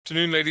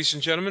afternoon, ladies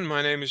and gentlemen.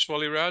 My name is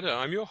Wally Rada.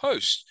 I'm your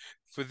host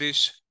for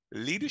this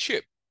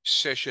leadership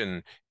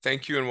session.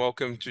 Thank you and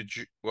welcome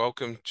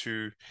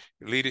to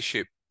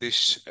leadership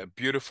this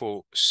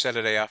beautiful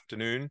Saturday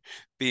afternoon,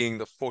 being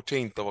the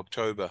 14th of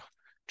October,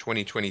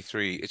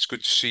 2023. It's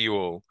good to see you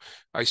all.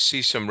 I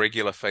see some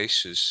regular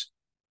faces.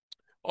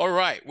 All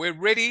right, we're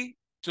ready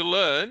to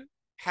learn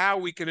how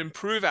we can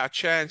improve our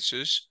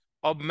chances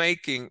of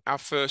making our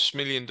first $1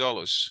 million.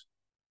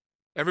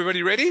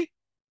 Everybody ready?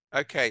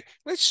 Okay,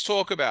 let's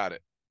talk about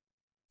it.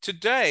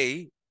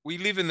 Today, we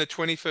live in the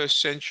 21st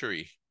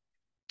century.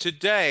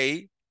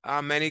 Today,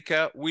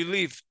 Manika, we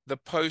live the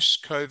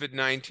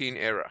post-COVID-19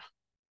 era.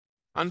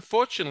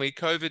 Unfortunately,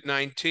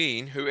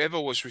 COVID-19,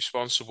 whoever was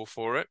responsible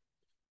for it,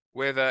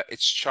 whether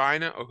it's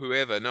China or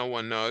whoever, no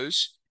one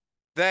knows,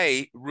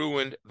 they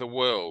ruined the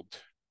world.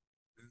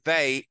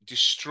 They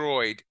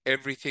destroyed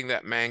everything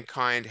that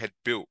mankind had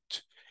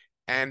built.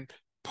 And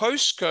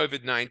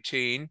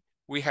post-COVID-19,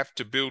 we have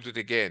to build it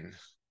again.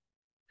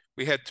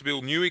 We had to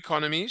build new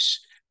economies.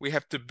 We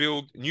have to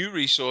build new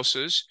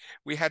resources.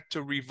 We had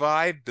to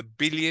revive the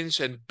billions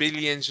and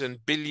billions and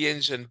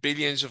billions and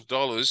billions of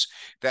dollars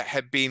that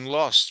had been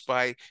lost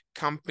by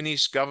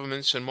companies,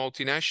 governments, and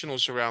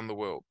multinationals around the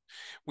world.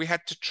 We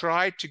had to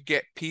try to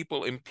get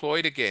people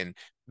employed again.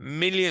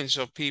 Millions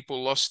of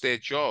people lost their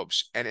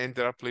jobs and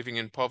ended up living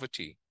in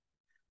poverty.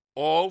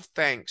 All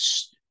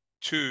thanks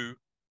to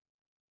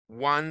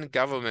one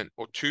government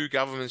or two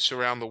governments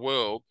around the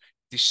world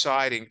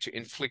deciding to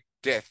inflict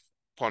death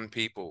upon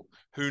people.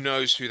 Who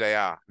knows who they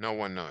are? No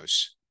one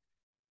knows.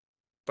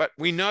 But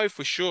we know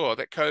for sure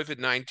that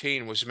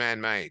COVID-19 was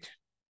man-made.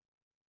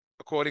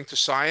 According to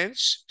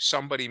science,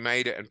 somebody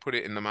made it and put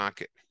it in the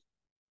market.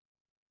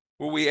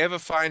 Will we ever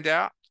find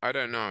out? I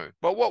don't know.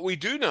 But what we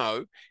do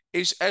know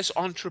is, as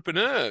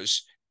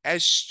entrepreneurs,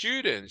 as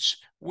students,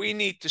 we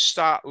need to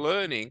start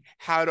learning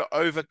how to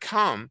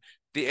overcome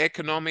the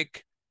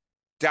economic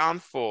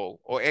downfall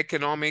or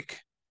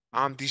economic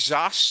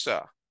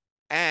disaster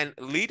and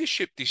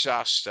leadership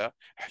disaster,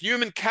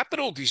 human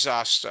capital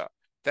disaster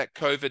that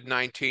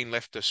COVID-19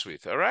 left us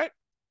with, all right?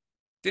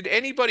 Did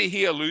anybody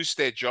here lose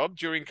their job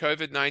during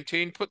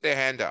COVID-19? Put their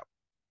hand up.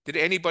 Did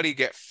anybody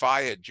get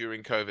fired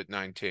during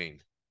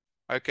COVID-19?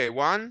 Okay,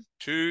 1,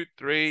 2,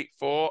 3,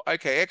 4.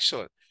 Okay,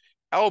 excellent.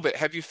 Albert,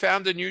 have you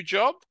found a new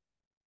job?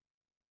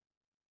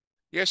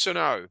 Yes or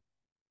no?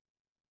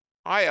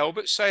 Hi,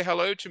 Albert. Say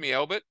hello to me,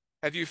 Albert.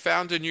 Have you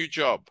found a new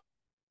job?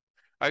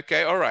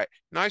 Okay, all right.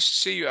 Nice to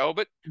see you,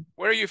 Albert.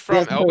 Where are you from,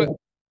 Yes, Albert? sir.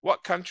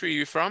 What country are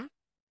you from?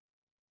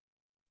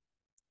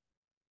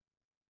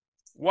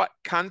 What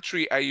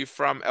country are you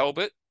from,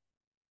 Albert?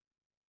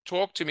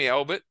 Talk to me,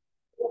 Albert.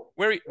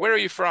 Where are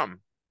you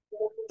from?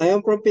 I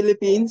am from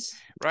Philippines.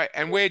 Right,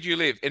 and where do you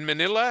live? In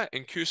Manila,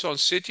 in Quezon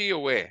City,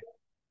 or where?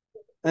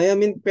 I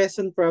am in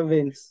Quezon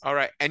Province. All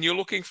right, and you're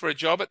looking for a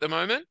job at the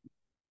moment?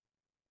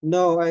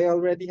 No, I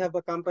already have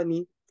a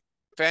company.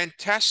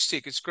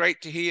 Fantastic. It's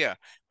great to hear.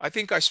 I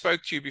think I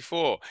spoke to you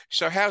before.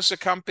 So how's the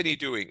company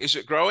doing? Is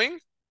it growing?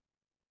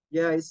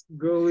 Yeah, it's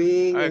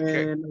growing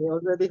Okay. and I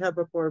already have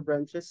a 4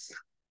 branches.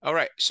 All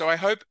right. So I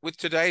hope with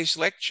today's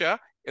lecture,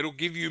 it'll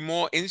give you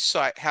more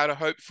insight how to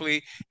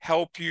hopefully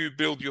help you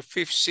build your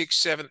 5th, 6th,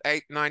 7th,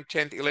 8th, 9th,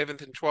 10th,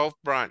 11th, and 12th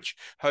branch,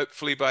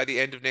 hopefully by the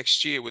end of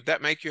next year. Would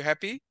that make you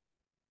happy?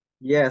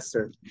 Yes,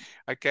 sir.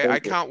 Okay, I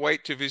Thank you. can't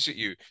wait to visit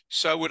you.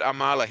 So would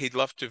Amala. He'd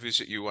love to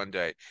visit you one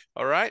day.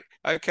 All right?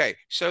 Okay,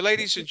 so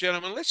ladies and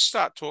gentlemen, let's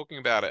start talking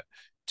about it.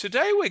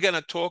 Today, we're going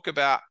to talk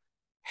about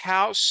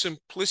how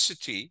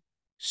simplicity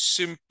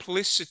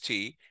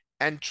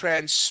and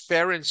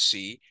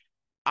transparency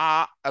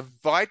are a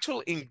vital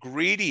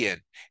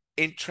ingredient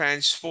in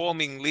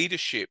transforming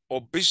leadership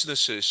or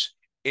businesses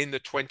in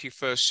the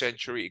 21st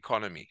century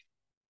economy.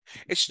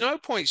 It's no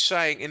point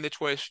saying in the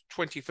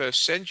 21st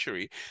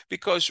century,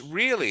 because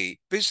really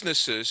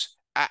businesses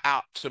are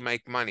out to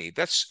make money.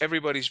 That's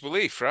everybody's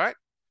belief, right?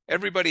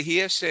 Everybody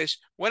here says,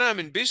 when I'm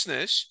in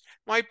business,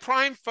 my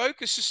prime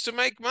focus is to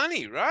make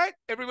money, right?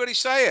 Everybody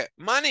say it.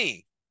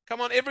 Money. Come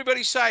on,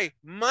 everybody say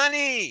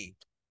money.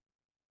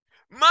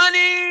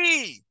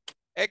 Money.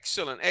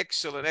 Excellent,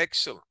 excellent,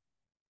 excellent.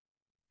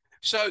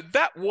 So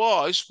that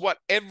was what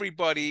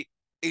everybody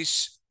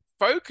is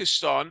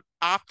focused on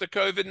after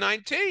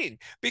COVID-19,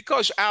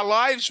 because our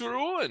lives were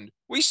ruined.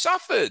 We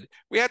suffered.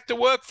 We had to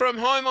work from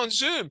home on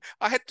Zoom.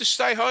 I had to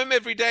stay home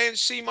every day and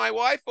see my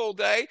wife all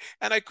day,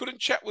 and I couldn't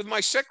chat with my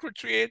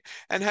secretary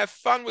and have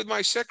fun with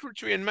my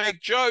secretary and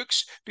make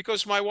jokes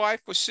because my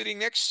wife was sitting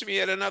next to me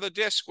at another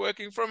desk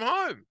working from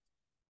home.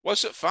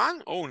 Was it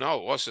fun? Oh, no,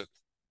 it wasn't.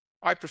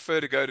 I prefer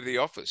to go to the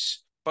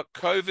office. But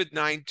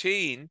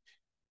COVID-19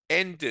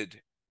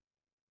 ended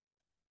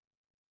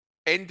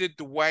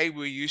the way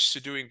we're used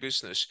to doing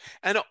business.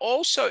 And it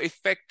also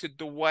affected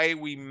the way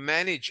we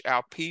manage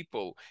our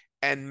people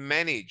and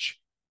manage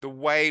the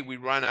way we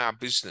run our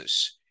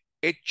business.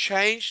 It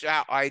changed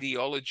our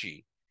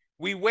ideology.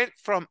 We went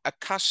from a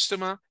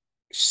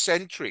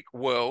customer-centric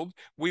world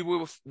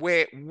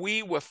where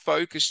we were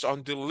focused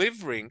on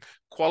delivering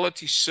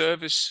quality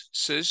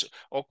services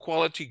or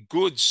quality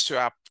goods to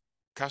our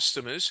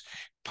customers.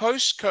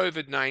 Post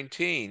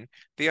COVID-19,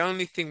 the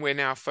only thing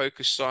we're now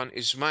focused on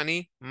is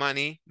money,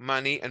 money,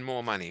 money, and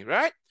more money,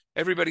 right?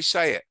 Everybody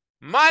say it.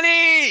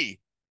 Money!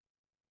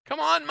 Come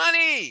on,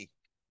 money!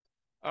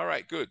 All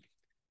right, good.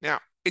 Now,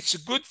 it's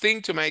a good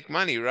thing to make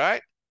money,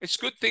 right? It's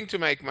a good thing to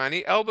make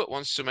money. Albert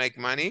wants to make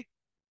money.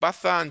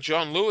 Bathan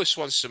John Lewis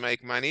wants to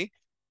make money.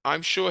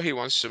 I'm sure he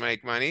wants to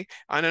make money.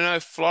 I don't know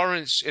if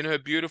Florence in her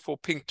beautiful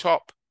pink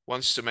top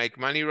wants to make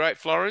money, right,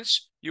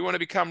 Florence? You want to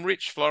become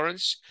rich,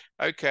 Florence?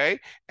 Okay.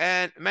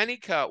 And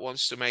Manika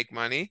wants to make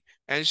money.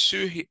 And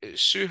Su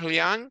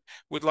Liang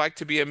would like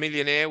to be a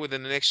millionaire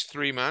within the next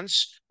 3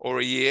 months or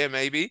a year,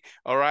 maybe.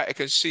 All right. I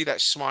can see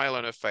that smile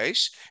on her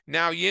face.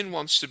 Now Yin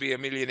wants to be a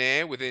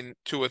millionaire within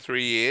 2 or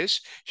 3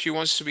 years. She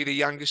wants to be the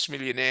youngest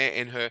millionaire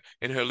in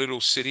her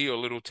little city or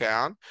little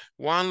town.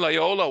 Juan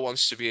Loyola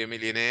wants to be a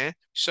millionaire.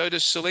 So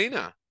does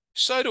Selena.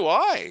 So do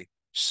I.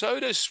 So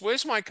does,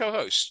 where's my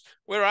co-host?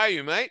 Where are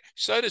you, mate?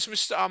 So does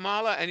Mr.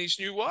 Amala and his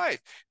new wife,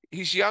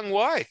 his young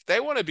wife. They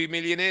want to be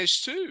millionaires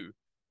too.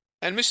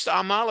 And Mr.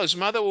 Amala's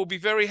mother will be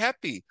very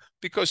happy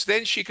because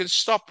then she can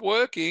stop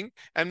working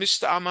and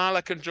Mr.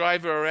 Amala can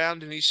drive her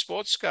around in his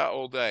sports car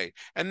all day.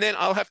 And then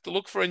I'll have to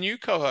look for a new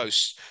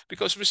co-host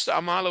because Mr.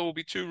 Amala will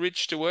be too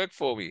rich to work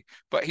for me.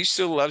 But he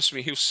still loves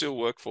me. He'll still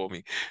work for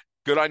me.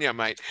 Good on you,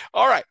 mate.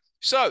 All right.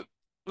 So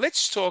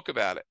let's talk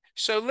about it.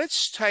 So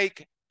let's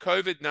take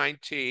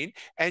COVID-19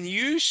 and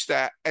use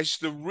that as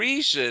the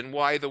reason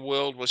why the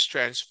world was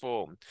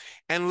transformed.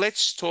 And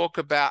let's talk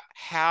about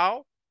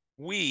how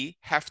we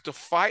have to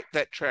fight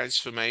that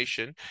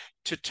transformation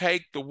to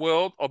take the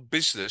world of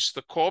business,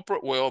 the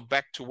corporate world,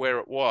 back to where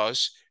it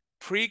was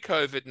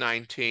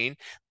pre-COVID-19,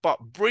 but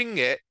bring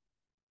it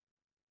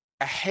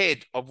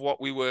ahead of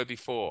what we were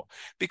before.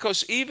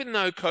 Because even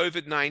though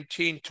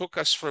COVID-19 took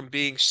us from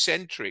being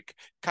centric,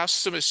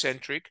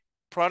 customer-centric,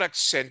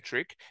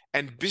 product-centric,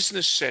 and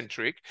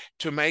business-centric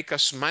to make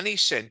us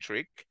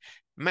money-centric,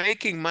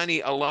 making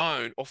money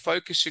alone or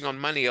focusing on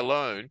money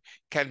alone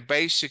can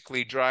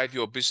basically drive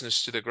your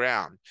business to the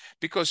ground.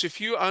 Because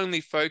if you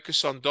only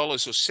focus on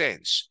dollars or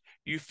cents,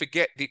 you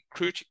forget the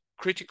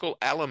critical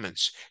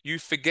elements. You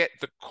forget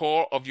the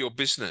core of your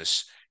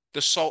business,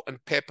 the salt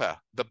and pepper,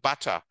 the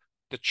butter,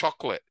 the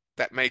chocolate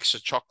that makes a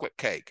chocolate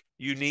cake.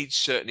 You need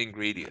certain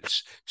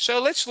ingredients.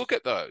 So let's look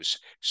at those.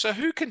 So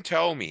who can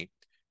tell me,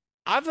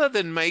 other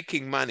than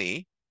making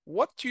money,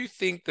 what do you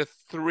think the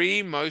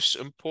 3 most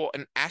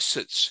important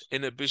assets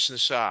in a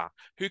business are?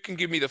 Who can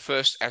give me the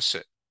first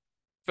asset?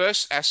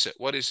 First asset,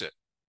 what is it?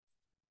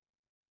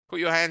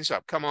 Put your hands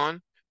up. Come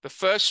on. The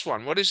first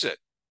one, what is it?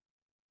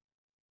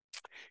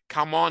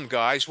 Come on,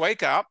 guys,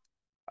 wake up.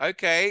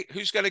 Okay,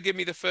 who's going to give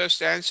me the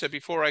first answer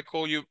before I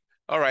call you?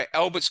 All right,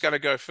 Albert's going to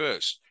go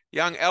first.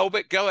 Young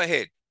Albert, go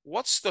ahead.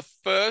 What's the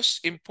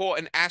first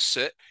important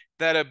asset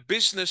that a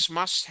business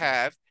must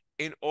have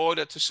in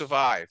order to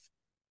survive?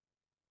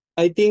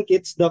 I think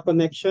it's the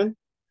connection.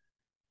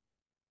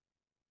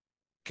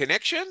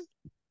 Connection?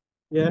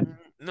 Yeah.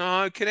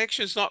 No,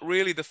 connection's not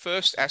really the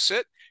first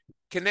asset.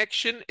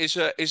 Connection is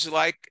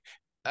like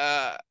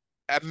a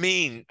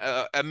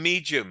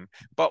medium.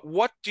 But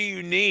what do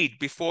you need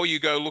before you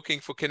go looking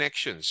for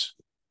connections?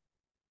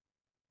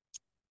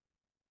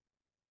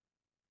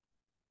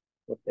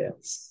 What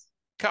else?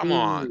 Come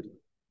on.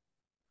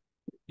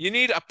 You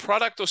need a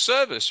product or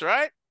service,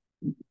 right?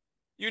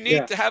 You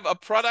need to have a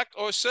product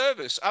or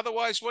service.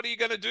 Otherwise, what are you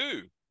going to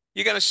do?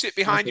 You're going to sit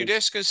behind your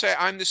desk and say,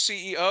 I'm the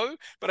CEO,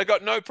 but I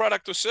got no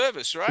product or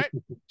service, right?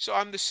 So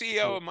I'm the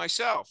CEO of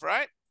myself,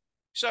 right?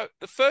 So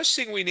the first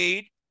thing we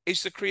need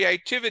is the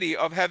creativity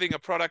of having a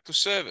product or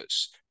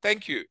service.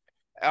 Thank you.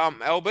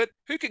 Albert,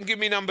 who can give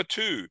me number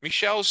 2?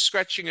 Michelle's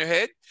scratching her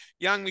head.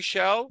 Young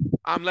Michelle,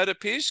 let it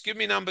piss. Give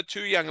me number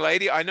 2, young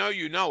lady. I know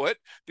you know it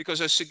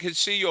because I can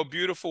see your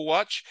beautiful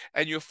watch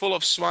and you're full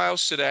of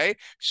smiles today.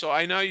 So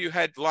I know you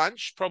had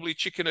lunch, probably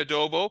chicken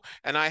adobo,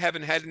 and I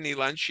haven't had any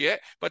lunch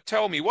yet. But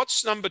tell me,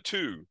 what's number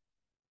 2?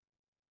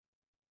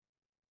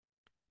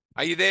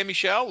 Are you there,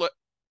 Michelle? Look.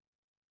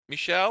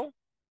 Michelle?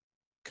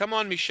 Come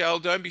on, Michelle.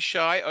 Don't be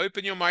shy.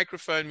 Open your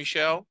microphone,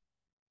 Michelle.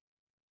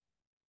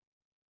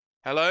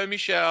 Hello,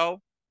 Michelle.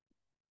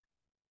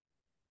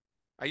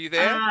 Are you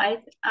there?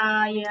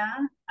 Yeah.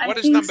 What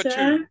is number 2?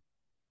 Sir,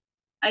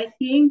 I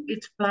think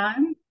it's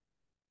plan.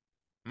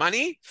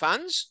 Money?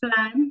 Funds?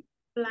 Plan.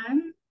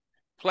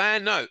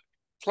 Plan, no.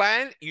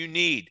 Plan you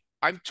need.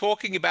 I'm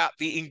talking about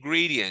the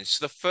ingredients.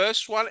 The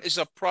first one is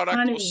a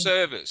product or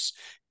service.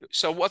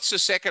 So what's the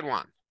second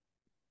one?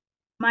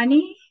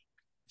 Money.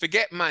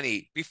 Forget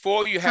money.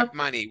 Before you have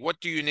money,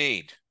 what do you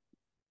need?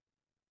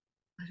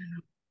 I don't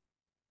know.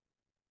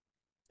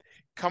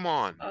 Come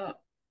on.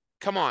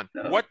 Come on.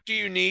 No. What do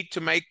you need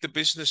to make the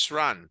business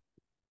run?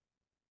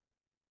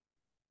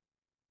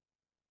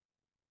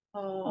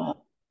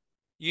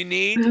 You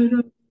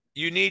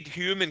need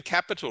human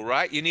capital,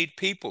 right? You need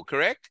people,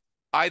 correct?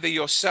 Either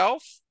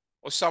yourself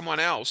or someone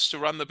else to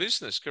run the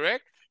business,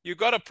 correct? You've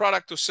got a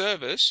product or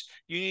service.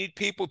 You need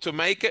people to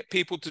make it,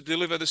 people to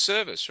deliver the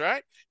service,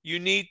 right? You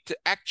need to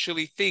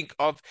actually think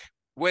of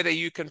whether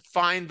you can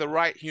find the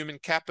right human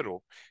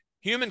capital.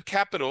 Human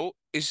capital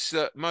is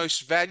the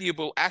most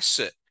valuable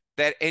asset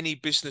that any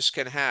business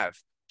can have.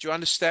 Do you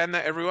understand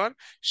that, everyone?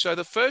 So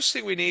the first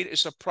thing we need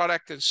is a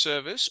product and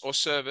service or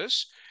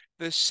service.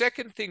 The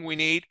second thing we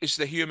need is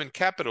the human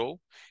capital.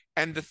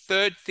 And the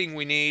third thing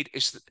we need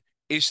is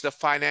the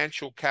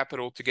financial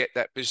capital to get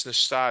that business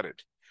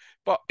started.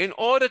 But in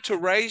order to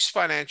raise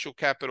financial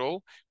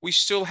capital, we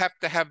still have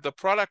to have the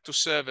product or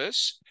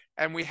service,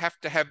 and we have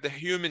to have the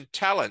human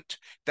talent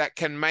that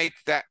can make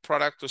that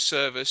product or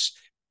service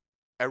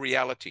a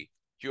reality.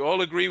 Do you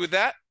all agree with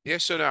that?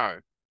 Yes or no?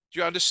 Do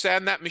you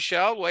understand that,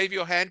 Michelle? Wave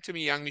your hand to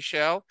me, young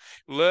Michelle.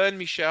 Learn,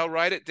 Michelle.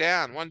 Write it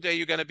down. One day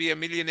you're going to be a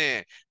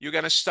millionaire. You're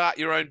going to start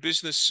your own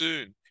business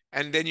soon,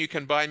 and then you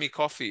can buy me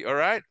coffee, all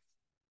right?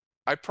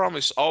 I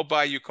promise I'll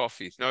buy you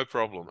coffee. No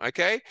problem,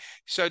 okay?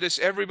 So does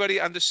everybody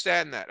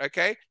understand that,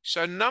 okay?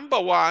 So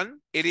number one,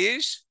 it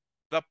is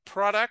the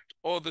product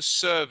or the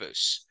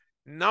service.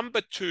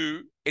 Number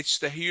two, it's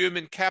the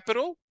human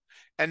capital.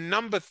 And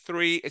number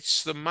three,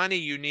 it's the money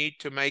you need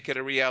to make it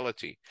a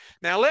reality.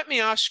 Now, let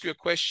me ask you a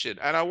question,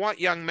 and I want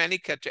young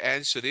Manika to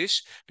answer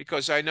this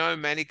because I know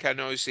Manika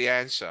knows the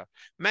answer.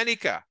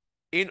 Manika,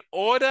 in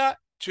order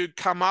to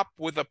come up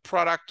with a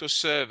product or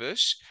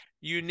service,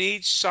 you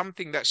need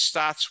something that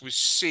starts with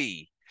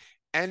C.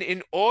 And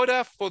in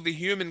order for the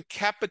human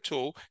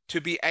capital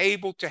to be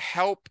able to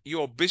help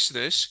your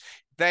business,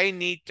 they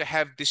need to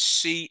have this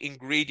C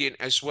ingredient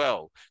as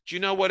well. Do you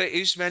know what it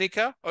is,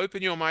 Manika?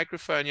 Open your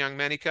microphone, young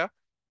Manika.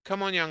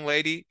 Come on, young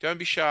lady. Don't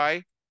be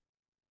shy.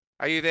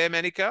 Are you there,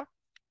 Manika?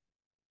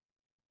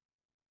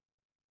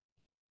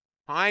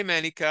 Hi,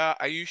 Manika.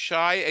 Are you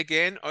shy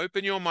again?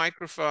 Open your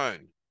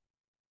microphone.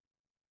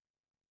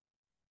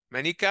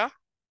 Manika?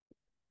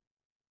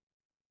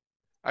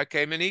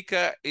 Okay,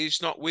 Manika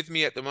is not with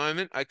me at the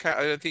moment. I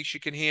don't think she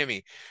can hear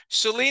me.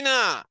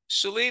 Selena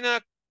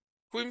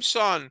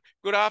Quimson,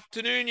 good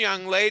afternoon,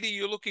 young lady.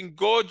 You're looking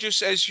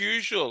gorgeous as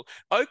usual.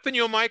 Open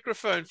your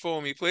microphone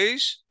for me,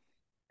 please.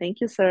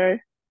 Thank you,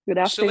 sir. Good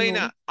afternoon.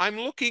 Selena, I'm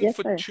looking Yes,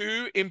 for sir.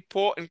 two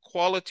important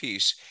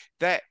qualities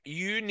that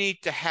you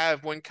need to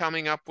have when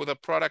coming up with a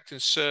product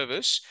and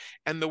service,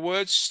 and the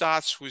word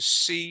starts with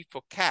C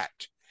for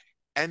cat.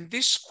 And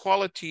this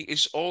quality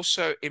is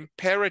also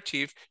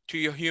imperative to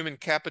your human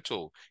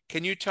capital.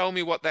 Can you tell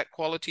me what that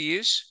quality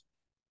is?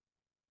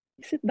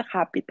 Is it the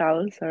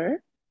capital, sir?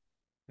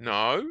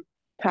 No.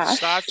 It Cash?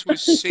 starts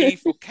with C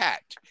for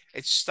cat.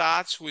 It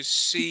starts with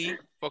C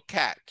for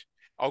cat.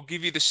 I'll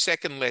give you the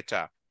second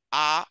letter,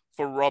 R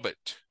for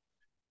Robert.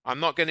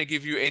 I'm not going to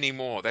give you any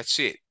more. That's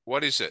it.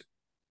 What is it?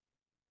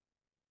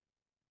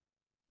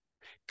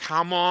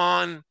 Come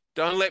on.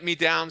 Don't let me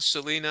down,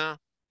 Selena.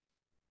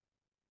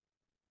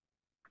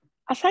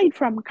 Aside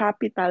from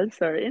capital,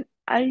 sir,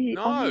 I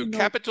No, only know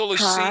capital is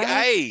cash.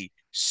 CA.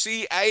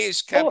 CA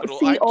is capital.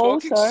 CO, I'm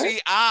talking sir.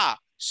 CR.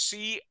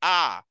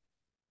 CR.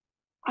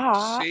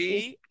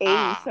 Is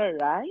A, sir,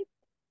 right?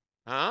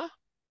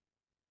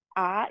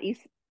 Huh? Is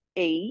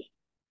A.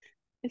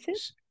 Is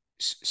it?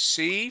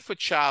 C for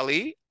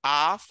Charlie,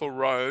 R for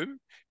Rome.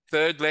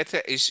 Third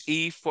letter is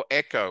E for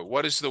Echo.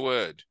 What is the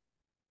word?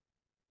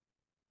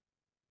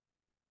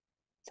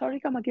 Sorry,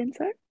 come again,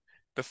 sir?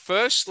 The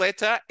first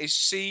letter is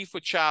C for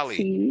Charlie.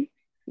 C.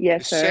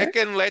 Yes, The sir.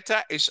 second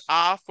letter is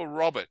R for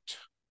Robert.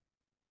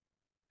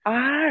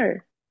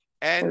 R.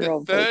 And for the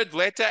Robert. third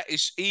letter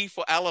is E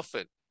for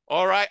elephant.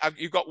 All right,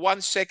 you've got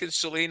 1 second,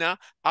 Selena.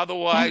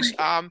 Otherwise,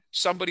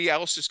 somebody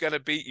else is going to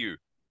beat you.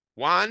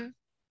 1,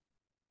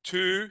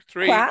 2,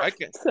 3. Quack,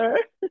 Okay. sir.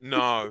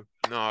 No.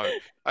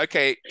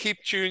 Okay, keep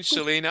tuned,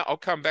 Selena. I'll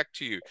come back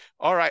to you.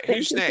 All right, Thank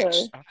who's you,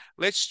 next? sir.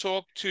 Let's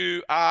talk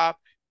to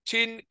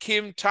Tin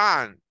Kim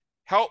Tan.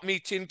 Help me,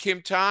 Tin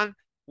Kim Tan.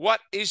 What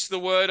is the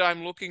word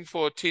I'm looking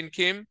for, Tin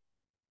Kim?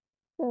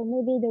 So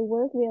maybe the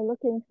word we are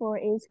looking for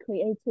is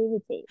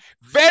creativity.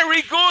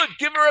 Very good.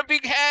 Give her a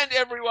big hand,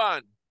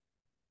 everyone.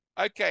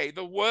 Okay,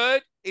 the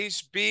word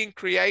is being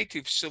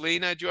creative,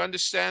 Selena. Do you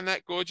understand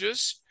that,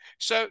 gorgeous?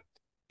 So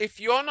if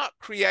you're not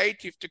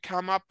creative to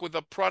come up with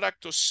a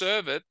product or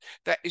service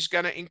that is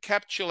going to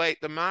encapsulate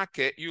the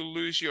market, you'll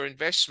lose your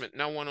investment.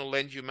 No one will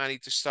lend you money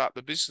to start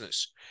the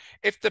business.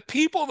 If the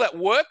people that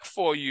work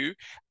for you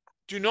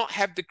do not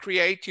have the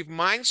creative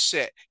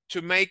mindset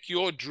to make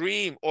your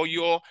dream or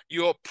your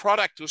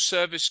product or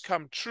service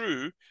come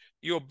true,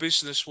 your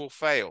business will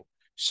fail.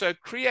 So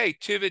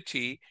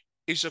creativity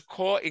is a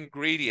core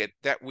ingredient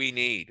that we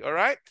need. All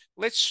right,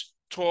 let's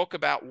talk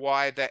about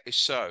why that is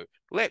so.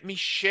 Let me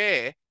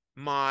share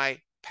my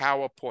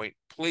PowerPoint,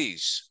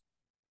 please.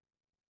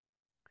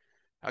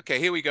 Okay,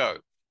 here we go.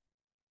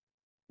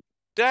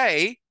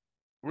 Today,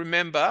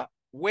 remember,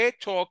 we're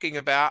talking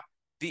about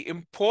the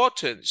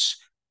importance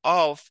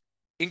of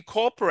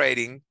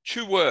incorporating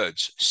two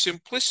words,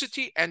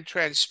 simplicity and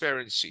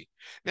transparency.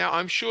 Now,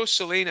 I'm sure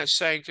Selena's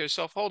saying to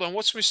herself, hold on,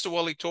 what's Mr.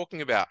 Wally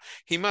talking about?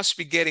 He must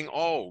be getting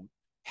old.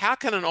 How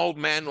can an old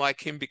man like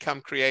him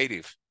become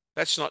creative?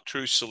 That's not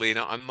true,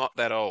 Selena. I'm not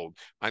that old.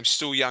 I'm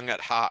still young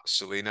at heart,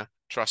 Selena.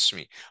 Trust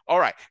me. All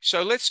right,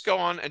 so let's go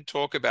on and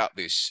talk about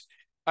this.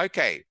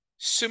 Okay,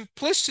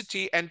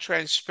 simplicity and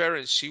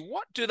transparency.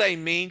 What do they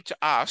mean to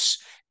us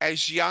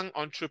as young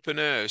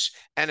entrepreneurs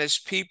and as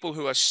people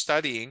who are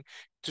studying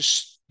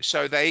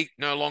so they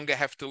no longer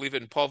have to live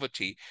in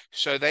poverty,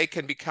 so they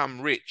can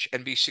become rich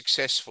and be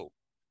successful?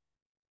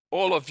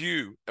 All of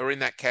you are in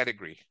that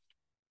category.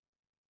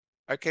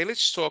 Okay,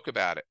 let's talk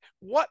about it.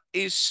 What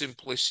is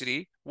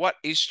simplicity? What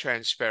is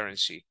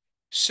transparency?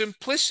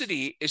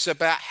 Simplicity is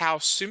about how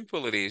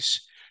simple it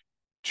is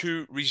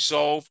to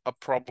resolve a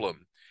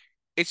problem.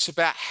 It's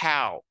about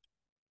how.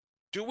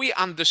 Do we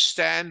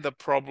understand the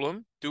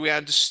problem? Do we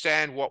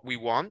understand what we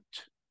want?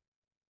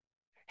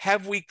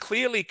 Have we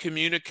clearly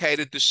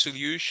communicated the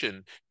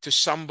solution to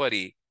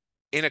somebody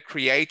in a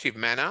creative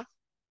manner?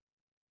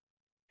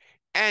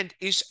 And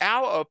is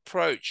our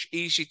approach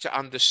easy to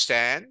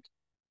understand?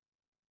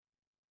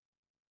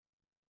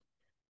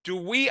 Do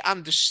we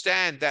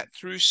understand that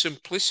through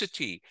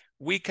simplicity,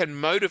 we can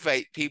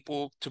motivate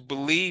people to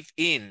believe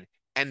in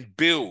and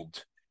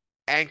build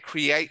and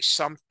create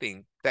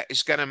something that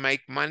is going to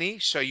make money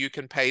so you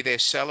can pay their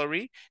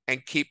salary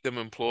and keep them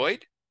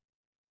employed?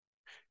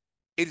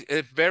 It's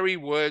a very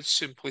word,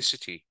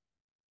 simplicity.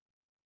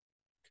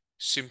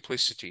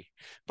 Simplicity.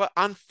 But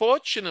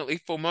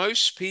unfortunately, for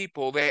most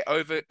people, they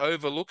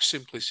overlook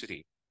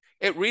simplicity.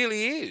 It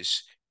really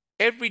is.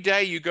 Every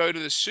day you go to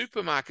the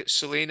supermarket,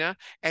 Selena,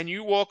 and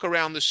you walk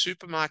around the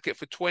supermarket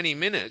for 20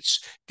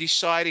 minutes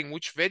deciding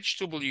which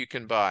vegetable you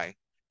can buy.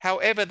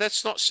 However,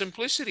 that's not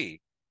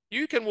simplicity.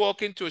 You can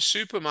walk into a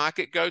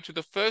supermarket, go to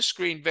the first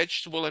green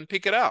vegetable and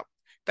pick it up.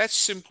 That's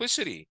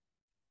simplicity.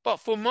 But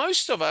for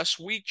most of us,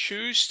 we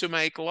choose to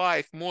make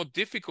life more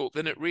difficult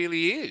than it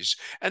really is.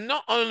 And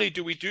not only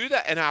do we do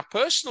that in our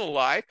personal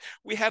life,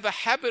 we have a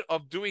habit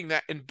of doing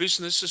that in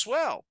business as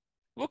well.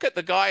 Look at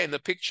the guy in the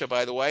picture,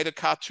 by the way. The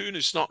cartoon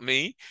is not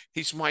me.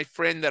 He's my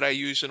friend that I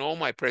use in all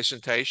my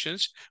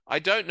presentations. I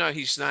don't know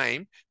his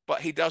name,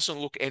 but he doesn't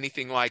look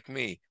anything like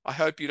me. I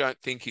hope you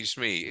don't think he's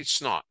me. It's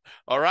not.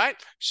 All right.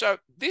 So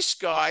this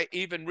guy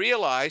even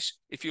realized,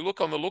 if you look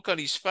on the look on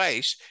his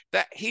face,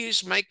 that he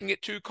is making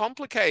it too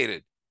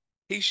complicated.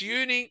 He's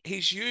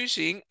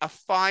using a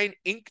fine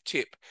ink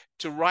tip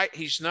to write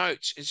his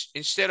notes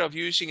instead of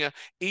using an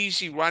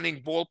easy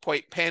running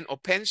ballpoint pen or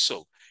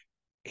pencil.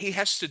 He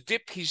has to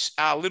dip his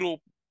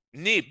little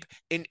nib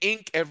in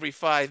ink every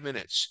 5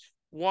 minutes.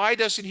 Why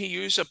doesn't he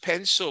use a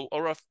pencil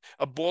or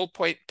a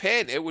ballpoint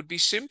pen? It would be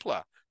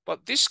simpler.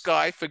 But this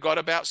guy forgot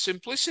about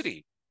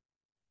simplicity.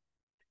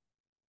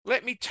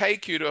 Let me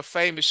take you to a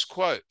famous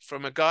quote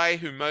from a guy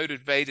who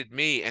motivated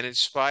me and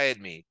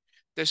inspired me.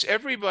 Does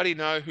everybody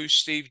know who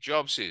Steve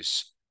Jobs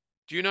is?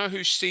 Do you know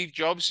who Steve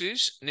Jobs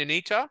is?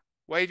 Ninita?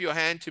 Wave your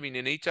hand to me,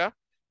 Ninita.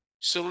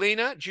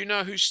 Selena, do you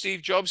know who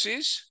Steve Jobs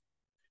is?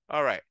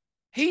 All right.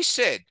 He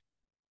said,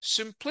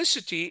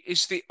 simplicity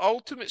is the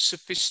ultimate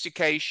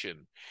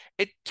sophistication.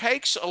 It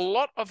takes a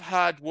lot of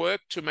hard work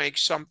to make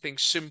something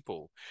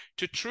simple,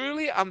 to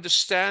truly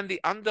understand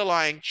the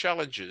underlying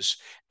challenges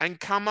and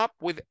come up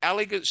with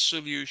elegant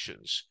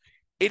solutions.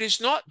 It is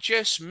not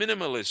just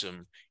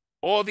minimalism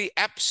or the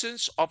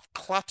absence of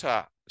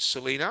clutter,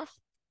 Selena.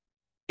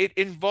 It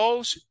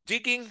involves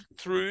digging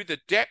through the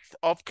depth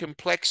of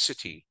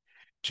complexity.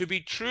 To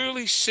be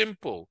truly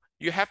simple,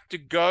 you have to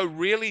go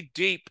really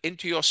deep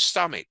into your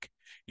stomach.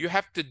 You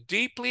have to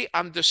deeply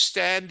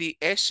understand the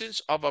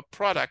essence of a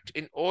product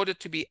in order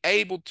to be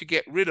able to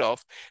get rid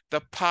of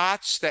the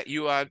parts that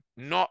you are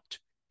not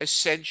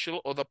essential,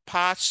 or the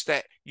parts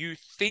that you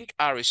think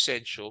are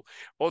essential,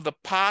 or the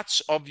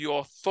parts of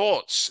your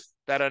thoughts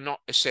that are not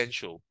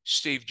essential.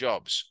 Steve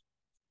Jobs.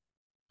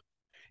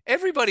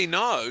 Everybody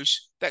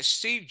knows that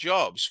Steve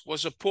Jobs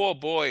was a poor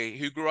boy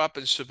who grew up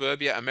in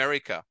suburbia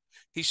America.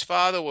 His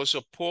father was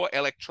a poor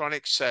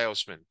electronics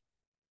salesman.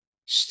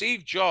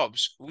 Steve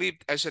Jobs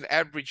lived as an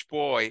average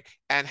boy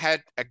and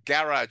had a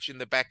garage in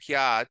the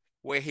backyard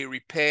where he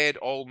repaired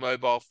old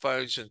mobile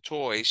phones and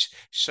toys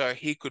so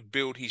he could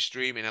build his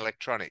dream in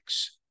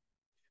electronics.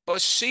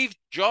 But Steve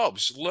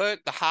Jobs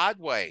learned the hard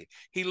way.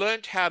 He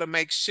learned how to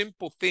make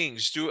simple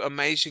things do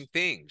amazing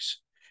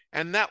things.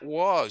 And that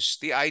was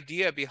the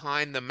idea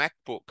behind the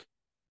MacBook.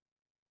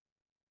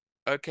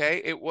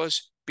 Okay, it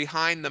was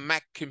behind the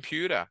Mac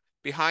computer,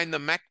 behind the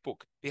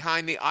MacBook,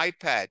 behind the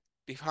iPad,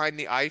 behind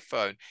the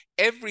iPhone.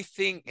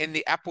 Everything in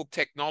the Apple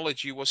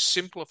technology was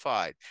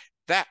simplified.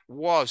 That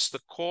was the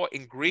core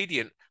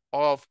ingredient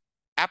of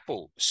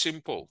Apple,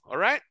 simple. All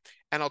right,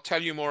 and I'll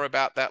tell you more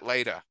about that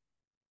later.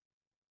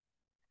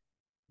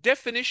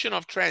 Definition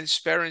of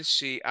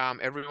transparency,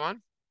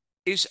 everyone,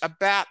 is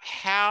about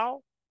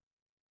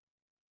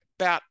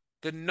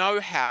the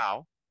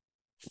know-how,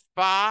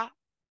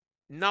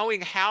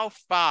 knowing how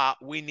far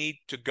we need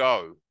to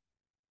go.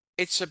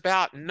 It's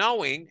about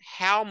knowing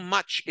how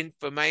much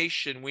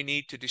information we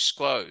need to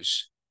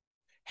disclose.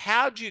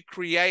 How do you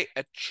create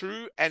a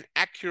true and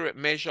accurate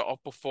measure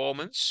of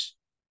performance?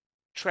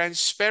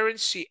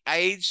 Transparency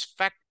aids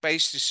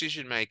fact-based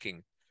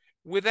decision-making.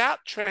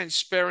 Without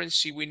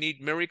transparency, we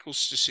need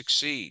miracles to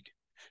succeed.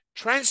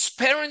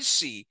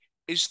 Transparency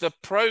is the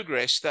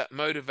progress that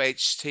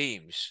motivates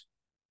teams.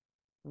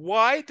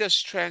 Why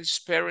does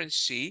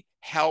transparency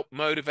help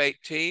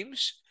motivate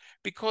teams?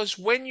 Because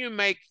when you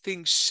make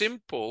things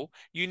simple,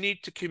 you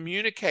need to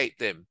communicate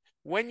them.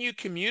 When you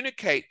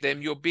communicate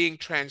them, you're being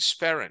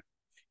transparent.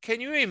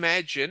 Can you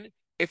imagine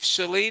if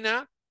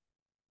Selena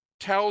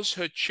tells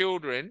her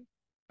children,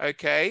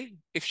 okay,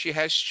 if she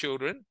has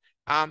children,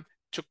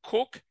 to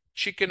cook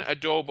chicken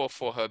adobo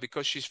for her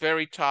because she's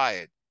very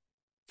tired?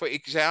 For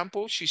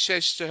example, she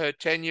says to her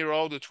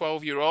 10-year-old or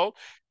 12-year-old,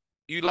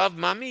 you love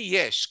mummy?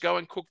 Yes, go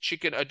and cook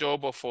chicken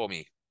adobo for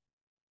me.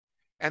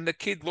 And the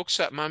kid looks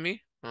at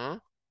mummy, huh?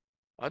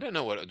 I don't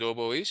know what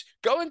adobo is.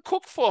 Go and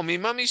cook for me,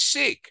 mummy's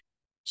sick.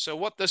 So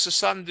what does the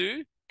son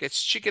do?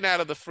 Gets chicken out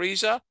of the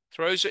freezer,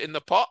 throws it in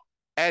the pot,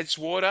 adds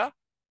water,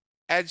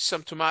 adds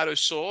some tomato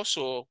sauce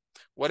or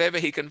whatever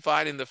he can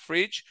find in the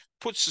fridge,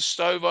 puts the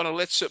stove on and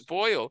lets it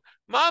boil.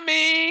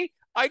 Mummy,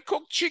 I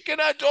cooked chicken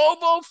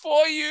adobo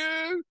for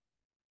you.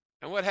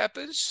 And what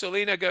happens?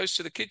 Selena goes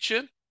to the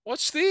kitchen.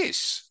 What's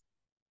this?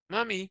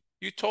 Mummy,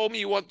 you told me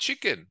you want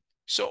chicken.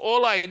 So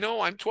all I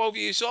know, I'm 12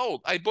 years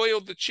old. I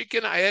boiled the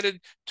chicken. I added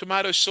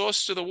tomato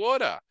sauce to the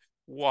water.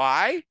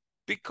 Why?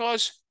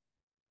 Because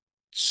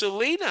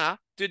Selena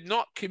did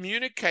not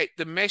communicate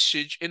the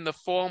message in the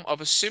form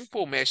of a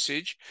simple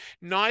message.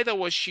 Neither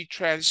was she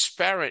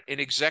transparent in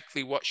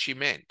exactly what she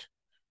meant.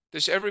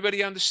 Does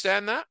everybody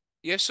understand that?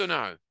 Yes or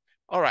no?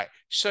 All right.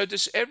 So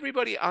does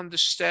everybody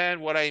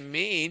understand what I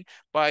mean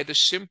by the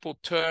simple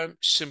term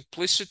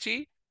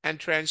simplicity and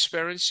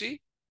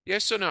transparency?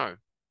 Yes or no?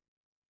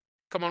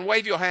 Come on,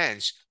 wave your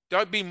hands.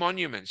 Don't be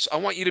monuments. I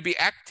want you to be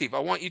active. I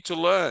want you to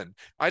learn.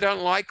 I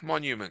don't like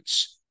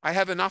monuments. I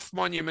have enough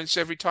monuments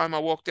every time I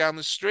walk down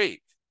the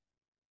street.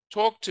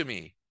 Talk to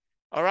me.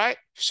 All right.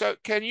 So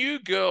can you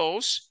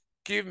girls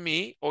give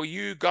me, or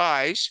you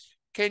guys,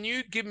 can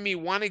you give me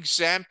one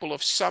example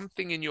of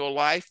something in your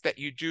life that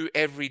you do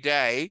every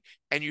day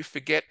and you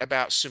forget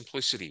about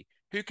simplicity?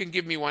 Who can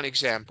give me one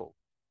example?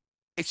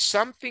 It's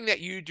something that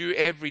you do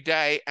every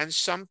day and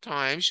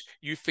sometimes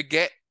you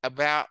forget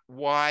about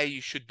why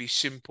you should be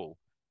simple.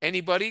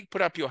 Anybody?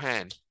 Put up your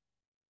hand.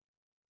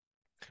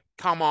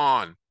 Come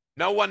on.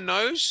 No one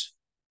knows?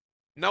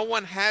 No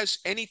one has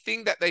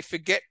anything that they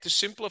forget to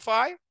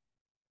simplify?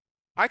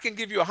 I can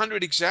give you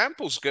 100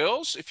 examples,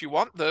 girls, if you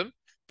want them,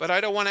 but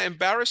I don't want to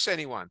embarrass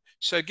anyone.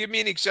 So give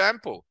me an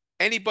example.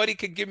 Anybody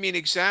can give me an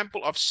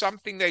example of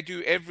something they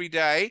do every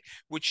day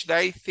which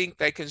they think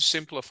they can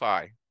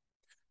simplify.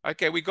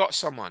 Okay, we got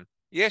someone.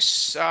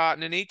 Yes,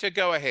 Nanita,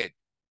 go ahead.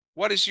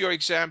 What is your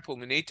example,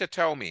 Nanita?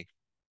 Tell me.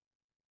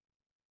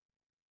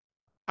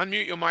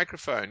 Unmute your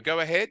microphone. Go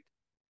ahead.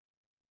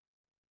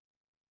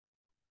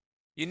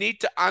 You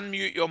need to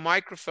unmute your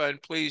microphone,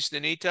 please,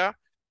 Nanita.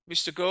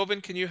 Mr.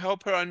 Gorbin, can you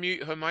help her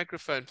unmute her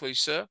microphone, please,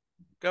 sir?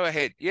 Go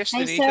ahead. Yes,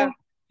 Hi, Nanita? sir.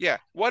 Yeah.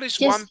 What is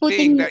Just one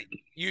thing that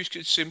you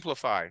could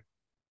simplify?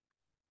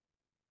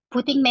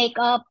 putting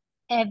makeup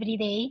every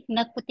day,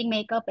 not putting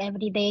makeup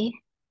every day.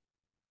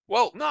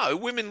 Well, no,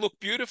 women look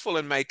beautiful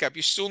in makeup.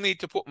 You still need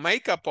to put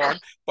makeup on,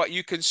 but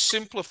you can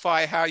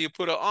simplify how you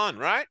put it on,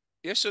 right?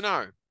 Yes or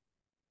no?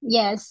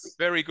 Yes.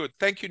 Very good.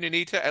 Thank you,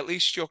 Nanita. At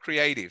least you're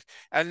creative.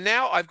 And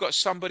now I've got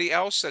somebody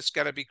else that's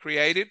going to be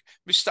creative.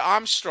 Mr.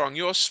 Armstrong,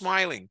 you're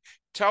smiling.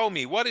 Tell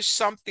me, what is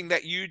something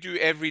that you do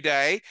every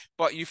day,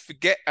 but you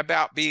forget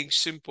about being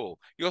simple?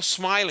 You're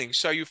smiling,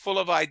 so you're full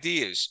of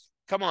ideas.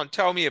 Come on,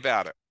 tell me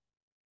about it.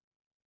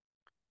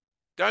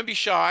 Don't be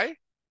shy.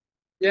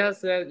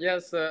 Yes,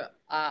 yes.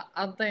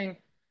 I think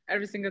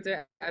every single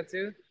day I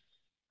do,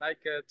 like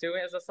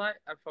doing exercise,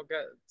 I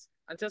forget.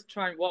 I just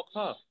try and walk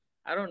hard.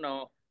 I don't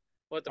know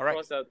what the All right.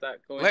 process that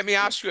going. Let me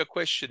ask you a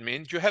question,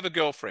 Min. Do you have a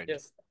girlfriend?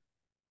 Yes.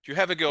 Do you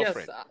have a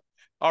girlfriend? Yes.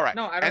 All right.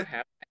 No, I don't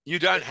have. You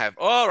don't have.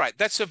 All right.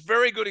 That's a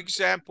very good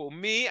example.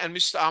 Me and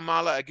Mr.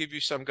 Amala, I give you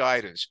some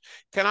guidance.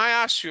 Can I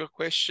ask you a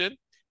question?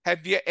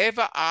 Have you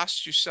ever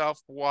asked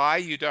yourself why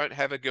you don't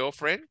have a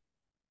girlfriend?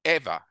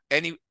 Ever?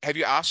 Have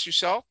you asked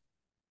yourself?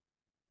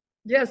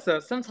 Yes,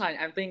 sometimes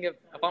I'm thinking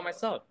about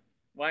myself.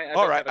 Why I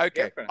All don't right, have a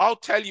okay. girlfriend. I'll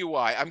tell you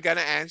why. I'm going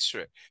to answer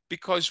it.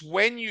 Because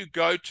when you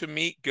go to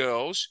meet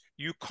girls,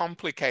 you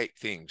complicate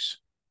things.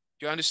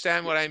 Do you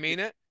understand what I mean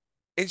it?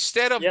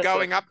 Instead of Yes, sir.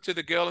 going up to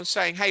the girl and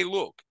saying, hey,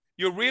 look,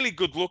 you're really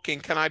good looking.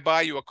 Can I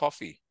buy you a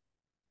coffee?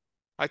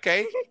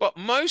 Okay. But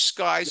most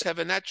guys have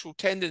a natural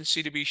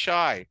tendency to be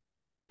shy.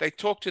 They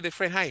talk to their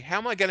friend, hey, how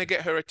am I going to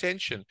get her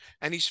attention?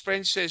 And his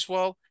friend says,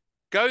 well,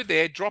 go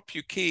there, drop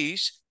your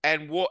keys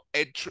and walk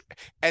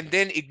and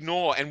then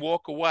ignore and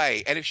walk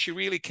away. And if she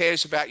really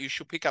cares about you,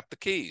 she'll pick up the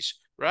keys,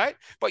 right?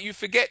 But you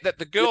forget that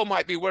the girl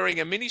might be wearing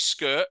a mini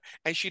skirt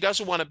and she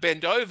doesn't want to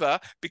bend over,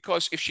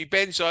 because if she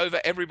bends over,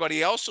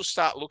 everybody else will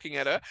start looking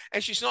at her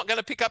and she's not going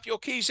to pick up your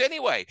keys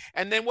anyway.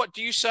 And then what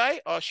do you say?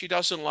 Oh, she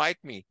doesn't like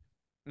me.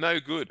 No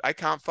good. I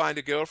can't find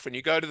a girlfriend.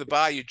 You go to the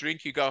bar, you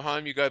drink, you go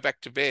home, you go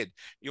back to bed.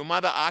 Your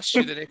mother asks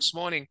you the next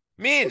morning,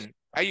 Min,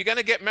 are you going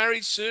to get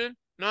married soon?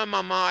 No,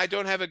 mama, I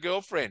don't have a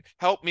girlfriend.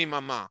 Help me,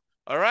 mama.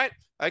 All right.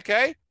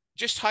 Okay.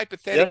 Just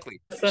hypothetically.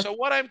 Yes, so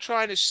what I'm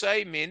trying to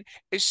say, Min,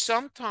 is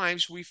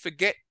sometimes we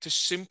forget to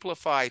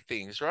simplify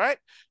things, right?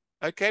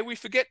 Okay, we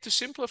forget to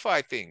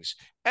simplify things.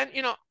 And,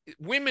 you know,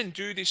 women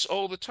do this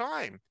all the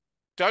time.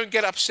 Don't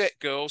get upset,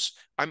 girls.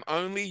 I'm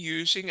only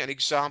using an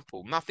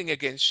example, nothing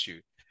against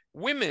you.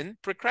 Women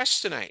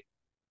procrastinate.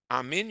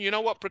 Min, you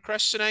know what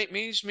procrastinate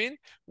means, Min?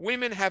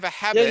 Women have a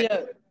habit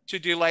yeah, to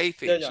delay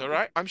things, yeah. all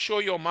right? I'm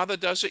sure your mother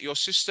does it, your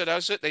sister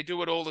does it. They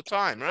do it all the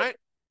time, right?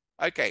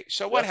 Okay,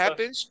 so what Yes, sir.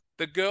 happens?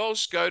 The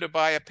girls go to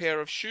buy a pair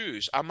of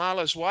shoes.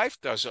 Amala's wife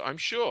does it, I'm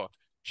sure.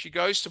 She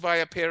goes to buy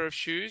a pair of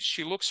shoes.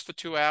 She looks for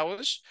 2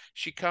 hours.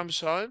 She comes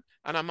home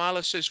and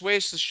Amala says,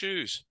 where's the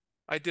shoes?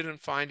 I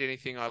didn't find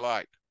anything I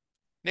like.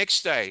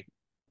 Next day,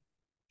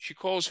 she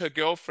calls her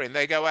girlfriend.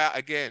 They go out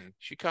again.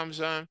 She comes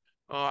home.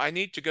 Oh, I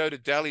need to go to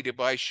Delhi to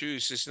buy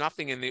shoes. There's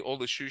nothing in all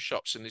the shoe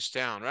shops in this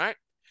town, right?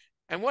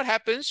 And what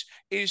happens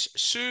is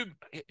Su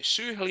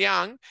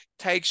Hyang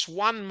takes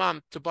 1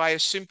 month to buy a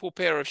simple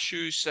pair of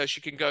shoes so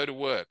she can go to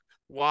work.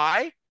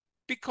 Why?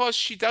 Because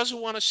she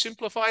doesn't want to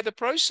simplify the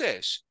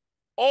process.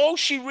 All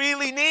she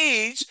really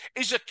needs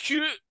is a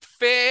cute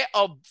pair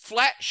of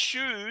flat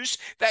shoes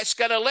that's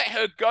going to let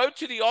her go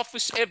to the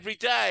office every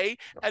day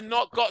and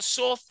not got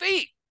sore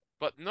feet.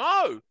 But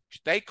no,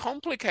 they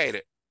complicate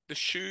it. The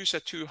shoes are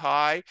too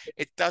high.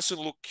 It doesn't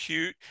look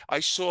cute. I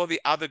saw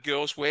the other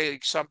girls wearing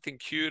something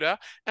cuter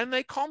and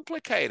they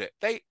complicate it.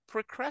 They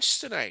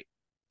procrastinate.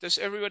 Does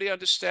everybody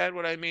understand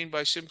what I mean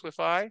by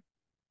simplify?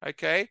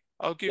 Okay,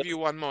 I'll give you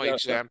one more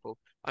example.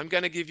 I'm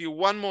going to give you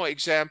one more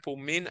example,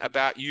 Min,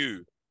 about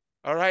you.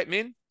 All right,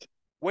 Min?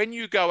 When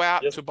you go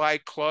out to buy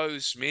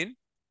clothes, Min,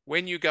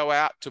 when you go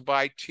out to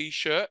buy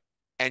t-shirt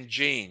and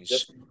jeans,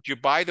 do you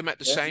buy them at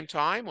the same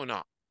time or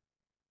not?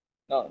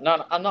 No,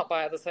 I'm not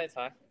buying at the same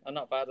time. I'm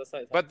not buying at the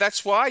same time. But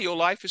that's why your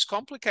life is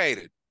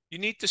complicated. You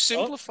need to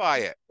simplify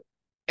it.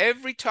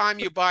 Every time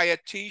you buy a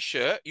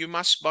t-shirt, you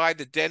must buy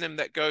the denim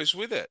that goes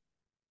with it.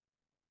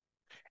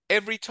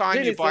 Every time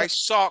Really, you buy sir?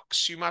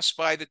 socks, you must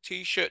buy the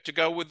t-shirt to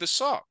go with the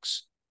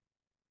socks.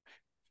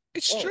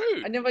 It's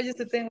true. I never used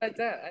to think like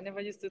that. I never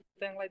used to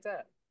think like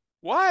that.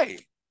 Why?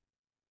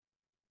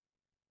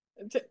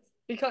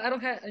 Because I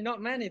don't have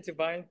not money to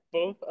buy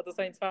both at the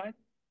same time.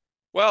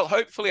 Well,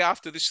 hopefully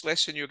after this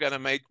lesson, you're going to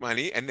make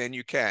money and then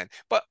you can.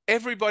 But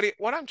everybody,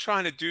 what I'm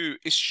trying to do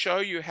is show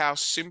you how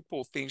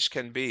simple things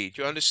can be.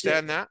 Do you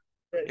understand that?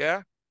 Right.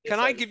 Yeah. Yes, Can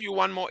I sir. give you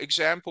one more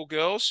example,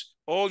 girls?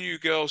 All you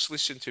girls,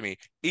 listen to me.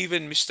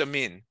 Even Mr.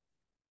 Min.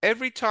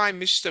 Every time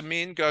Mr.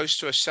 Min goes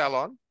to a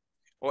salon,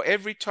 or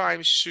every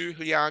time Su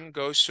Hyang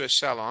goes to a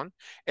salon,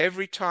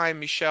 every time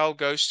Michelle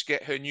goes to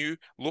get her new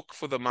look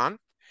for the month,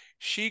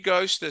 she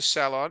goes to the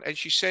salon and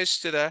she says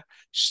to the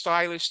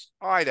stylist,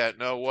 I don't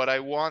know what I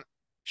want.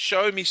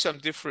 Show me some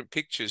different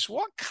pictures.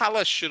 What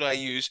color should I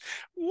use?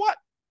 What?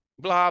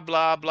 Blah,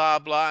 blah, blah,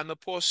 blah. And the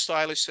poor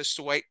stylist has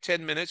to wait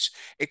 10 minutes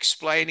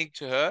explaining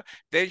to her.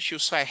 Then she'll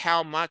say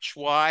how much,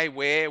 why,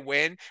 where,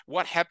 when,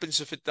 what happens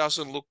if it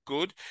doesn't look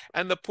good.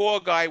 And the poor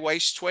guy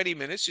wastes 20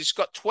 minutes. He's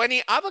got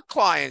 20 other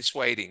clients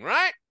waiting,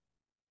 right?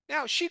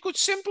 Now, she could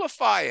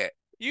simplify it.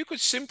 You could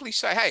simply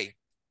say, hey,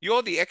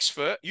 you're the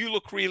expert. You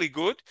look really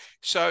good.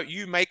 So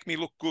you make me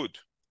look good.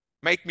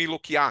 Make me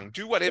look young.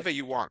 Do whatever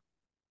you want.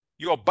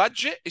 Your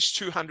budget is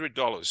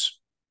 $200.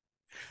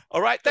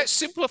 All right, that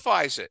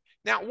simplifies it.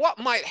 Now, what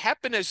might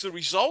happen as the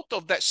result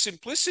of that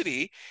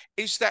simplicity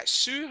is that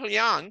Su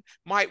Hyang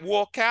might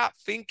walk out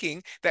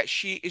thinking that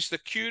she is the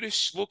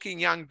cutest looking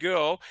young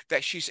girl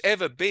that she's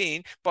ever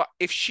been. But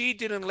if she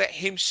didn't let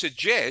him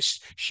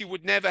suggest, she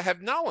would never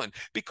have known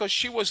because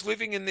she was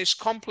living in this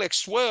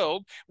complex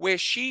world where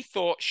she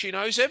thought she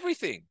knows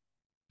everything.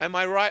 Am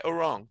I right or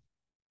wrong?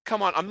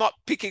 Come on, I'm not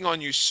picking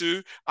on you,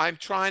 Sue. I'm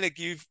trying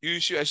to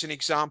use you as an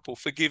example.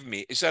 Forgive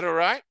me. Is that all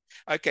right?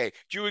 Okay.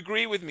 Do you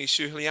agree with me,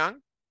 Su Hyang?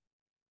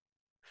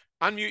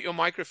 Unmute your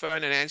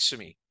microphone and answer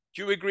me.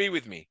 Do you agree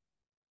with me?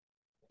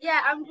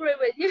 Yeah, I agree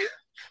with you.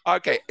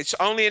 Okay, it's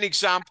only an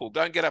example.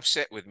 Don't get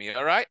upset with me,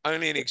 all right?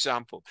 Only an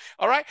example.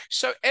 All right?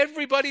 So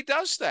everybody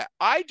does that.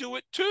 I do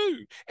it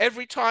too.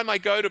 Every time I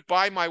go to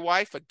buy my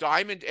wife a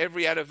diamond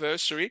every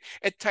anniversary,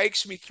 it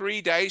takes me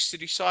 3 days to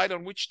decide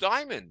on which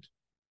diamond.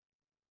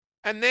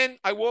 And then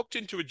I walked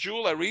into a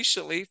jeweler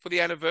recently for the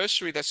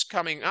anniversary that's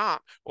coming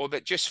up or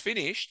that just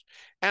finished.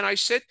 And I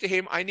said to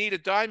him, I need a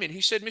diamond.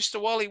 He said,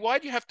 Mr. Wally, why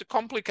do you have to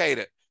complicate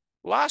it?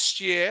 Last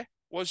year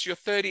was your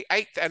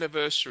 38th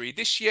anniversary.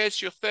 This year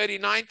it's your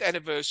 39th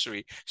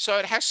anniversary. So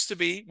it has to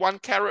be 1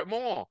 carat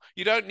more.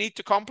 You don't need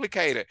to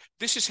complicate it.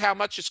 This is how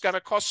much it's going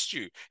to cost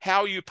you.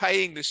 How are you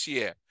paying this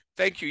year?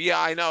 Thank you. Yeah,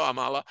 I know,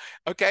 Amala.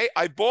 Okay,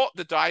 I bought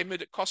the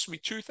diamond. It cost me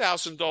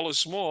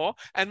 $2,000 more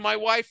and my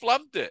wife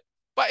loved it.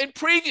 But in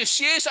previous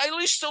years, I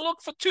used to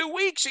look for 2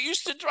 weeks. It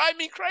used to drive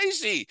me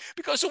crazy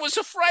because I was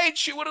afraid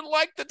she wouldn't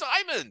like the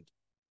diamond.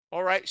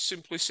 All right,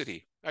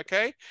 simplicity.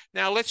 Okay,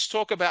 now let's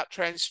talk about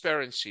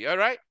transparency. All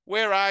right,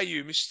 where are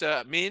you,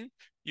 Mr. Min?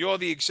 You're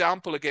the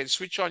example again.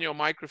 Switch on your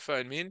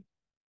microphone, Min.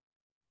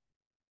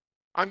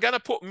 I'm going to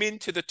put Min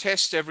to the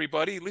test,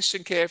 everybody.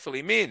 Listen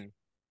carefully. Min.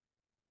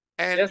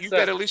 And Yes, you sir.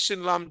 better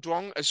listen, Lam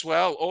Duong, as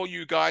well. All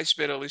you guys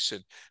better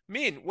listen.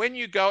 Min, when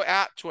you go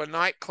out to a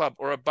nightclub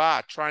or a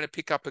bar trying to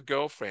pick up a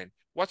girlfriend,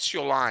 What's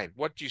your line?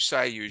 What do you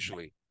say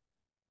usually?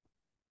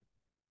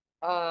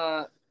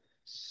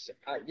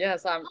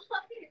 Yes,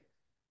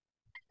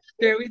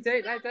 Can we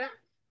date like that?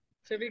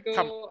 Should we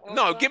Come, go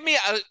no, outside? give me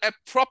a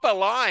proper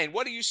line.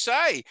 What do you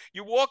say?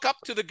 You walk up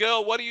to the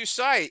girl. What do you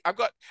say? I've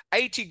got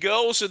 80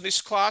 girls in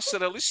this class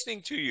that are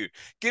listening to you.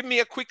 Give me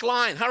a quick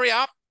line. Hurry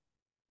up.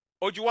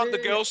 Or do you want the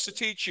Yeah. girls to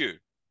teach you?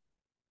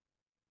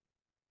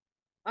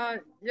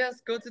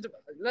 Yes,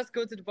 let's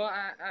go to the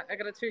bar. I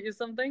gotta treat you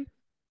something.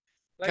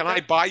 Like Can I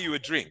that? buy you a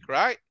drink,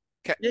 right?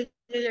 Yeah. Can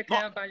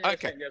I Not- buy you a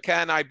okay. drink? Yes.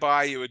 Can I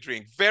buy you a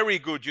drink? Very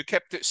good. You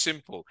kept it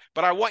simple.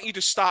 But I want you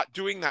to start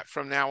doing that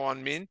from now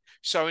on, Min.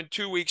 So in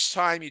 2 weeks'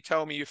 time, you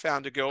tell me you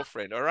found a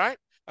girlfriend. All right?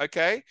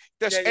 Okay.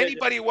 Does Yeah,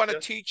 anybody want to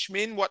yeah. teach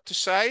Min what to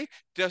say?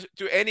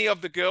 Do any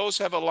of the girls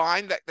have a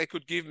line that they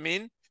could give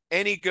Min?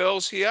 Any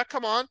girls here?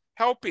 Come on,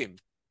 help him.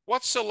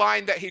 What's the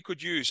line that he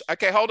could use?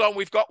 Okay, hold on.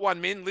 We've got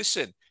one, Min.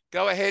 Listen.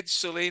 Go ahead,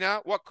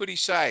 Selena. What could he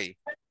say?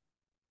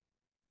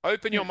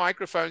 Open your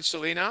microphone,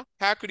 Selena.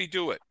 How could he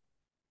do it?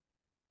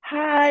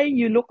 Hi,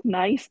 you look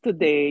nice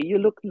today. You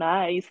look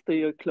nice to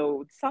your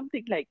clothes.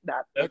 Something like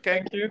that. Okay.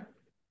 Thank you.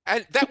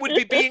 And that would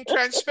be being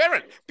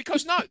transparent,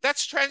 because no,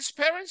 that's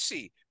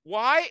transparency.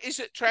 Why is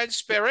it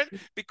transparent?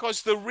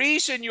 Because the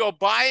reason you're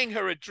buying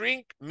her a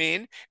drink,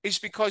 Min, is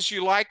because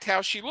you liked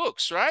how she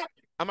looks, right?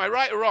 Am I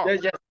right or wrong?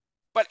 Yeah.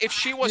 But if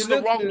she was You the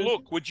look wrong good.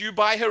 look, would you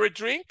buy her a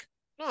drink?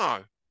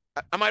 No.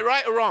 Am I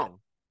right or wrong?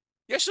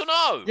 Yes or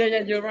no?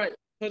 Yeah, you're right.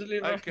 Totally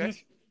right. Okay.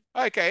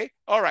 Okay.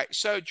 All right.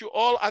 So do you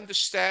all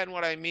understand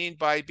what I mean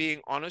by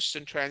being honest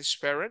and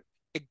transparent?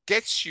 It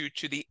gets you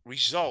to the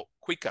result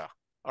quicker.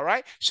 All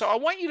right. So I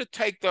want you to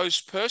take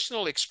those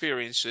personal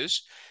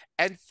experiences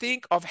and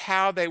think of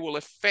how they will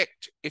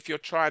affect if you're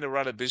trying to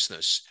run a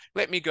business.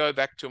 Let me go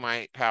back to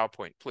my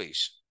PowerPoint,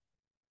 please.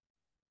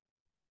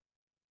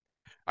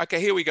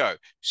 Okay, here we go.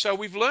 So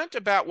we've learned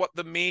about what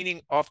the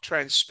meaning of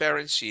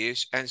transparency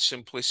is and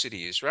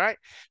simplicity is, right?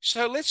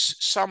 So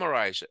let's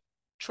summarize it.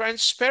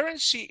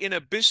 Transparency in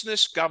a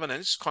business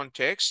governance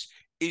context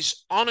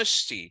is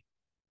honesty,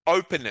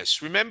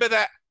 openness. Remember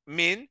that,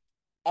 Min?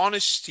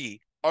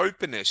 Honesty,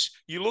 openness.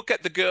 You look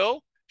at the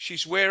girl,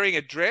 she's wearing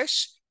a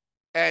dress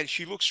and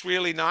she looks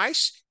really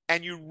nice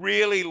and you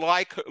really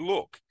like her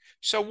look.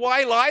 So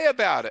why lie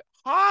about it?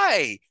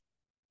 Hi,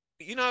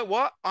 you know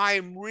what?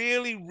 I'm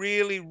really,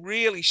 really,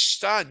 really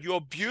stunned.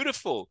 You're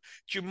beautiful.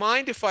 Do you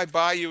mind if I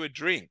buy you a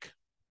drink?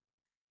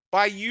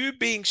 By you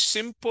being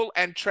simple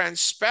and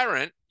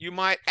transparent, you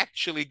might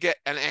actually get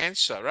an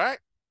answer, right?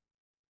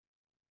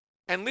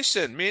 And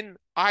listen, Min,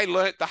 I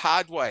learned the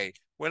hard way.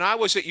 When I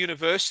was at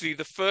university,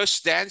 the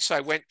first dance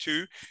I went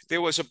to,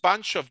 there was a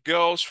bunch of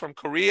girls from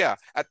Korea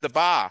at the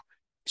bar.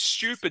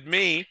 Stupid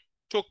me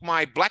took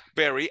my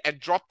BlackBerry and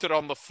dropped it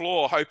on the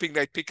floor, hoping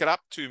they'd pick it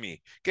up to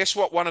me. Guess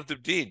what one of them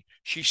did?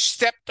 She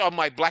stepped on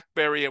my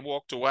BlackBerry and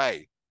walked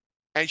away.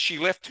 And she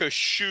left her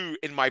shoe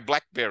in my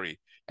BlackBerry.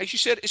 And she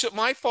said, is it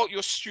my fault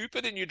you're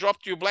stupid and you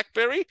dropped your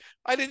BlackBerry?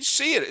 I didn't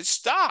see it. It's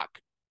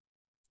dark.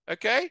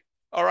 Okay.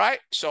 All right.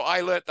 So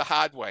I learned the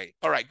hard way.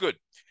 All right, good.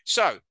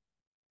 So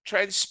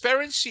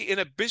transparency in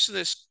a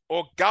business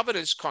or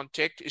governance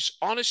context is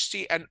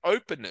honesty and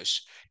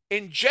openness.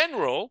 In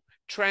general,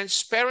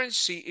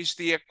 transparency is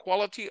the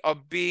quality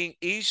of being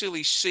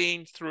easily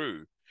seen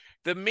through.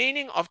 The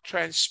meaning of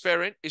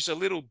transparent is a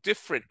little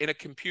different in a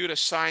computer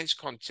science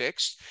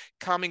context,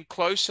 coming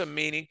closer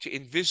meaning to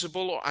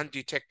invisible or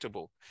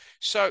undetectable.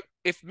 So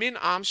if Min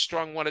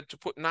Armstrong wanted to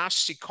put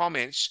nasty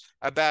comments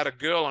about a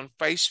girl on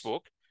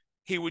Facebook,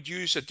 he would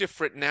use a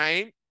different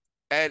name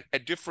and a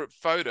different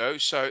photo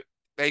so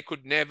they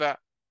could never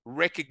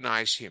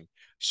recognize him.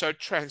 So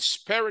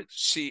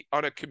transparency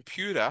on a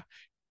computer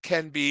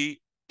can be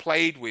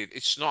played with.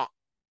 It's not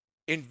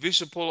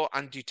invisible or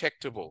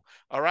undetectable.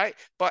 All right.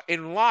 But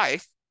in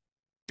life,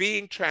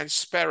 being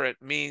transparent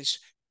means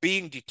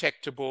being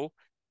detectable,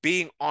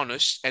 being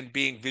honest, and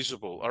being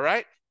visible. All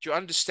right. Do you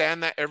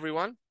understand that,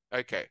 everyone?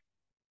 Okay.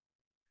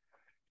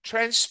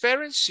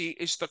 Transparency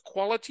is the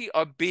quality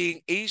of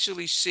being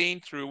easily seen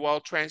through, while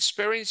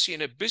transparency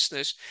in a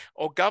business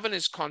or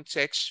governance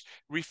context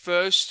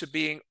refers to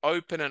being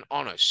open and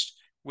honest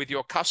with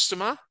your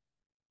customer,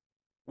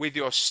 with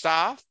your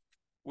staff,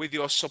 with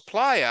your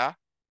supplier,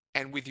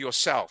 and with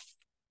yourself.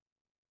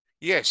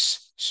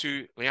 Yes,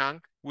 Su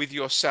Liang, with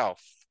yourself.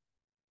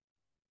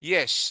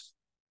 Yes,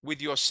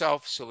 with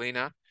yourself,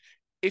 Selena.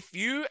 If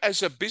you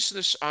as a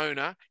business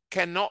owner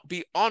cannot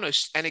be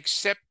honest and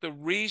accept the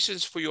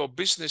reasons for your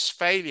business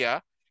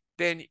failure,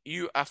 then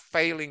you are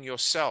failing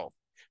yourself.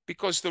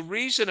 Because the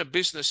reason a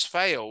business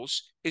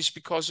fails is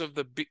because of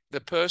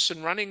the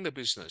person running the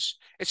business.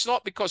 It's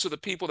not because of the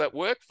people that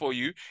work for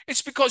you.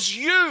 It's because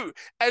you,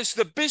 as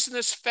the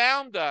business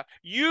founder,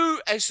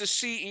 you as the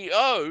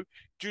CEO,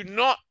 do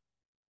not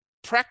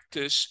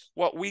practice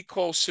what we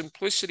call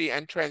simplicity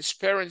and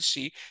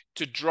transparency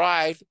to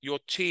drive your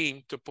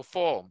team to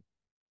perform.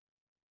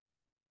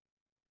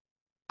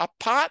 A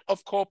part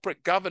of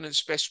corporate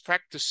governance best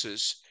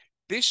practices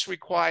This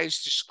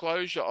requires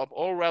disclosure of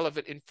all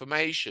relevant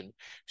information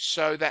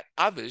so that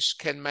others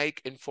can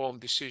make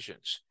informed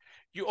decisions.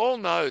 You all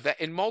know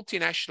that in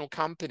multinational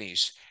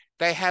companies,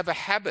 they have a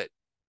habit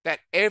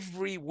that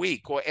every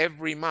week or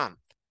every month,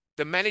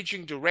 the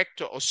managing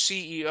director or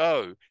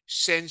CEO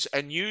sends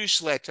a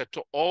newsletter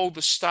to all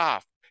the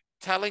staff,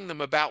 telling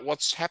them about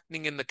what's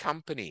happening in the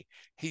company.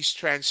 He's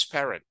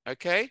transparent,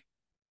 okay?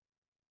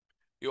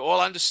 You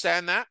all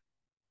understand that?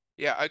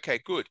 Yeah, okay,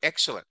 good,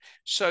 excellent.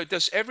 So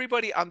does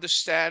everybody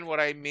understand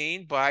what I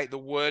mean by the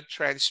word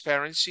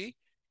transparency?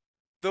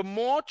 The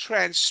more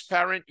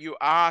transparent you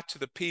are to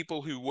the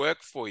people who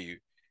work for you,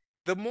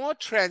 the more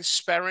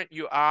transparent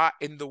you are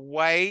in the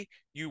way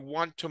you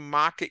want to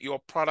market your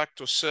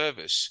product or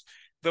service,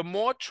 the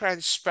more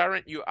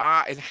transparent you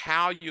are in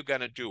how you're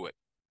going to do it,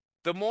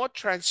 the more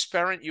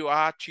transparent you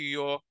are to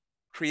your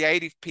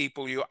creative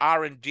people, your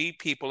R&D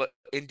people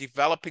in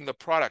developing the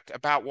product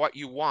about what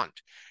you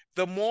want,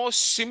 the more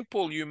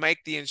simple you make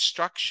the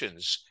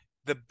instructions,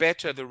 the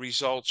better the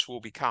results will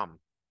become.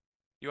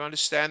 You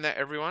understand that,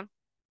 everyone?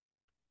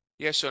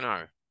 Yes or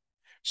no?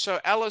 So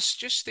Alice,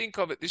 just think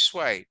of it this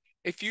way.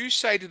 If you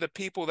say to the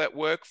people that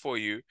work for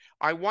you,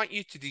 I want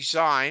you to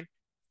design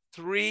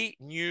 3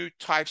 new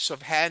types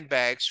of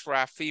handbags for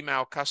our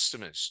female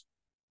customers,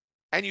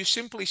 and you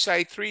simply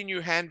say 3 new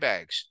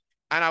handbags,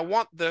 and I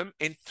want them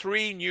in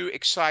 3 new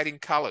exciting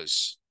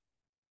colors.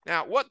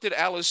 Now, what did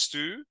Alice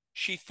do?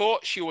 She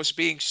thought she was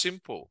being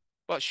simple,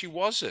 but she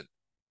wasn't.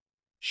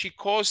 She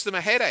caused them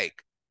a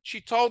headache.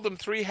 She told them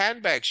 3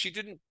 handbags. She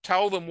didn't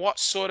tell them what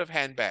sort of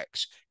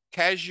handbags: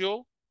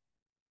 casual,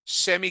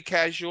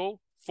 semi-casual,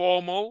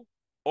 formal,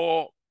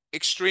 or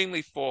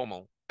extremely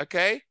formal,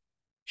 okay?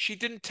 She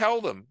didn't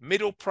tell them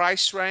middle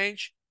price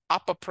range,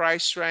 upper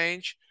price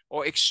range,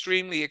 or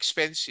extremely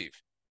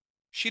expensive.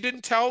 She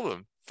didn't tell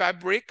them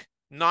fabric,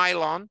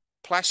 nylon,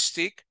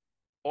 plastic,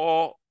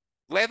 or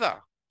leather.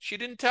 She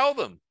didn't tell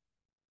them.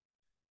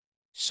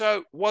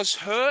 So was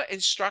her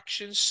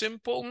instruction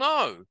simple?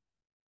 No.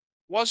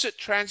 Was it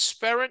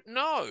transparent?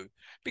 No.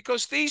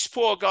 Because these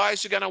poor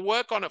guys are going to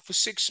work on it for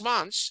 6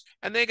 months,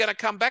 and they're going to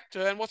come back to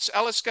her, and what's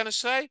Alice going to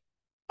say?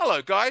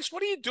 Hello, guys,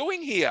 what are you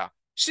doing here?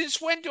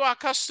 Since when do our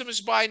customers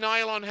buy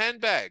nylon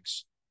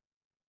handbags?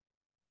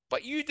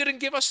 But you didn't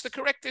give us the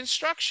correct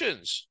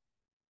instructions.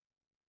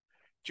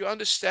 Do you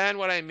understand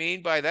what I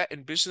mean by that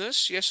in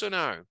business? Yes or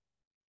no?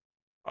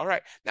 All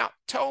right. Now,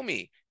 tell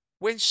me,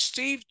 when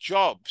Steve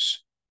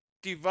Jobs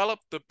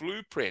developed the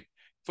blueprint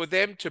for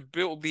them to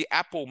build the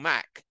Apple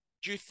Mac,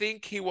 do you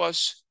think he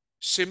was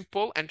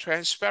simple and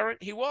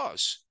transparent? He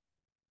was.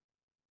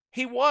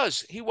 He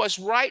was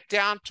right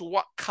down to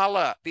what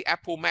color the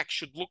Apple Mac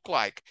should look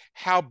like,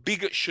 how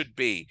big it should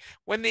be.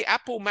 When the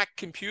Apple Mac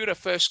computer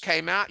first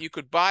came out, you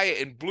could buy it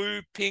in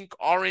blue, pink,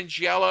 orange,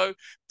 yellow,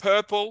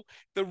 purple.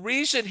 The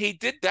reason he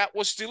did that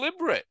was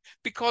deliberate,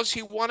 because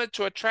he wanted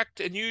to attract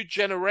a new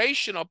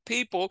generation of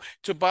people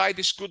to buy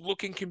this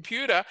good-looking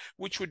computer,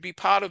 which would be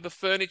part of the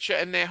furniture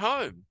in their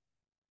home.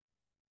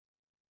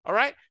 All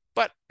right?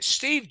 But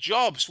Steve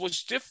Jobs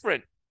was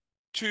different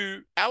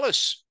to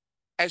Alice.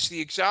 As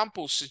the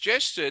example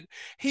suggested,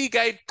 he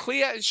gave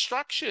clear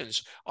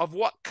instructions of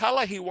what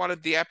color he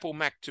wanted the Apple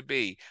Mac to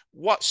be,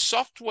 what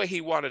software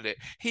he wanted it.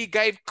 He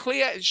gave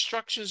clear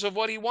instructions of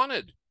what he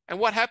wanted. And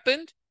what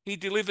happened? He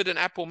delivered an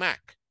Apple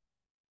Mac.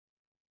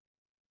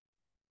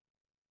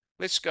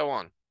 Let's go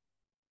on.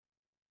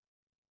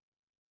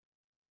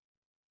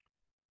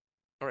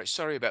 All right,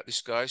 sorry about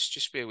this, guys.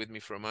 Just bear with me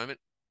for a moment.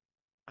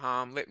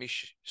 Let me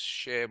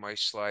share my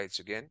slides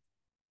again.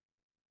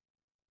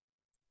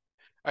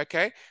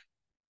 Okay.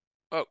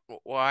 Oh,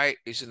 why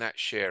isn't that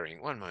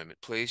sharing? One moment,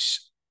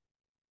 please.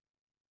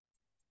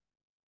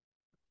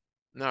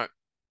 No.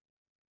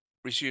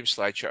 Resume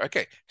slideshow.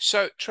 Okay,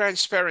 so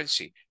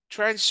transparency.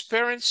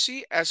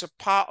 Transparency as a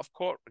part of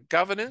corporate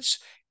governance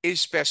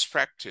is best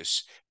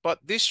practice, but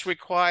this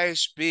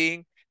requires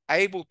being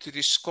able to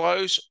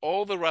disclose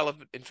all the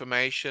relevant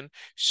information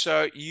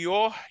so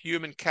your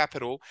human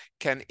capital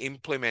can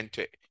implement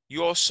it,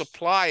 your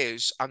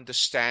suppliers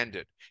understand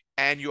it,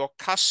 and your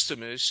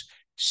customers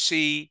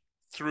see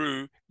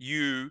through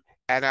you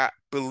and are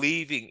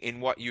believing in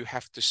what you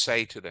have to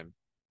say to them.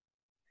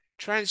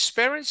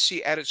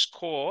 Transparency at its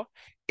core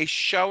is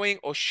showing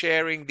or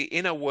sharing the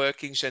inner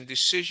workings and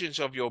decisions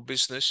of your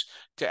business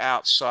to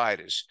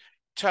outsiders,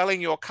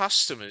 telling your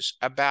customers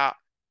about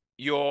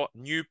your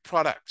new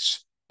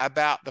products,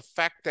 about the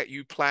fact that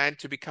you plan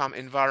to become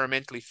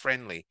environmentally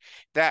friendly,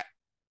 that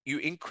you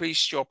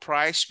increased your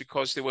price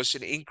because there was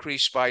an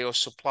increase by your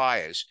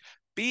suppliers.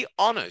 Be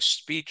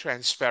honest, be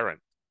transparent.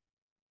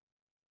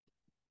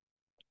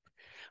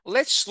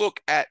 Let's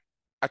look at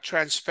a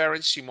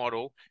transparency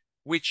model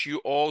which you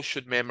all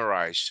should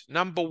memorize.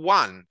 Number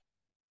one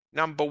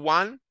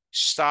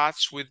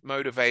starts with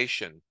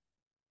motivation.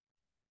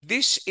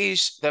 This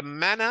is the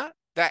manner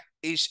that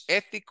is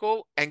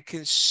ethical and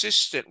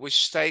consistent with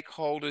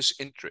stakeholders'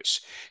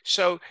 interests.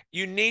 So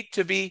you need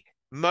to be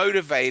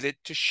motivated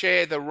to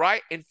share the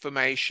right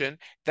information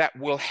that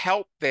will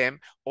help them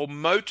or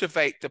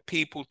motivate the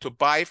people to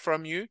buy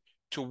from you,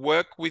 to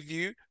work with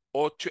you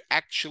or to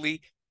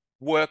actually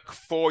work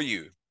for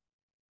you.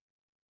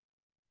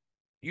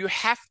 You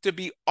have to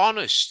be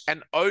honest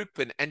and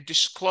open and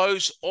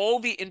disclose all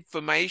the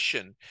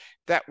information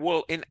that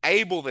will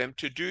enable them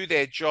to do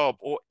their job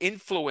or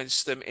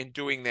influence them in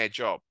doing their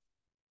job.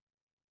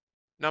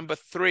 Number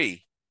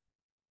 3,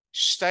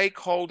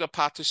 stakeholder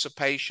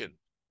participation.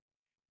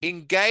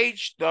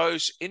 Engage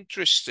those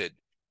interested.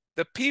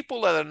 The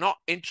people that are not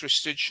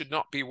interested should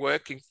not be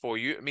working for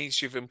you. It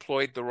means you've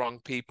employed the wrong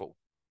people.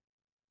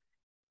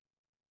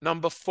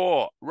 Number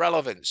 4,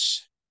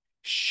 relevance.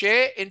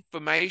 Share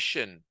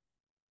information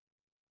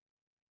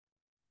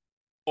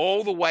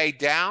all the way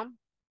down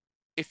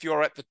if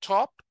you're at the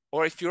top,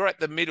 or if you're at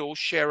the middle,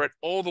 share it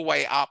all the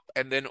way up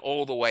and then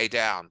all the way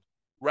down.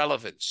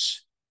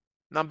 Relevance.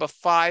 Number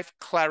 5,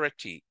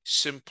 clarity,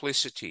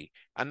 simplicity.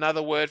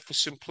 Another word for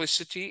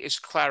simplicity is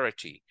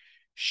clarity.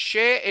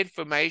 Share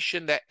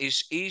information that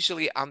is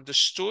easily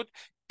understood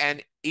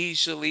and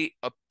easily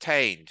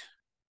obtained.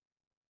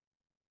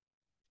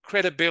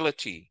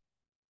 Credibility.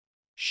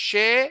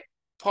 Share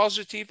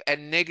positive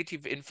and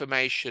negative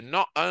information,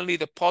 not only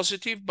the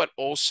positive, but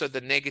also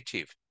the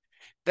negative.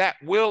 That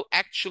will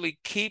actually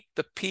keep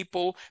the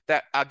people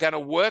that are going to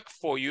work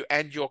for you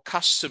and your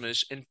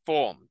customers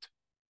informed.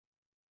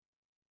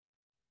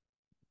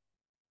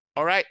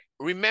 All right.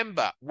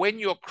 Remember, when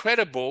you're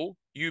credible,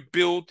 you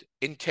build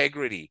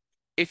integrity.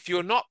 If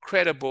you're not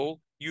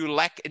credible, you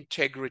lack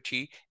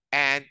integrity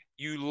and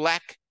you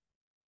lack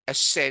a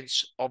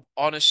sense of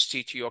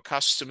honesty to your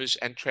customers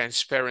and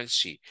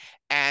transparency.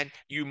 And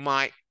you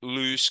might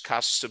lose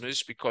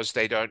customers because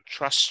they don't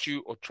trust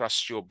you or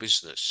trust your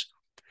business.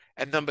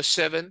 And number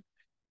 7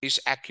 is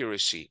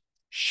accuracy.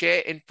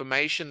 Share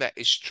information that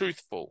is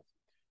truthful,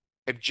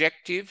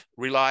 objective,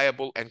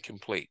 reliable, and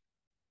complete.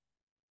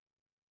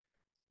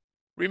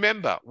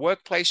 Remember,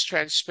 workplace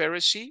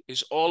transparency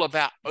is all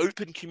about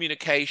open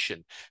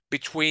communication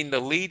between the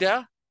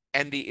leader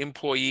and the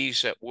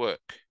employees at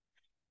work.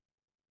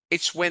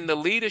 It's when the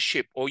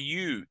leadership or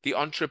you, the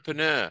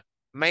entrepreneur,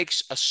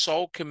 makes a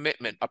sole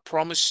commitment, a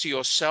promise to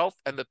yourself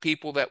and the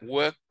people that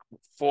work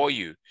for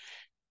you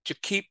to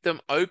keep them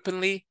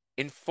openly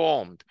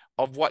informed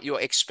of what your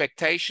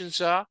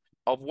expectations are,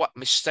 of what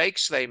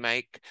mistakes they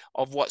make,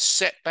 of what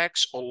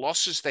setbacks or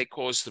losses they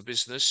cause the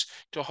business,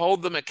 to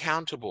hold them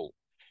accountable,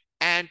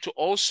 and to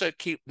also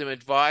keep them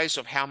advised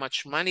of how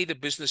much money the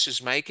business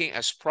is making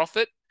as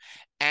profit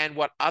and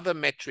what other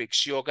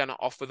metrics you're going to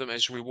offer them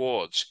as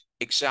rewards.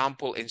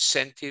 Example,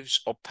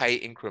 incentives or pay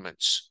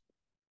increments.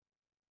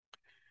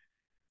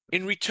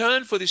 In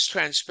return for this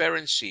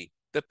transparency,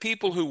 the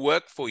people who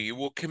work for you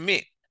will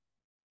commit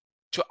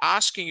to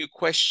asking you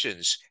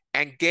questions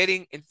and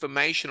getting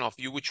information off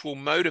you, which will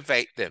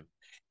motivate them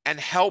and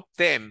help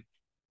them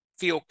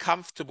feel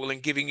comfortable in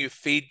giving you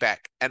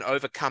feedback and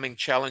overcoming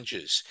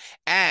challenges.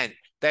 And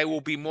they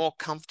will be more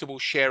comfortable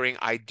sharing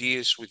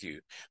ideas with you.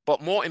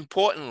 But more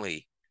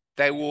importantly,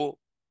 they will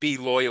be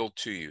loyal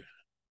to you.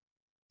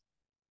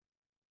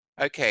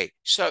 Okay,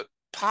 so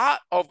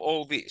part of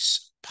all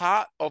this,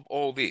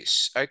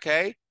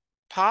 okay,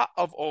 part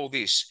of all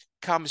this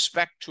comes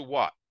back to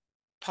what?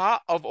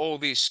 Part of all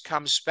this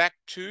comes back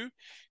to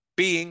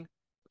being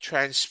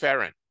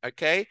transparent,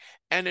 okay?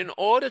 And in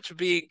order to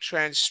be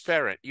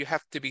transparent, you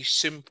have to be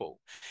simple.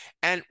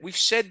 And we've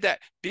said that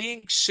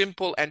being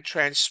simple and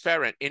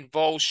transparent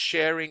involves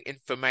sharing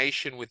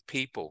information with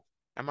people.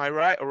 Am I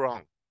right or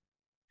wrong?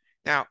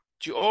 Now,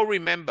 do you all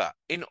remember,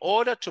 in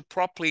order to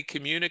properly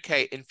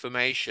communicate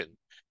information,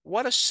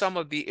 what are some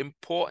of the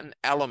important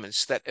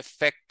elements that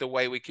affect the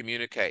way we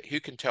communicate? Who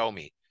can tell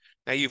me?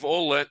 Now, you've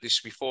all learned this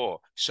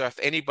before. So if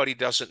anybody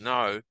doesn't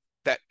know,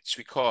 that's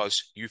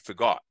because you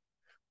forgot.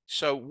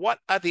 So what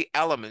are the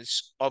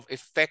elements of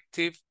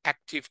effective,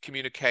 active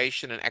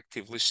communication and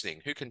active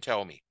listening? Who can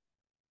tell me?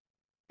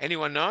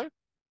 Anyone know?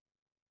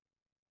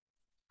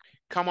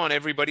 Come on,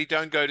 everybody,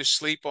 don't go to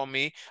sleep on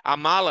me.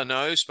 Amala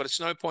knows, but it's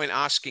no point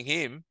asking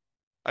him.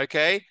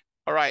 Okay?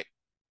 All right.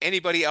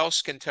 Anybody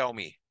else can tell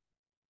me?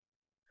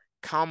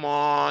 Come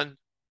on.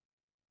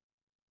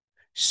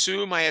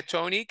 Sue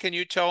Mayatoni, can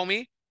you tell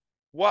me?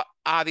 What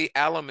are the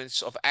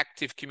elements of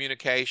active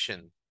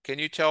communication? Can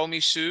you tell me,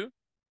 Sue?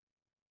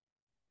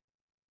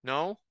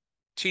 No?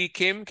 T.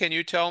 Kim, can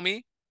you tell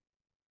me?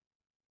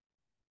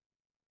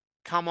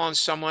 Come on,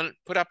 someone,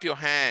 put up your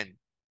hand.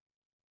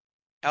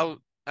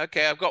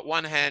 Okay, I've got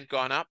one hand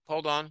gone up.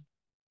 Hold on.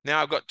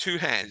 Now I've got two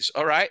hands.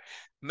 All right.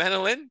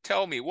 Manilyn,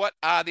 tell me, what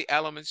are the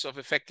elements of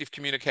effective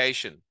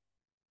communication?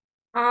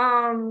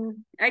 I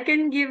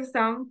can give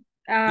some.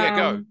 Yeah,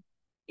 go.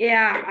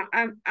 Yeah,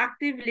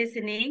 active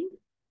listening.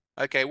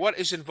 Okay, what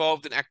is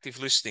involved in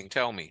active listening?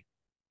 Tell me.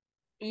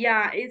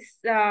 Yeah, it's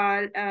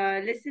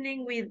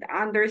listening with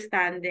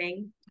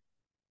understanding.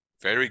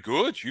 Very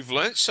good. You've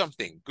learned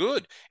something.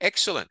 Good.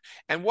 Excellent.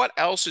 And what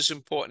else is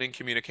important in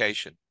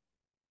communication?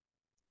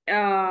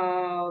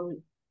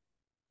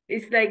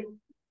 It's like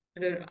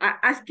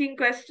asking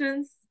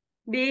questions,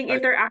 being Okay.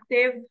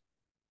 interactive.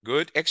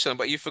 Good, excellent.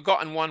 But you've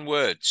forgotten one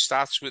word.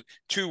 Starts with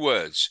 2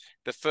 words.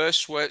 The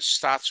first word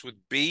starts with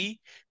B.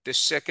 The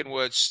second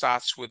word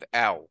starts with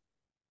L.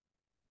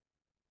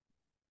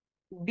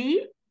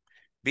 B?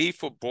 B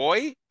for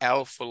boy,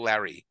 L for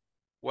Larry.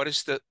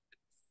 What's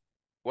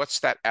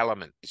that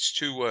element? It's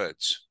 2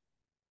 words.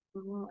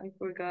 Oh, I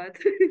forgot.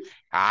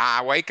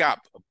 Wake up.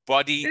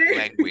 Body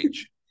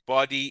language.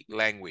 Body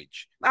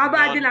language.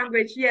 Body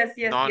language. Yes, yes,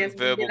 yes. Body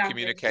Non-verbal language.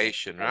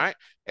 communication, Yes. right?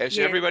 Does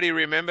Yes. everybody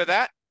remember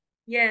that?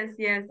 Yes,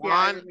 yes, yeah. I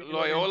Juan, remember.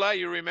 Loyola,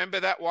 you remember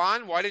that,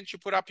 Juan? Why didn't you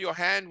put up your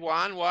hand,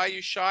 Juan? Why are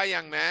you shy,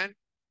 young man?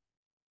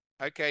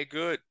 Okay,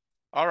 good.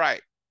 All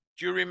right.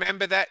 Do you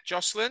remember that,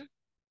 Jocelyn?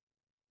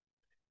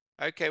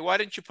 Okay, why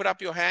didn't you put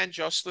up your hand,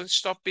 Jocelyn?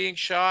 Stop being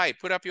shy.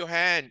 Put up your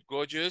hand,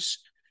 gorgeous.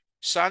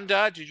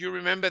 Sunda, did you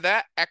remember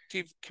that?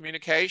 Active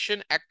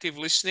communication, active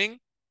listening.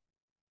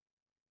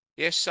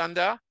 Yes,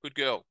 Sunda, good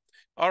girl.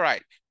 All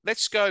right,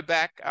 let's go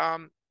back.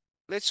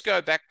 Let's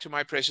go back to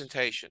my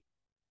presentation.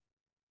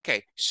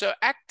 Okay, so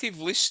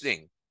active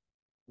listening.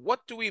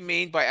 What do we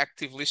mean by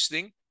active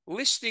listening?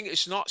 Listening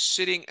is not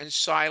sitting in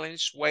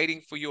silence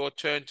waiting for your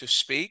turn to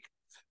speak.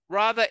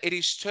 Rather, it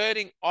is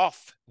turning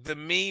off the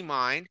me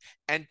mind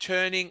and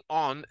turning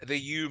on the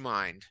you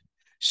mind.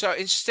 So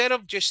instead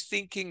of just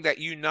thinking that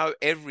you know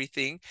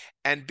everything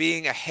and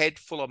being a head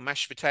full of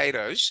mashed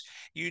potatoes,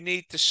 you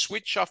need to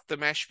switch off the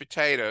mashed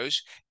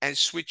potatoes and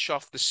switch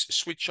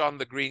on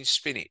the green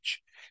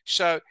spinach.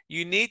 So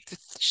you need to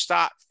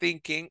start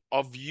thinking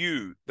of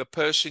you, the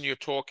person you're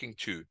talking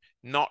to,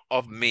 not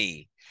of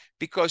me.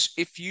 Because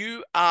if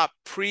you are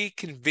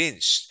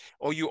pre-convinced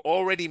or you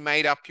already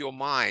made up your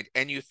mind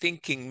and you're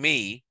thinking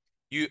me,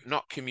 you're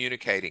not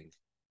communicating.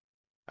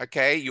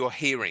 Okay, you're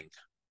hearing.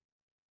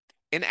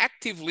 In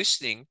active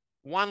listening,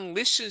 one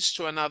listens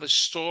to another's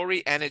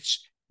story and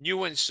its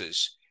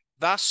nuances,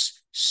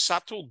 thus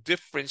subtle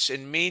difference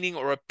in meaning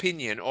or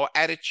opinion or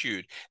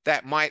attitude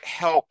that might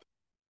help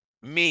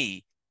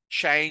me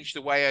change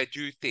the way I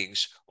do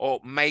things or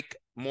make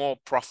more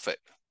profit.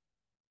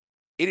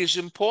 It is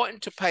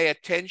important to pay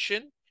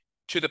attention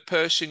to the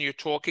person you're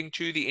talking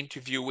to, the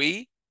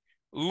interviewee.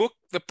 Look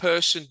the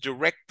person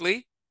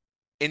directly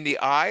in the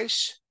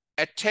eyes,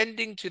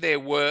 attending to their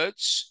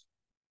words,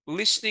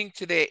 listening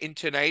to their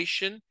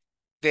intonation,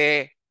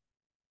 their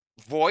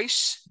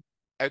voice,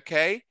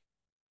 okay?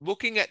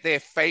 Looking at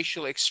their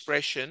facial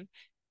expression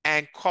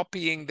and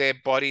copying their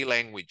body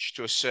language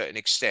to a certain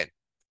extent.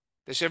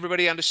 Does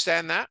everybody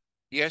understand that?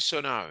 Yes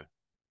or no?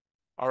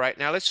 All right,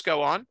 now let's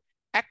go on.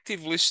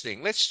 Active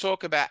listening. Let's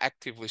talk about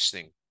active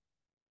listening.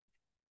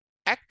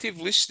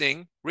 Active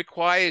listening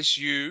requires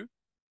you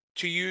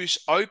to use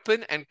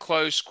open and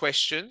closed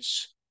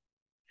questions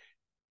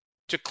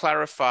to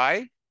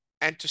clarify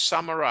and to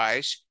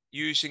summarize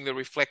using the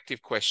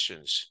reflective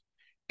questions.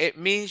 It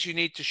means you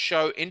need to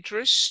show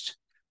interest.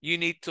 You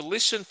need to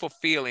listen for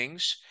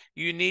feelings.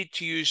 You need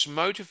to use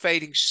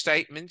motivating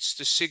statements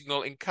to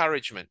signal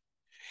encouragement.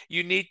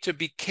 You need to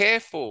be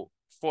careful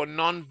for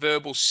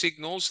non-verbal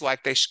signals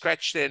like they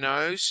scratch their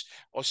nose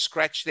or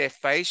scratch their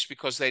face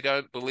because they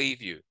don't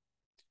believe you.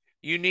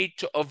 You need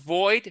to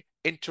avoid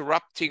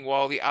interrupting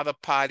while the other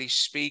party's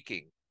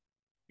speaking.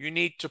 You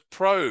need to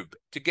probe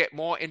to get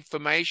more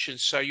information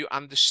so you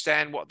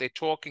understand what they're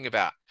talking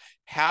about.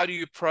 How do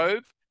you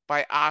probe?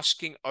 By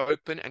asking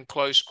open and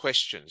closed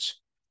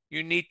questions.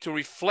 You need to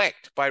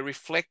reflect by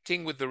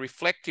reflecting with the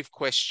reflective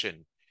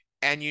question.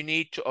 And you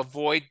need to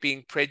avoid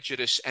being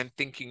prejudiced and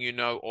thinking you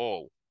know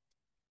all.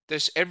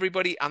 Does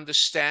everybody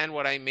understand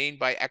what I mean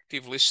by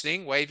active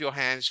listening? Wave your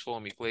hands for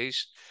me,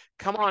 please.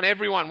 Come on,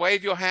 everyone,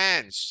 wave your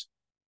hands.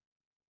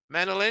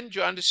 Manilyn,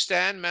 do you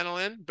understand,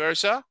 Manilyn?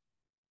 Bersa?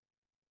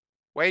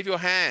 Wave your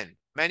hand.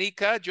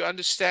 Manika, do you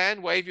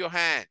understand? Wave your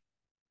hand.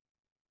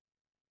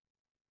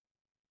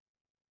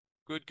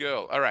 Good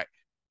girl. All right.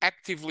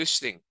 Active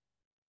listening.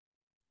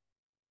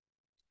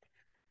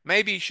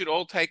 Maybe you should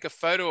all take a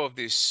photo of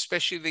this,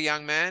 especially the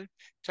young man.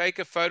 Take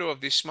a photo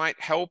of this, might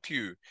help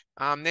you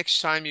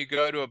next time you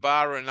go to a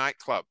bar or a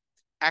nightclub.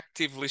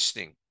 Active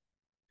listening.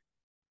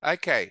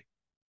 Okay.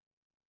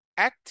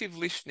 Active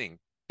listening.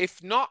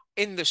 If not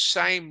in the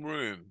same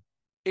room,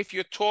 if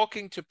you're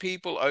talking to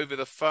people over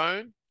the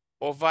phone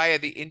or via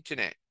the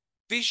internet,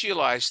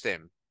 visualize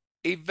them.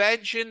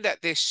 Imagine that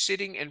they're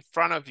sitting in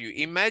front of you.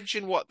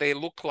 Imagine what they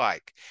look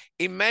like.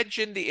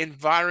 Imagine the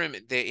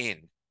environment they're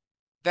in.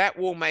 That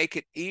will make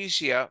it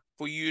easier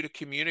for you to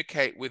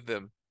communicate with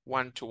them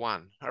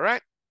one-to-one. All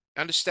right?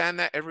 Understand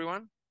that,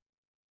 everyone?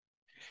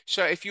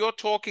 So if you're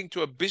talking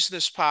to a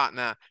business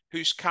partner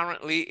who's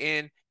currently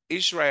in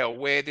Israel,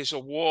 where there's a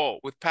war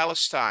with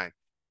Palestine,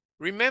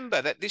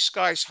 remember that this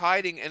guy's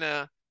hiding in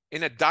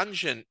a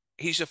dungeon.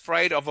 He's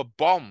afraid of a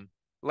bomb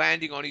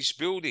landing on his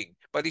building,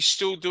 but he's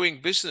still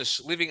doing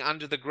business, living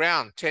under the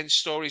ground, 10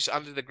 stories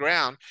under the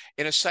ground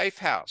in a safe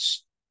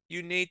house.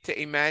 You need to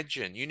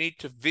imagine, you need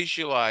to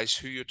visualize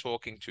who you're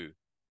talking to.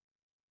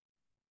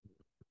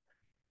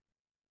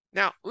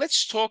 Now,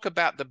 let's talk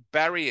about the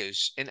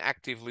barriers in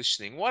active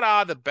listening. What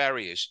are the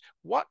barriers?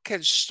 What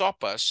can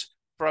stop us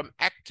from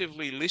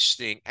actively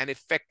listening and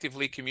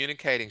effectively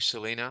communicating,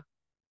 Selena?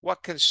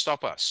 What can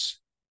stop us?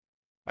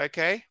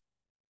 Okay?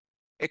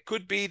 It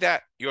could be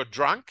that you're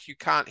drunk, you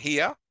can't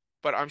hear,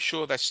 but I'm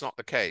sure that's not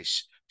the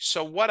case.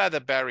 So what are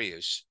the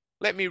barriers?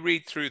 Let me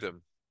read through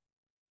them.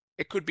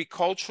 It could be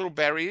cultural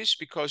barriers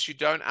because you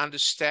don't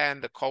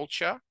understand the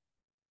culture.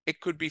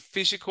 It could be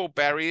physical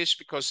barriers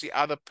because the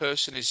other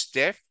person is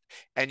deaf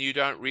and you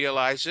don't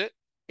realize it.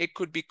 It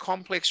could be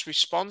complex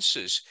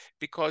responses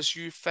because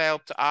you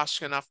failed to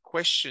ask enough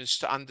questions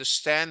to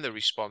understand the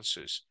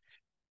responses.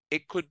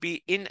 It could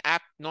be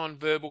inapt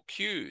nonverbal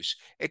cues.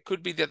 It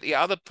could be that the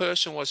other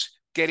person was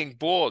getting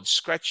bored,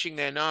 scratching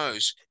their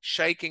nose,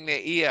 shaking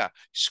their ear,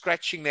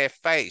 scratching their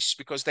face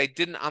because they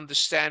didn't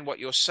understand what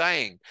you're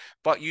saying,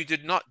 but you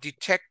did not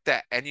detect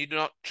that and you did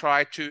not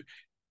try to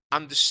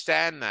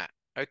understand that,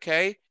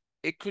 okay?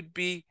 It could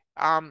be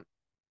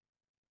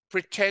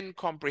pretend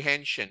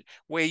comprehension,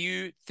 where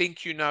you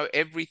think you know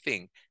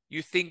everything.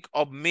 You think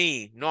of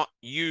me, not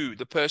you,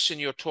 the person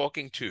you're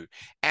talking to.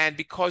 And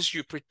because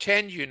you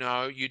pretend you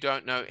know, you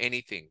don't know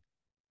anything.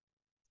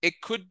 It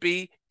could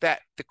be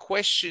that the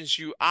questions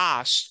you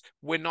asked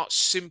were not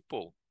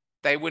simple.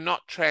 They were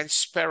not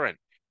transparent.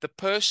 The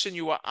person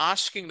you were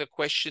asking the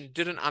question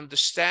didn't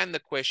understand the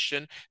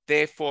question,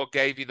 therefore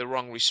gave you the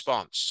wrong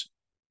response.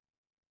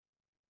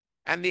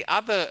 And the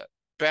other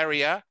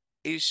barrier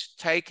is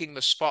taking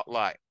the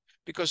spotlight,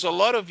 because a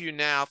lot of you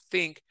now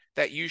think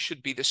that you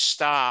should be the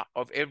star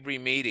of every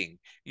meeting.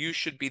 You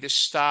should be the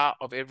star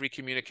of every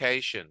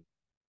communication.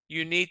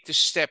 You need to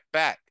step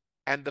back,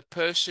 and the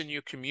person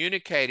you're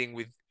communicating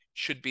with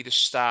should be the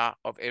star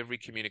of every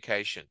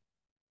communication.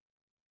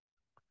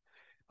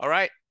 All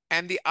right.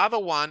 And the other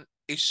one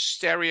is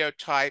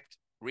stereotyped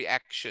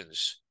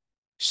reactions.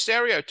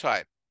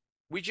 Stereotype.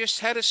 We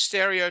just had a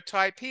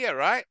stereotype here,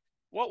 right?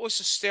 What was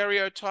the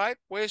stereotype?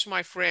 Where's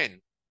my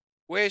friend?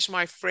 Where's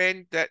my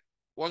friend that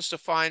wants to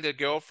find a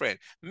girlfriend?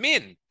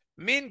 Min.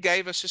 Min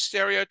gave us a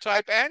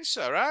stereotype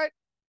answer, right?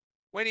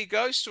 When he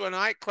goes to a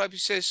nightclub, he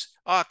says,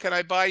 "Oh, can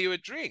I buy you a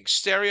drink?"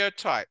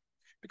 Stereotype.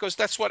 Because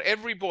that's what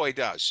every boy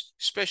does,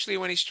 especially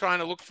when he's trying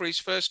to look for his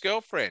first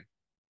girlfriend.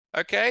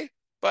 Okay?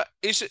 But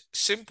is it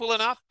simple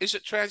enough? Is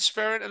it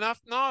transparent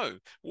enough? No.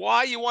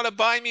 Why you want to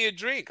buy me a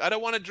drink? I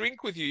don't want to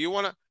drink with you.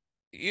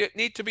 You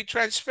need to be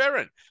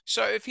transparent.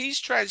 So if he's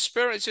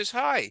transparent and says,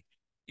 "Hi,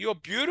 you're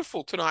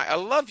beautiful tonight. I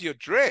love your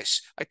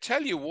dress. I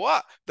tell you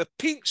what, the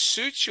pink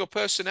suits your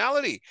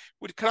personality.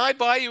 Can I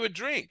buy you a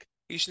drink?"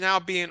 He's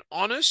now being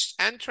honest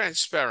and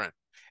transparent.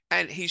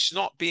 And he's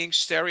not being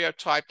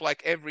stereotyped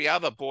like every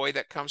other boy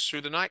that comes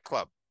through the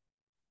nightclub.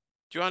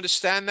 Do you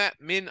understand that,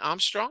 Min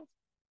Armstrong?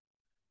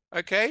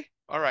 Okay,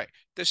 all right.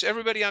 Does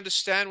everybody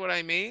understand what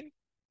I mean?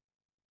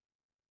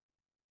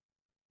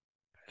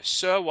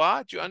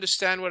 Serwa, do you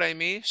understand what I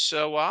mean?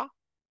 Serwa?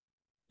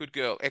 Good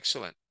girl,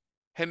 excellent.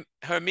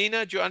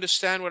 Hermina, do you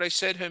understand what I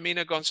said?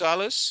 Hermina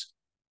Gonzalez?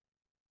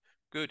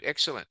 Good,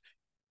 excellent.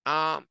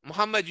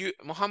 Muhammad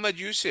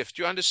Yusuf,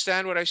 do you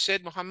understand what I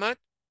said, Muhammad?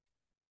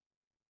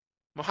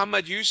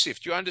 Muhammad Yusuf,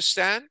 do you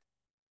understand?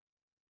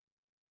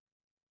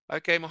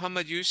 Okay,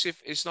 Muhammad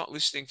Yusuf is not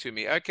listening to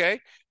me.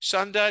 Okay,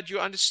 Sunda, do you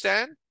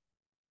understand?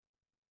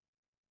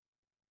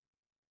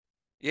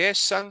 Yes,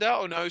 Sunda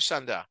or no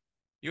Sunda?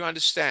 You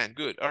understand?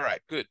 Good. All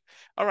right, good.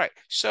 All right,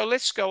 so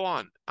let's go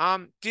on.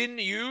 Din,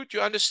 do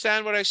you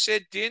understand what I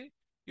said, Din?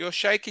 You're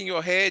shaking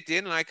your head,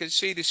 Din, and I can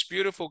see this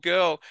beautiful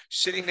girl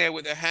sitting there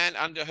with her hand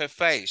under her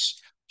face.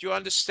 Do you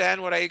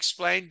understand what I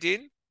explained,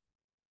 Din?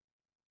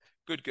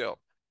 Good girl.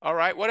 All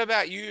right, what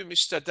about you,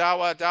 Mr.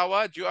 Dawa?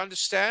 Dawa, do you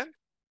understand?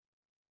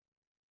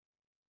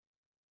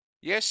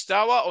 Yes,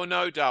 Dawa or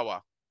no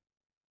Dawa?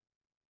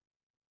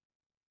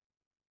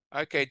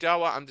 Okay,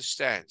 Dawa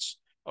understands.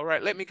 All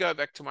right, let me go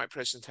back to my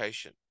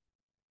presentation.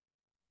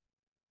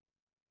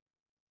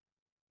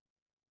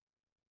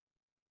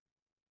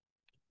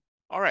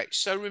 All right,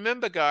 so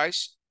remember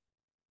guys,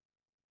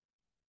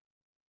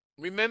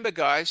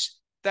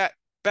 that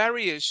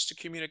barriers to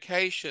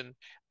communication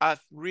are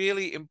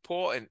really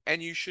important,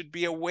 and you should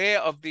be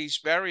aware of these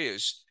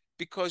barriers,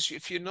 because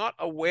if you're not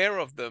aware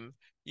of them,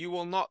 you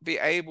will not be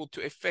able to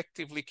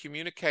effectively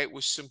communicate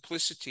with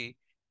simplicity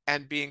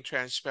and being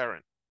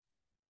transparent.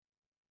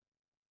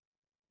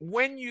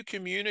 When you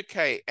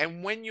communicate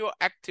and when you're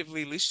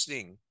actively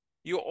listening,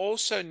 you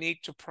also need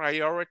to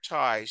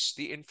prioritize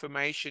the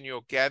information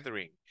you're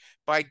gathering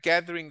by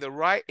gathering the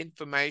right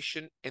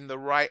information in the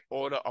right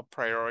order of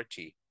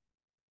priority.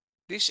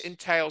 This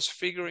entails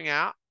figuring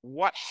out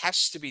what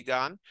has to be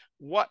done,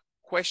 what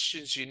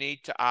questions you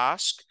need to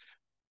ask,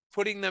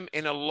 putting them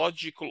in a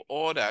logical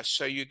order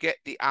so you get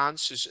the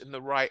answers in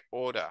the right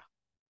order.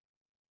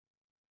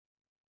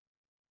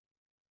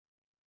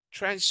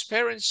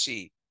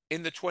 Transparency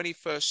in the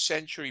 21st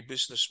century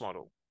business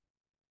model.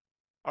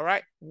 All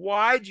right,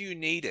 why do you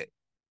need it?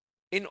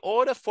 In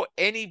order for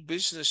any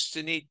business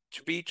to need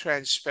to be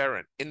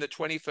transparent in the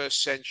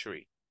 21st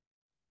century,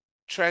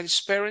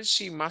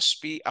 transparency must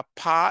be a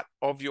part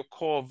of your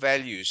core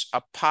values,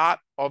 a part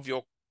of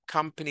your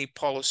company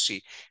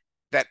policy,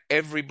 that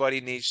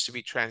everybody needs to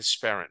be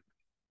transparent.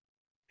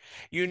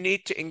 You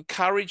need to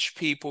encourage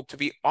people to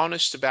be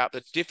honest about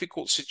the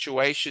difficult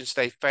situations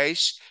they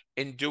face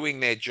in doing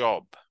their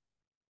job.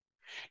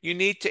 You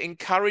need to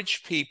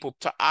encourage people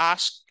to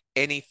ask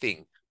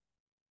anything.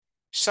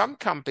 Some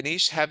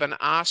companies have an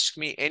Ask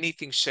Me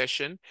Anything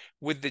session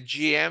with the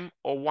GM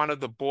or one of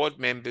the board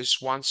members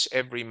once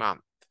every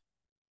month.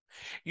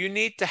 You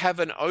need to have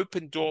an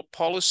open door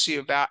policy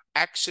about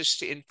access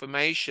to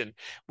information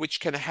which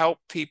can help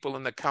people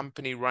in the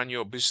company run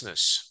your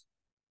business.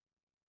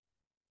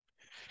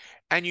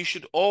 And you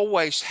should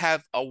always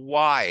have a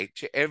why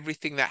to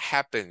everything that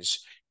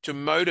happens to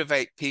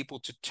motivate people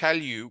to tell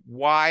you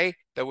why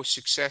they were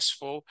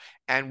successful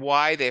and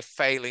why they're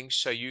failing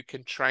so you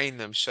can train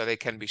them so they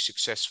can be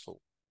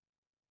successful.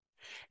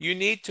 You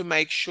need to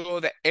make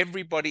sure that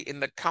everybody in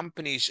the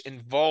company is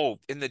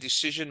involved in the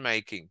decision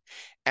making.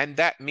 And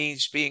that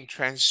means being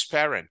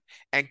transparent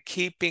and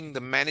keeping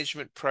the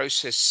management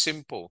process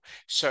simple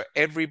so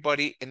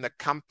everybody in the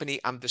company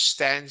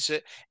understands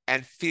it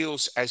and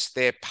feels as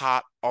they're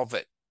part of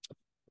it.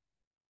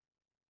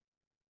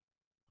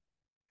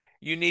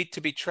 You need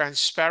to be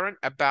transparent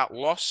about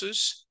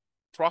losses,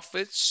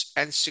 profits,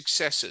 and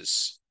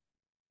successes.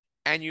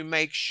 And you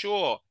make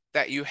sure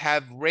that you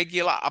have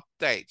regular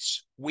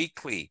updates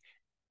weekly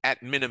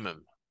at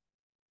minimum.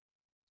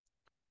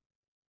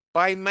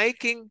 By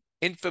making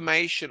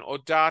information or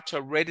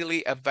data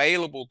readily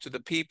available to the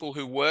people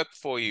who work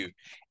for you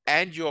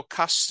and your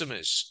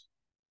customers,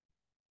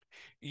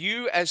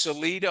 you as a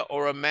leader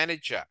or a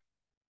manager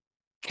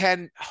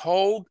can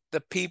hold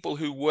the people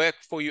who work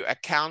for you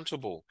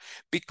accountable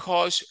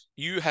because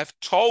you have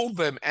told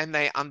them and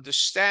they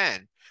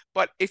understand.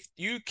 But if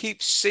you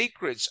keep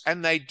secrets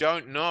and they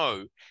don't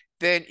know,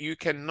 then you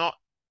cannot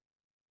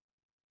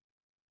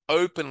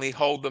openly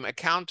hold them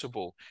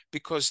accountable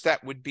because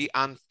that would be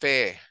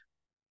unfair.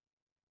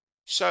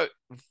 So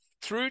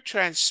through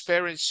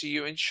transparency,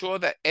 you ensure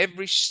that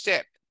every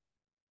step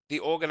the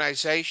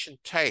organization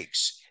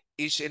takes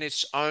is in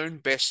its own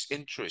best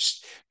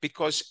interest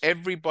because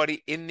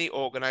everybody in the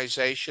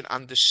organization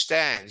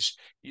understands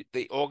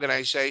the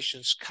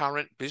organization's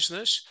current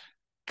business,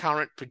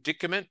 current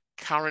predicament,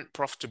 current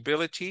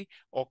profitability,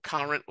 or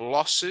current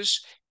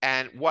losses,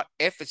 and what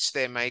efforts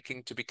they're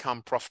making to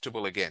become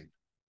profitable again.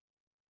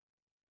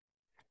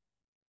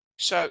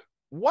 So,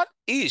 what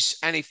is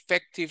an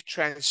effective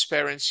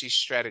transparency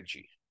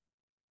strategy?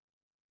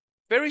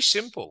 Very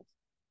simple.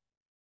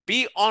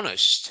 Be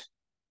honest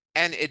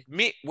and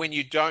admit when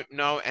you don't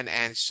know an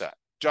answer.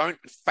 Don't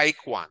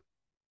fake one.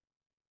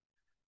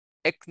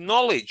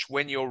 Acknowledge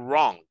when you're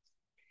wrong.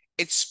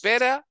 It's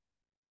better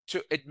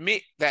to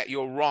admit that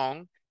you're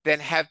wrong than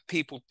have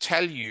people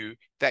tell you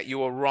that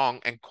you are wrong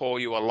and call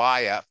you a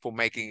liar for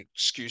making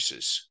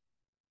excuses.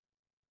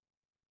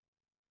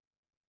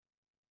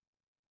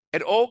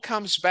 It all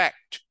comes back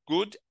to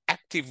good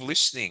active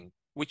listening,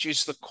 which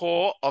is the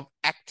core of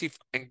active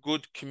and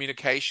good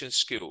communication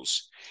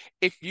skills.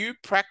 If you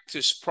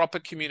practice proper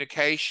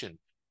communication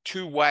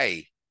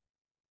two-way,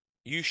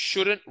 you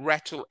shouldn't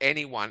rattle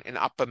anyone in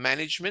upper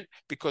management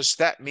because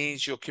that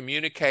means you're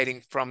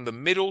communicating from the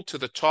middle to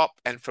the top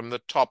and from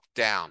the top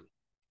down.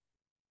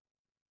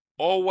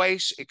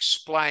 Always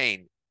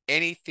explain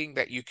anything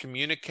that you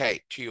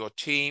communicate to your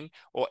team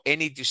or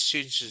any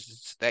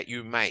decisions that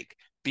you make.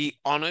 Be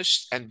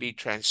honest and be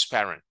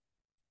transparent.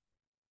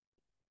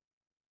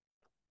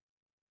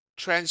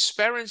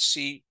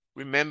 Transparency,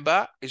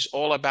 remember, is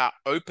all about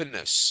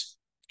openness,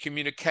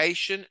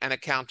 communication, and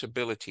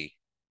accountability.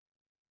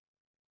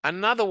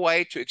 Another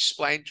way to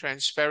explain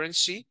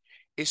transparency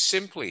is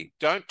simply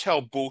don't tell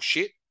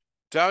bullshit,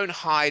 don't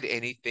hide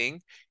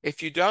anything.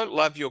 If you don't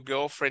love your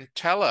girlfriend,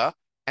 tell her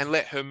and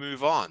let her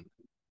move on.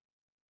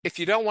 If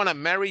you don't want to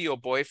marry your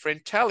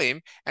boyfriend, tell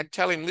him,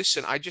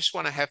 listen, I just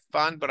want to have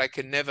fun, but I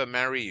can never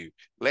marry you.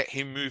 Let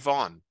him move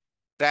on.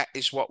 That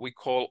is what we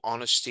call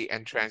honesty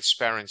and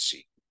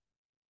transparency.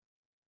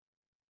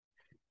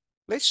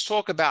 Let's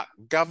talk about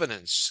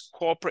governance,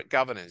 corporate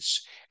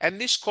governance. And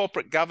this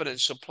corporate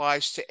governance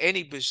applies to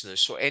any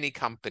business or any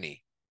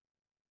company.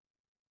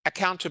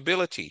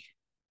 Accountability,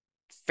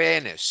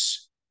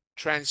 fairness,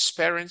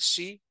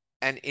 transparency,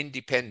 and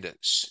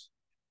independence.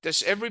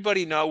 Does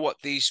everybody know what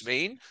these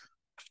mean?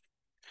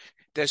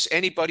 Does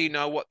anybody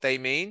know what they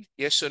mean?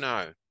 Yes or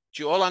no?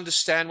 Do you all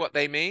understand what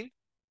they mean?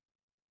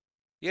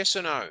 Yes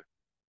or no?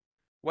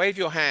 Wave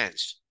your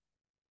hands.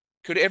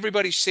 Could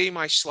everybody see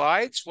my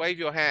slides? Wave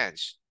your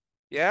hands.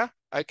 Yeah?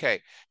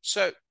 Okay.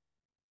 So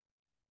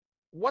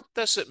what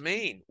does it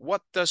mean?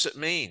 What does it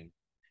mean?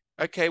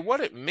 Okay, what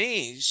it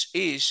means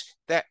is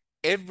that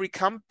every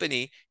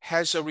company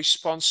has a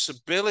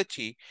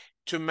responsibility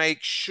to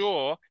make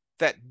sure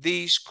that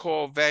these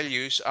core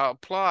values are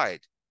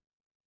applied.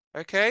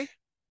 Okay?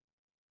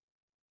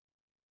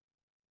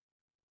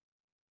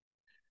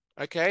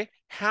 Okay,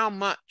 how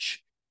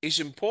much is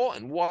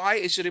important? Why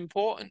is it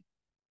important?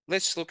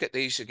 Let's look at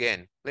these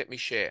again. Let me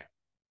share.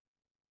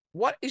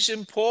 What is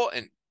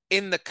important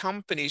in the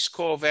company's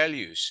core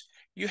values?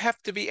 You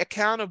have to be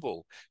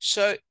accountable.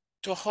 So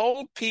to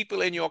hold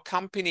people in your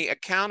company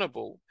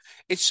accountable,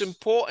 it's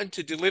important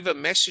to deliver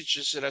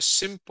messages that are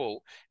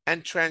simple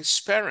and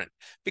transparent,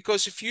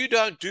 because if you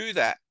don't do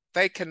that,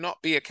 they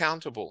cannot be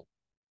accountable.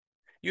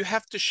 You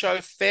have to show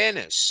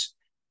fairness.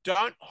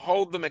 Don't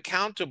hold them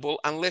accountable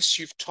unless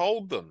you've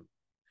told them.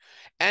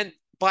 And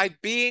by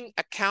being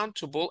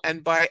accountable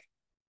and by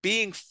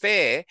being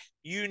fair,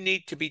 you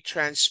need to be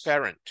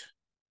transparent.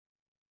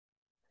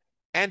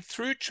 And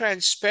through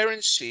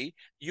transparency,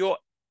 you're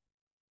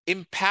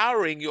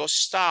empowering your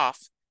staff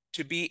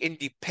to be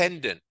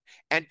independent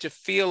and to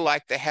feel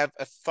like they have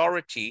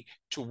authority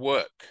to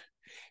work.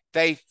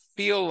 They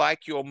feel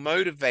like you're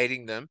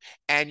motivating them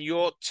and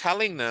you're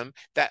telling them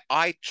that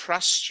I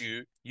trust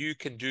you, you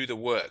can do the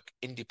work.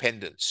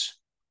 Independence.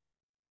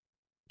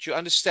 Do you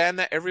understand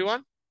that,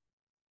 everyone?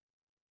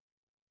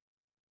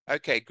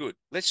 Okay, good.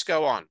 Let's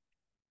go on.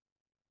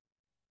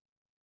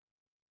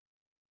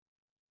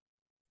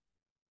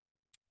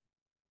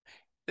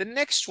 The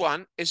next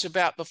one is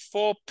about the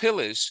 4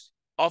 pillars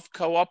of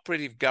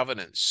cooperative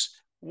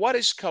governance. What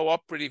is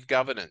cooperative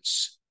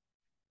governance?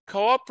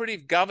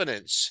 Cooperative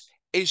governance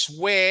is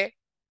where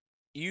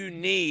you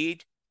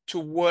need to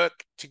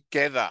work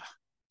together.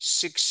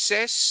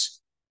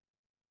 Success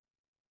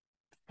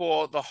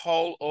for the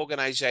whole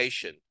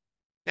organization.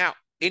 Now,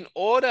 in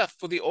order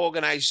for the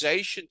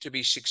organization to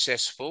be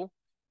successful,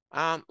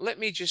 let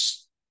me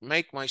just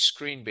make my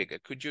screen bigger.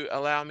 Could you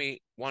allow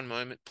me one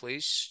moment,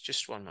 please?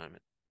 Just one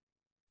moment.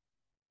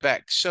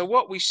 Back. So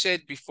what we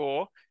said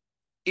before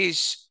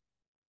is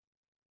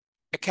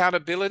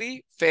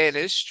accountability,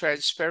 fairness,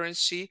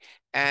 transparency,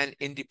 and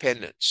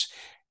independence.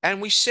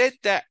 And we said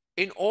that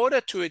in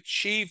order to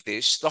achieve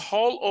this, the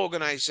whole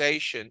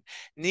organization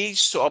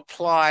needs to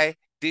apply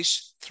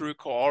this through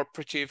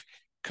cooperative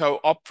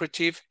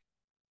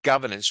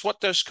governance. What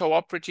does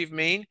cooperative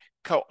mean?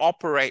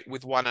 Cooperate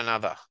with one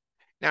another.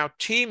 Now,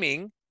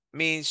 teaming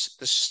means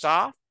the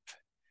staff,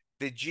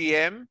 the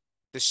GM,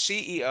 the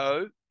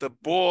CEO, the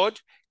board,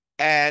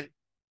 and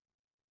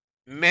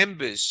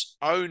members,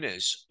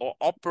 owners, or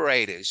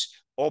operators,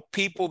 or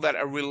people that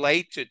are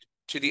related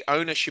to the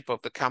ownership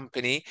of the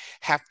company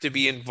have to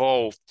be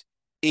involved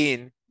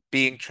in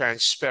being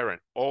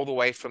transparent all the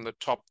way from the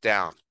top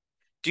down.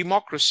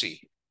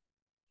 Democracy.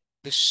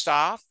 The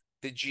staff,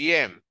 the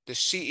GM, the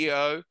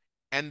CEO,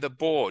 and the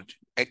board,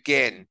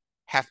 again,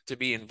 have to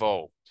be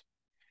involved.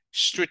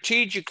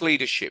 Strategic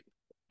leadership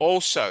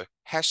also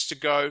has to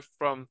go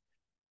from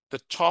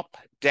the top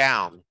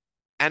down,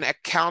 and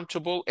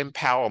accountable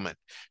empowerment.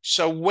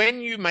 So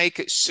when you make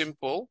it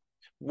simple,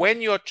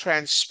 when you're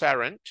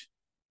transparent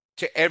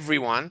to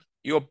everyone,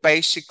 you're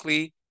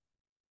basically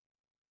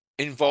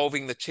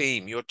involving the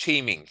team, you're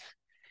teaming.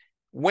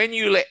 When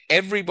you let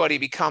everybody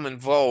become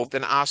involved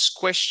and ask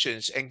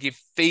questions and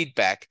give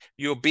feedback,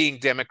 you're being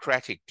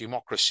democratic,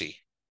 democracy.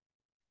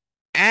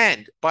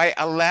 And by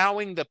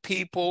allowing the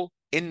people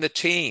in the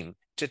team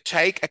to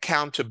take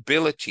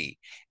accountability,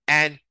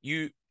 and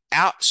you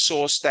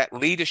outsource that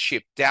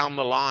leadership down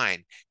the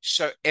line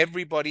so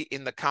everybody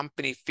in the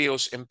company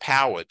feels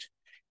empowered.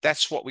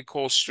 That's what we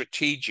call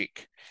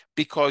strategic,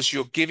 because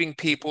you're giving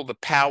people the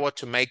power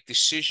to make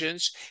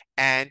decisions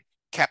and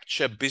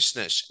capture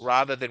business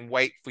rather than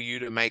wait for you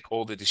to make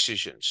all the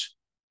decisions.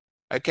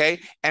 Okay?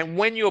 And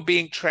when you're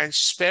being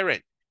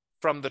transparent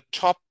from the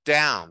top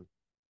down,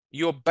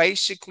 you're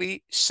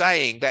basically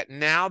saying that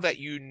now that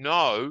you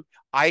know,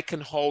 I can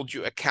hold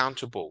you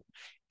accountable.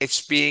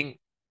 It's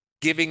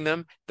giving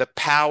them the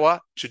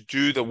power to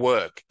do the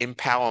work,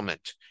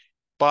 empowerment,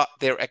 but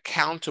they're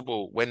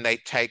accountable when they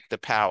take the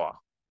power.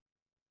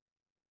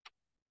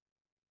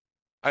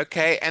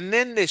 Okay, and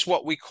then there's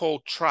what we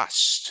call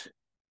trust.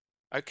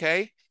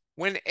 Okay,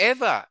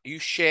 whenever you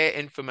share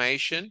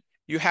information,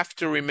 you have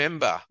to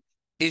remember,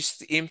 if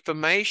the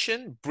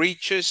information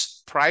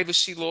breaches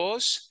privacy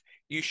laws,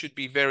 you should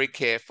be very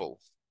careful.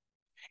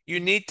 You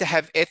need to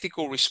have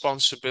ethical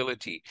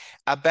responsibility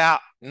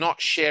about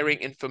not sharing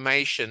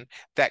information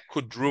that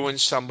could ruin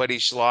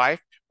somebody's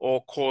life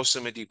or cause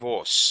them a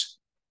divorce.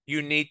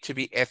 You need to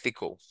be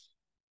ethical.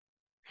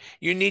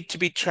 You need to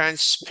be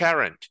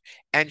transparent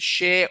and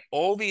share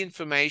all the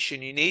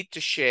information you need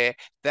to share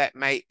that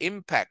may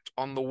impact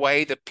on the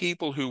way the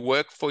people who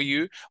work for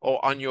you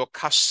or on your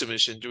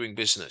customers in doing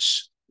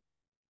business.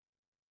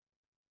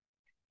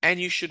 And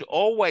you should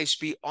always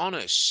be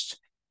honest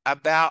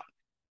about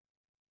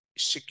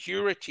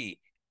security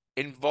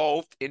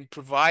involved in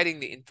providing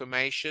the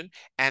information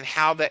and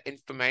how that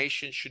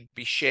information should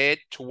be shared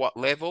to what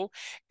level,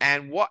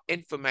 and what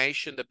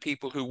information the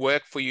people who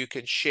work for you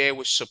can share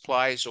with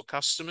suppliers or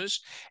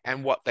customers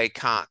and what they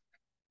can't.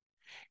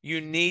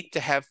 You need to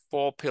have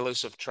 4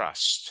 pillars of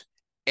trust: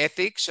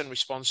 ethics and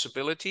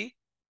responsibility,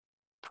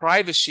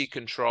 privacy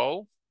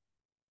control,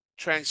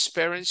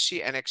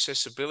 transparency and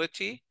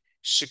accessibility,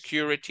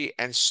 security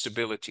and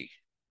stability.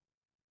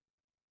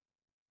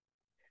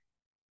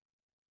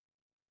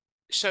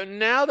 So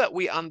now that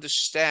we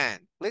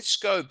understand, let's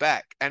go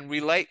back and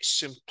relate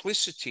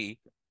simplicity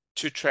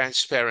to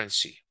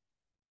transparency.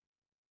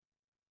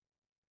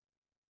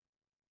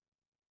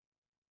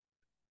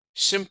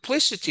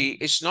 Simplicity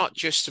is not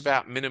just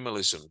about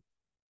minimalism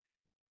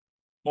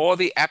or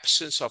the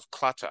absence of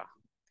clutter.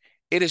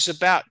 It is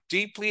about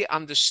deeply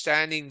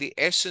understanding the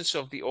essence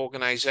of the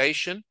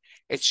organization,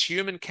 its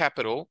human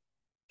capital,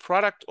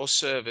 product or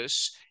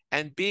service,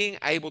 and being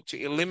able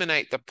to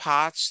eliminate the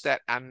parts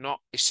that are not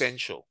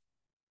essential.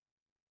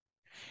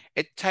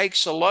 It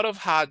takes a lot of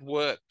hard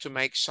work to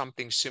make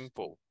something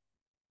simple.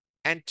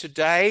 And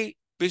today,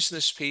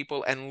 business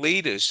people and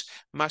leaders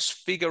must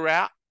figure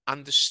out,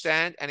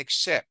 understand, and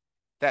accept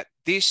that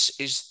this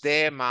is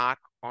their mark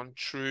on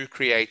true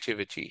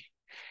creativity.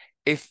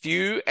 If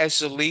you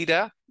as a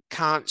leader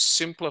can't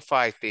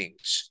simplify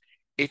things,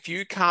 if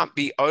you can't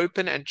be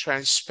open and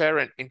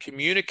transparent and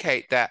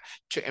communicate that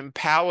to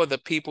empower the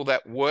people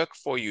that work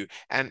for you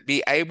and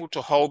be able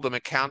to hold them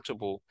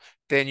accountable,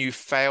 then you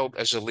failed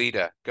as a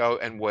leader. Go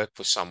and work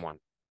for someone.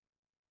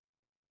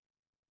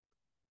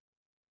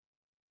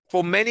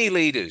 For many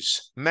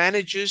leaders,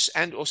 managers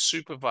and or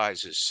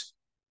supervisors,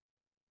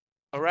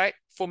 all right,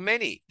 for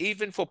many,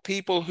 even for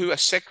people who are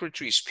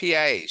secretaries,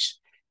 PAs,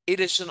 it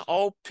is an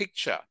old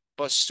picture,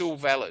 but still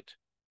valid.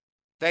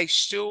 They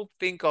still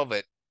think of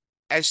it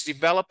as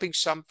developing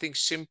something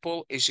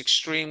simple is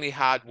extremely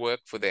hard work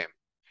for them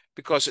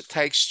because it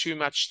takes too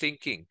much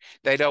thinking.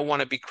 They don't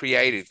want to be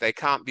creative. They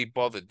can't be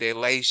bothered. They're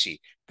lazy.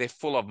 They're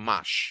full of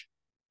mush.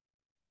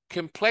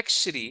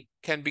 Complexity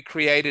can be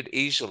created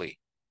easily,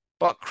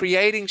 but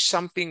creating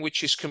something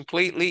which is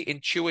completely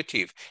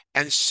intuitive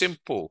and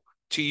simple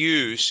to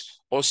use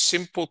or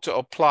simple to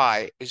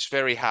apply is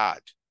very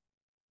hard.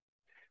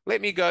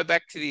 Let me go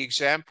back to the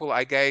example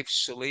I gave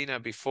Selena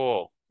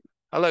before.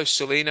 Hello,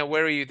 Selena,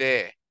 where are you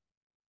there?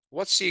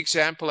 What's the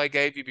example I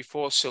gave you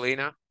before,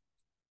 Selena?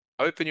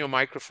 Open your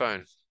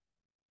microphone.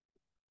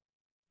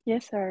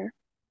 Yes, sir.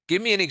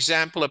 Give me an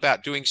example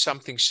about doing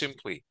something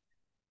simply.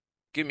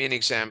 Give me an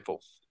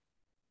example.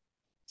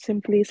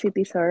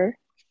 Simplicity, sir.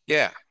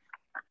 Yeah.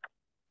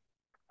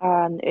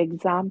 An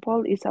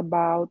example is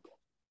about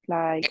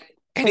like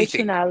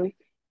Anything. personal.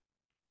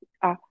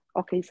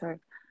 Okay, sir.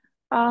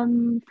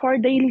 For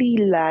daily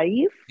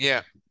life,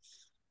 Yeah.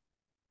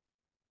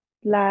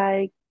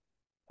 like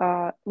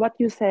what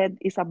you said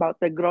is about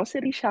the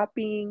grocery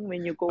shopping.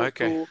 When you go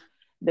Okay. to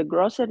the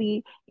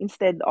grocery,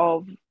 instead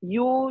of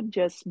you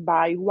just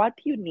buy what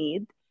you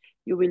need,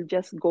 you will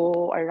just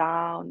go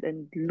around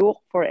and look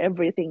for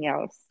everything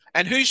else.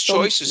 And whose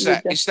So choice is you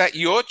that? just Is that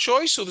your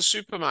choice or the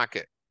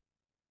supermarket?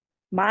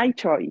 my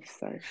choice,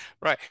 sir.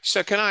 Right.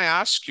 So can I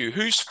ask you,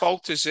 whose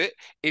fault is it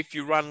if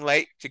you run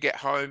late to get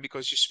home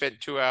because you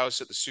spent 2 hours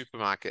at the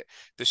supermarket?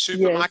 The Yes,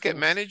 supermarket sir.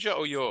 manager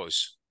or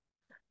yours?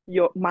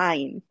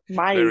 Mine.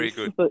 Very Mine's,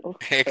 good. sir.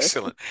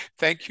 Excellent.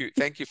 Thank you.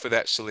 Thank you for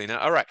that, Selena.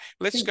 All right.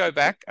 Let's Thank go you.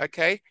 back.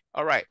 Okay.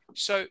 All right.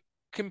 So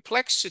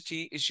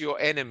complexity is your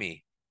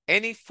enemy.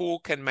 Any fool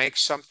can make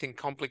something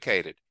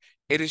complicated.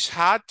 It is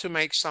hard to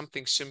make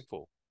something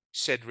simple,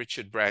 said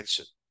Richard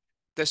Branson.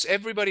 Does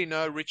everybody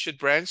know Richard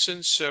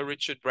Branson, Sir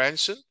Richard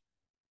Branson?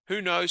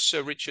 Who knows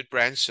Sir Richard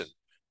Branson?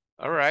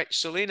 All right.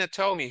 Selena,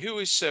 tell me, who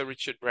is Sir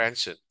Richard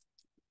Branson?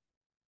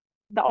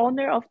 The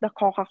owner of the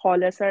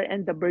Coca-Cola, sir,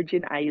 and the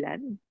Virgin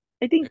Island.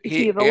 I think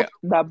he Yeah, wrote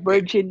the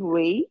Virgin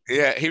Way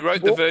yeah, he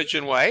wrote The book.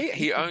 Virgin Way.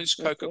 He owns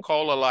Yes, sir.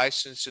 Coca-Cola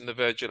license in the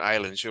Virgin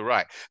Islands. You're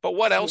right. But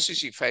what else Yes.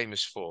 is he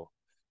famous for?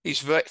 He's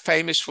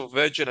famous for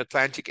Virgin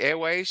Atlantic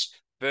Airways,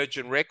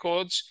 Virgin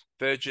Records,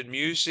 Virgin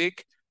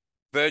Music,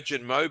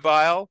 Virgin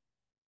Mobile.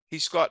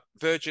 He's got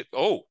Virgin.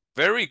 Oh,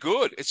 very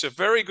good. It's a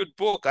very good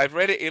book. I've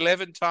read it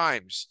 11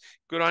 times.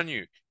 Good on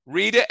you.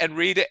 Read it and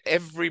read it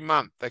every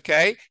month.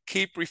 Okay.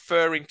 Keep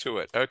referring to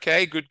it.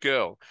 Okay. Good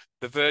girl.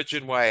 The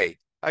Virgin Way.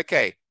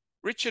 Okay.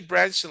 Richard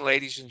Branson,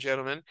 ladies and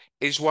gentlemen,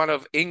 is one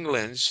of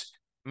England's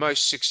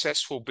most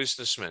successful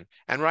businessmen.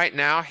 And right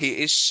now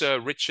he is Sir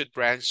Richard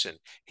Branson.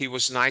 He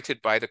was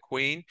knighted by the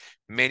Queen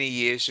many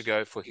years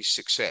ago for his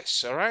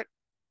success. All right.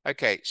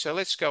 Okay. So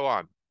let's go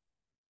on.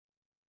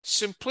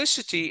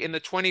 Simplicity in the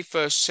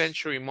 21st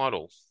century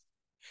model.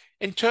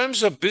 In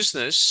terms of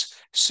business,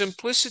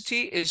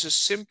 simplicity is a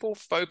simple,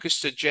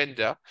 focused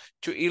agenda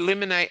to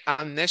eliminate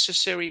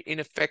unnecessary,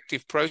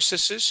 ineffective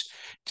processes,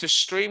 to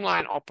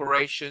streamline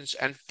operations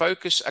and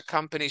focus a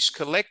company's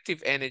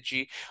collective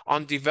energy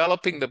on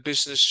developing the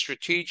business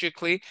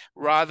strategically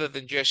rather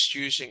than just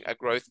using a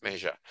growth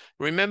measure.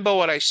 Remember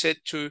what I said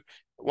to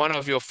one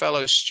of your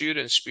fellow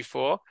students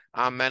before,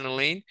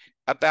 Manaline,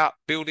 about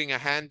building a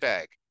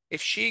handbag.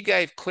 If she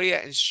gave clear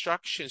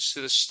instructions to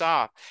the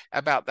staff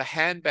about the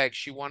handbag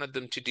she wanted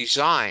them to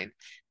design,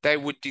 they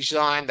would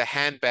design the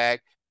handbag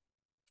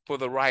for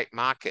the right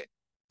market.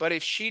 But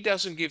if she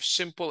doesn't give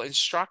simple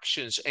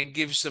instructions and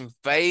gives them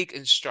vague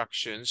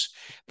instructions,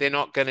 they're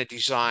not going to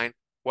design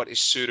what is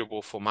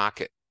suitable for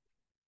market.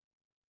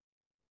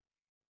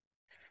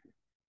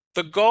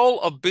 The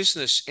goal of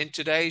business in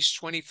today's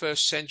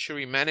 21st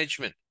century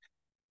management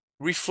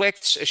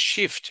reflects a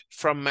shift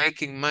from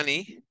making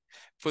money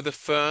for the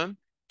firm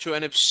to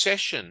an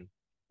obsession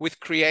with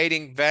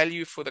creating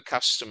value for the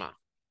customer.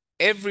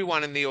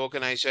 Everyone in the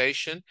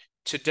organization,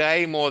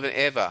 today more than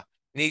ever,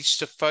 needs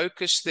to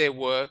focus their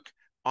work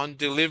on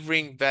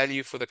delivering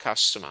value for the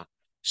customer.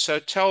 So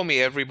tell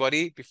me,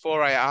 everybody,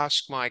 before I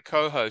ask my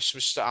co-host,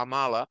 Mr.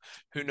 Amala,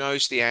 who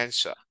knows the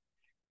answer,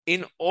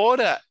 in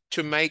order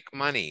to make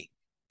money,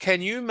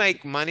 can you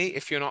make money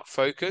if you're not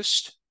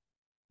focused?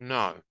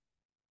 No.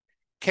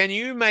 Can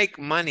you make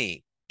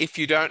money if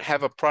you don't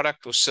have a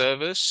product or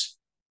service?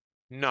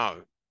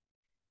 No.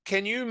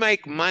 Can you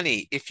make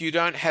money if you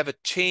don't have a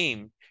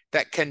team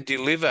that can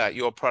deliver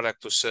your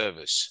product or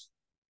service?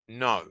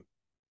 No.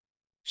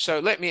 So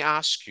let me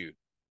ask you,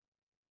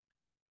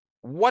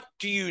 what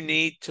do you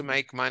need to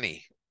make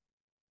money?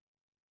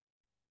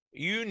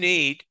 You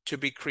need to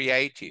be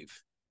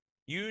creative.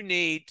 You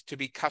need to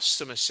be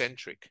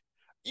customer-centric.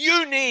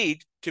 You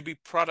need to be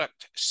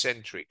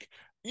product-centric.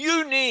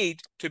 You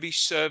need to be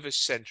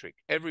service-centric.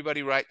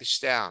 Everybody write this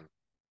down.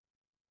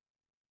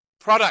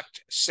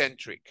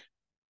 Product-centric.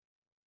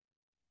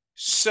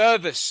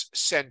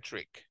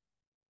 Service-centric.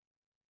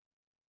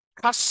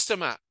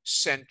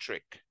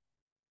 Customer-centric.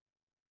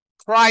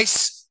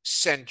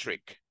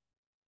 Price-centric.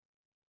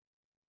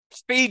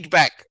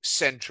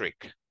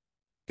 Feedback-centric.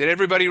 Did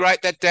everybody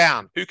write that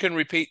down? Who can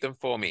repeat them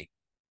for me?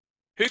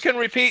 Who can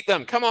repeat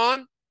them? Come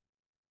on.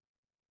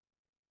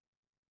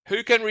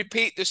 Who can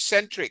repeat the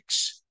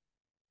centrics?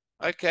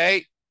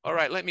 Okay. All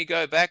right. Let me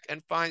go back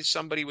and find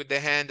somebody with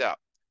their hand up.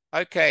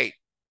 Okay.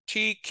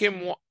 T.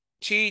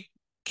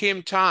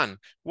 Kim Tan.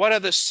 What are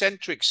the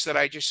centrics that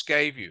I just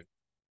gave you?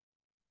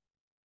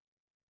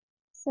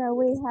 So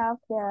we have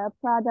the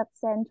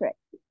product-centric,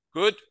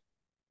 Good.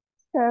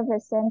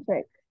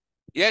 service-centric,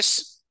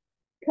 Yes.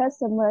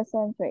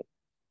 customer-centric,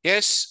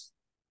 Yes.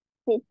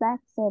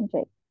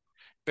 feedback-centric.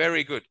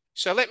 Very good.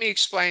 So let me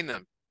explain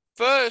them.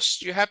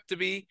 First, you have to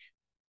be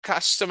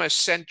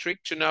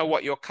customer-centric to know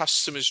what your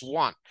customers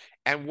want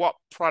and what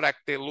product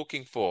they're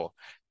looking for.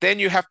 Then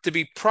you have to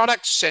be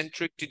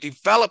product-centric to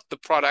develop the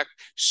product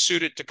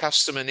suited to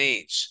customer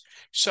needs.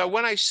 So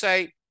when I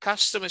say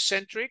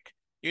customer-centric,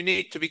 you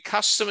need to be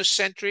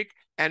customer-centric.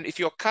 And if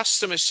you're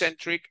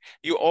customer-centric,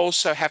 you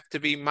also have to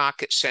be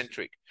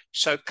market-centric.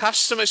 So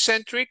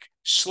customer-centric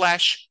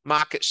 /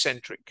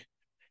 market-centric.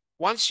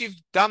 Once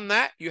you've done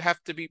that, you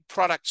have to be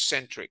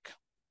product-centric.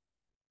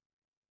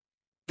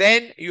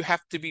 Then you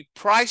have to be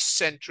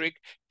price-centric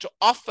to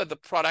offer the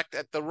product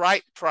at the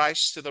right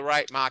price to the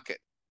right market.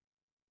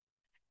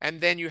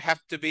 And then you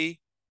have to be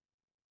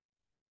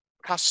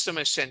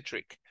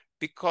customer-centric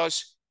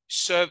because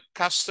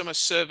customer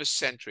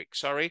service-centric,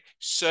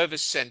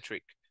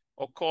 service-centric,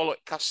 or call it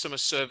customer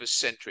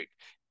service-centric.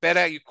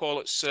 Better you call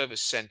it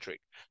service-centric.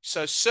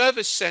 So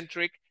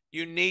service-centric,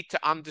 you need to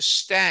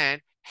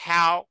understand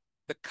how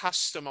the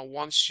customer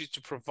wants you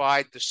to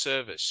provide the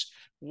service.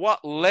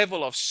 What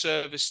level of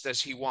service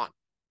does he want?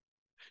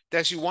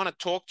 Does he want to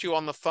talk to you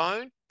on the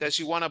phone? Does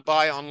he want to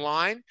buy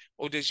online?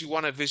 Or does he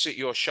want to visit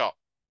your shop?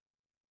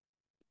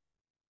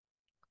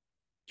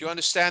 Do you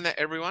understand that,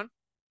 everyone?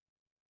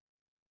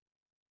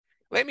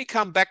 Let me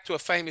come back to a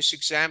famous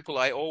example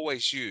I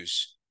always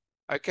use.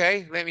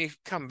 Okay, let me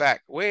come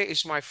back. Where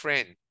is my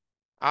friend?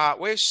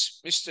 Where's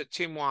Mr.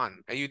 Tim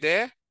Wan? Are you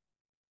there?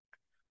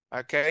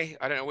 Okay,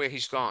 I don't know where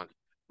he's gone.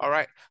 All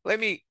right, let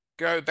me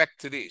go back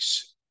to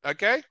this.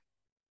 Okay,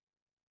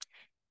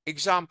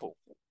 example.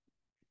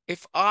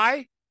 If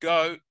I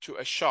go to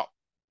a shop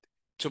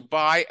to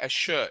buy a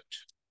shirt,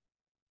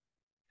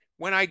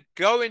 when I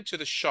go into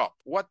the shop,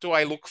 what do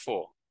I look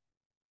for?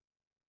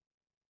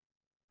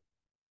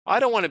 I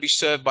don't want to be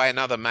served by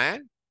another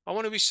man. I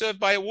want to be served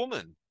by a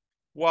woman.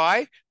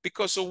 Why?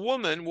 Because a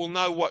woman will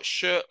know what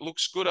shirt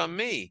looks good on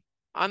me.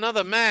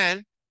 Another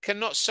man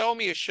cannot sell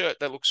me a shirt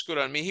that looks good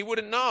on me. He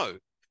wouldn't know.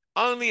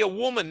 Only a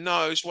woman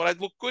knows what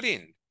I'd look good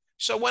in.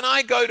 So when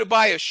I go to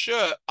buy a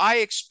shirt, I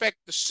expect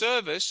the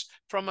service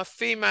from a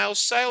female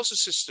sales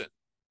assistant.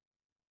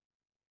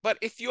 But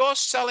if you're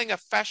selling a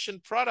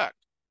fashion product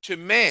to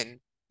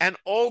men and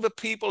all the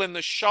people in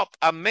the shop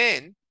are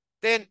men,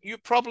 then you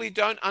probably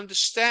don't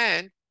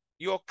understand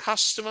your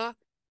customer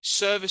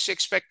service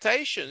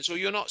expectations, or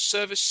you're not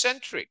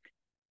service-centric.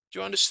 Do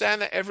you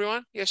understand that,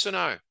 everyone? Yes or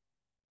no?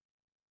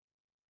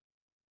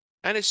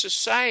 And it's the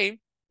same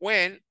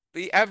when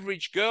the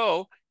average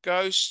girl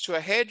goes to a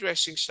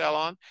hairdressing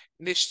salon,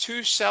 and there's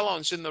 2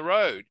 salons in the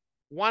road.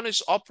 One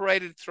is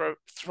operated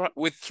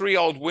with 3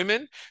 old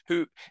women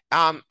who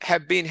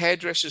have been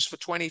hairdressers for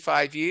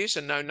 25 years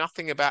and know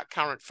nothing about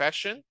current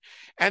fashion.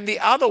 And the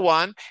other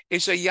one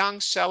is a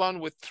young salon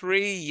with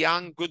 3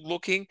 young,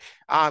 good-looking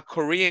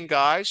Korean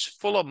guys,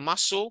 full of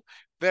muscle,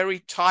 very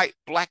tight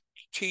black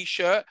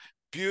t-shirt,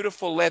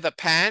 beautiful leather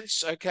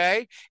pants,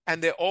 okay?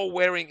 And they're all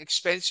wearing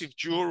expensive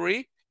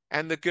jewelry.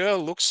 And the girl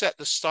looks at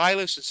the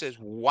stylist and says,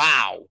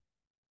 wow.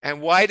 And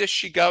why does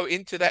she go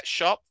into that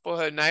shop for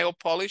her nail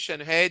polish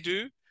and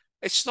hairdo?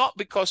 It's not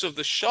because of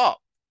the shop.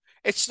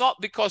 It's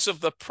not because of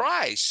the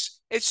price.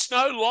 It's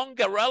no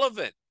longer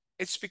relevant.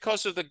 It's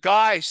because of the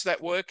guys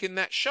that work in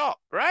that shop,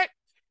 right?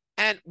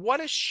 And what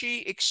is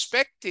she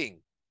expecting?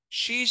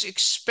 She's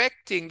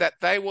expecting that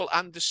they will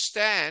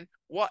understand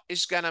what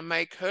is going to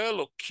make her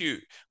look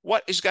cute,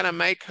 what is going to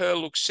make her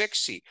look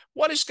sexy,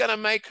 what is going to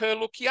make her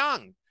look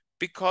young.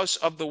 because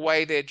of the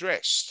way they're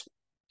dressed.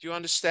 Do you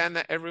understand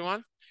that,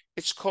 everyone?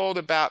 It's called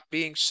about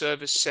being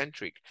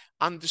service-centric,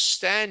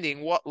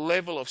 understanding what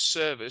level of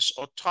service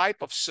or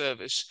type of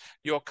service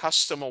your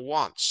customer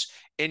wants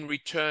in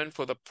return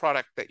for the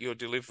product that you're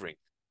delivering.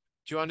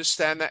 Do you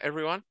understand that,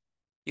 everyone?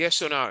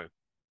 Yes or no?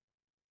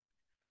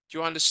 Do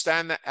you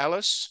understand that,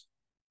 Alice?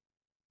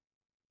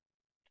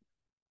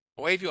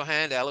 Wave your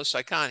hand, Alice.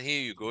 I can't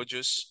hear you,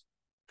 gorgeous.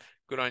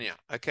 Good on you.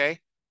 Okay.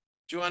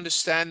 Do you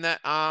understand that,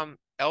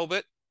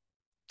 Albert?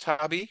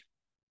 Tubby?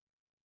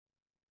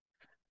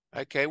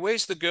 Okay.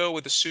 Where's the girl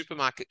with the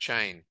supermarket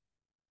chain?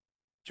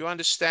 Do you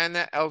understand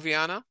that,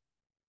 Alviana?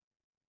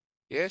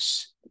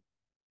 Yes.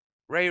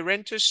 Ray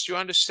Rentis, do you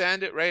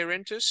understand it, Ray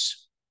Rentis?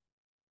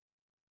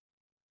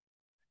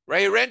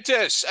 Ray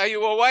Rentis, are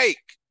you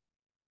awake?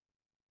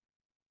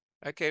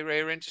 Okay,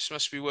 Ray Rentis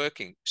must be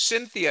working.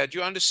 Cynthia, do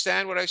you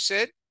understand what I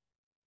said?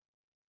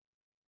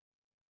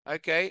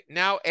 Okay,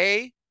 now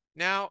A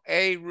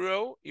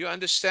Ruo, you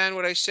understand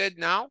what I said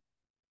now?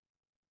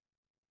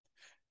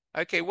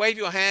 Okay, wave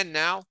your hand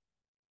now.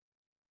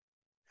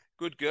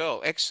 Good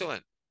girl,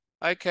 excellent.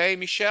 Okay,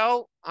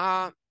 Michelle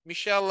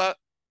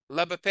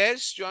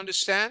Labapez, do you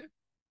understand?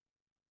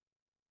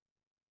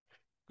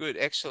 Good,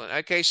 excellent.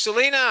 Okay,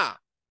 Selena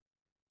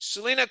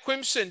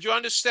Quimson, do you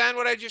understand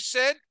what I just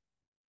said?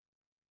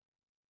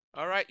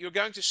 All right, you're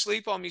going to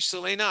sleep on me,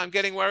 Selena. I'm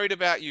getting worried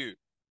about you.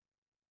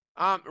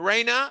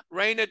 Reina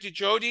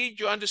Dijodi,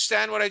 do you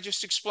understand what I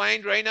just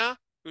explained, Reina?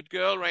 Good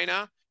girl,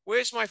 Reina.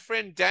 Where's my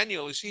friend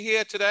Daniel? Is he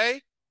here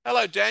today?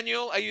 Hello,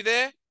 Daniel. Are you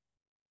there?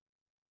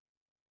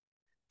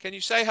 Can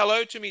you say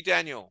hello to me,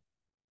 Daniel?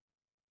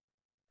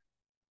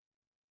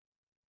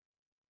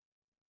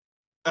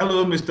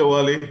 Hello, Mr.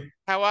 Wali.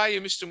 How are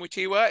you, Mr.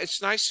 Mutiwa?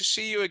 It's nice to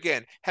see you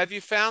again. Have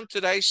you found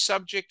today's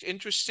subject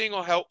interesting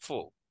or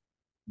helpful?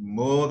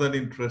 More than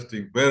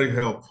interesting, very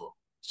helpful.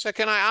 So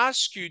can I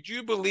ask you, do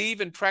you believe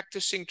in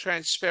practicing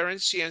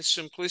transparency and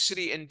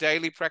simplicity in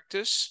daily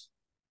practice?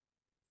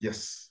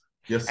 Yes,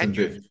 yes, And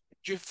indeed.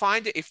 do you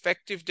find it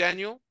effective,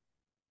 Daniel?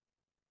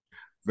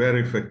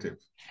 Very effective.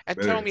 And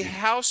very tell me, effective.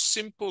 how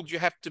simple do you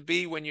have to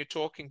be when you're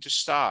talking to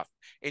staff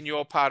in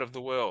your part of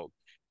the world?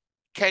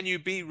 Can you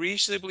be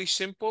reasonably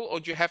simple,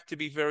 or do you have to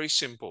be very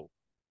simple?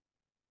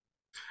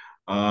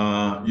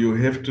 You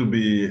have to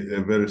be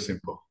very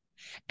simple.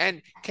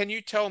 And can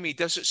you tell me,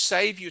 does it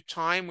save you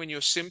time when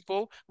you're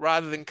simple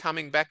rather than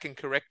coming back and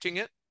correcting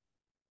it?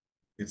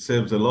 It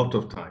saves a lot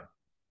of time.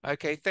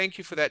 Okay, thank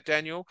you for that,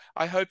 Daniel.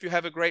 I hope you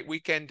have a great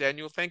weekend,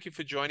 Daniel. Thank you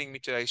for joining me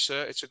today,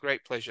 sir. It's a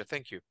great pleasure.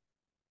 Thank you.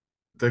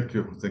 Thank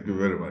you. Thank you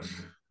very much.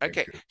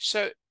 Okay,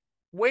 so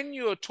when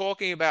you're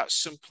talking about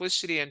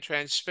simplicity and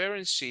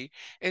transparency,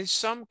 in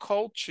some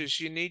cultures,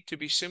 you need to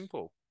be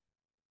simple.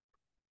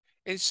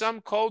 In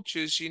some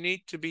cultures, you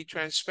need to be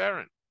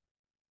transparent.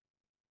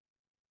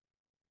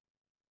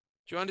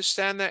 Do you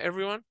understand that,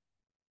 everyone?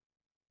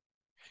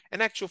 In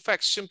actual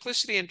fact,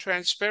 simplicity and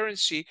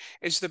transparency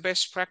is the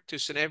best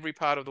practice in every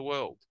part of the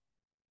world.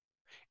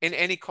 In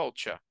any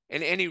culture,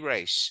 in any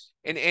race,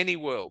 in any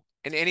world,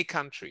 in any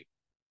country,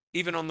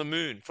 even on the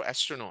moon for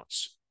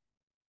astronauts.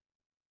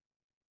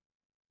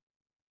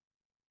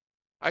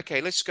 Okay,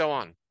 let's go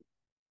on.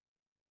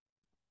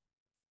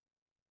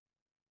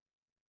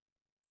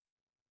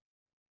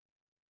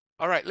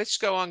 All right, let's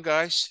go on,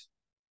 guys.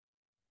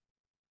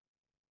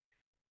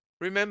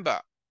 Remember,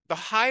 the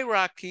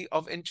hierarchy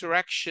of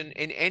interaction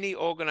in any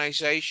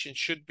organization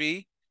should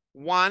be: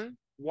 1,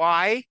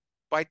 why,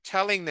 by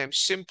telling them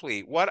simply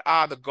what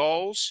are the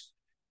goals,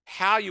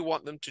 how you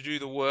want them to do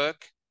the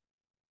work.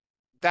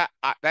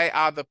 They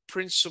are the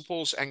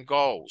principles and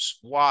goals.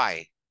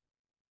 Why?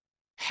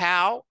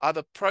 How are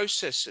the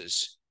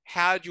processes?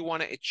 How do you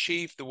want to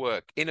achieve the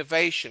work?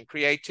 Innovation,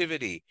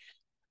 creativity,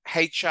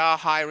 HR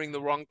hiring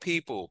the wrong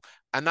people,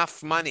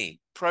 enough money,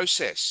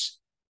 process.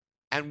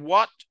 And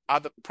what are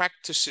the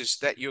practices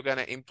that you're going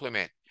to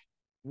implement?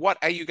 What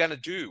are you going to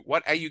do?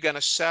 What are you going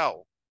to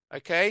sell?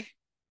 Okay?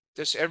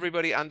 Does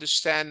everybody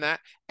understand that?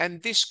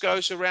 And this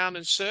goes around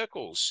in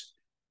circles.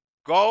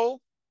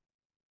 Goal,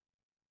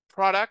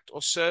 product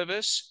or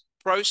service,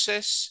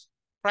 process,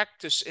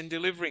 practice in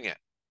delivering it.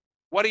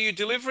 What are you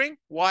delivering?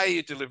 Why are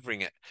you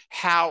delivering it?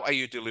 How are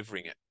you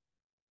delivering it?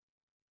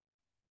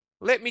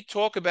 Let me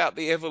talk about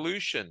the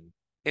evolution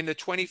in the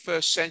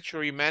 21st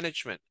century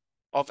management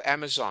of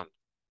Amazon.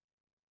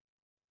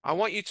 I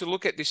want you to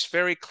look at this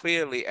very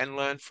clearly and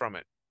learn from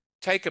it.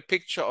 Take a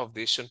picture of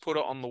this and put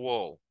it on the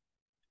wall.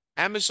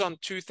 Amazon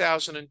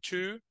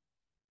 2002,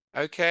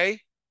 okay?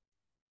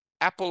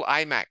 Apple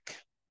iMac.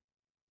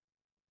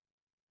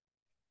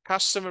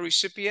 Customer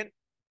recipient,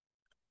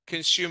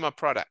 consumer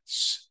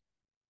products.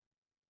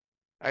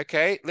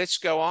 Okay, let's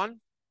go on.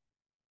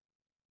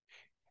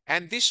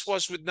 And this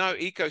was with no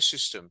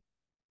ecosystem.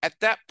 At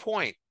that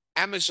point,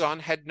 Amazon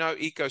had no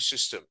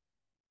ecosystem.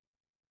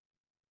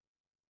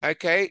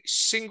 Okay,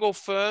 single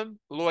firm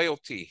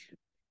loyalty.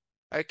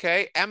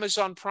 Okay,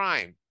 Amazon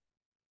Prime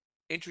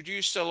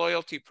introduced a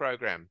loyalty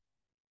program.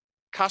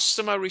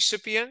 Customer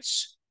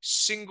recipients,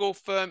 single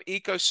firm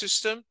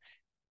ecosystem.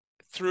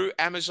 through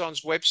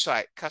Amazon's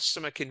website,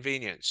 customer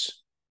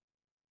convenience.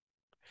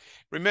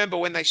 Remember,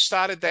 when they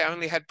started, they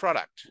only had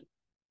product.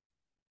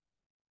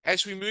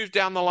 As we moved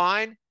down the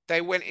line,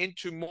 they went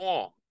into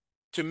more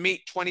to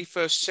meet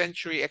 21st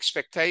century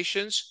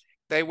expectations.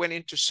 They went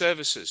into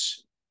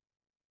services.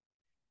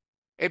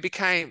 It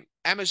became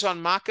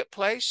Amazon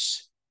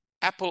Marketplace,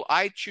 Apple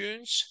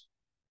iTunes,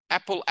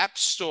 Apple App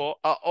Store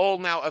are all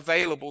now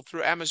available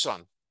through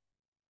Amazon.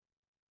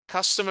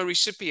 Customer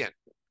recipient,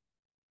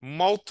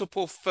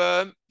 multiple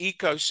firm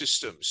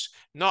ecosystems.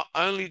 Not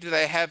only do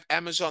they have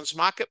Amazon's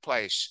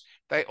Marketplace,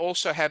 they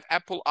also have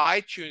Apple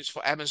iTunes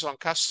for Amazon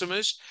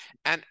customers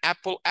and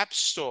Apple App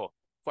Store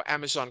for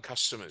Amazon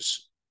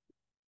customers.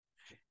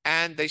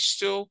 And they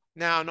still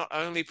now not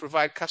only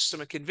provide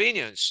customer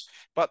convenience,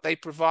 but they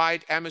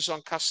provide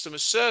Amazon customer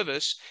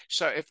service.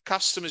 So if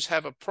customers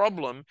have a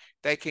problem,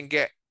 they can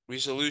get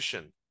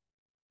resolution.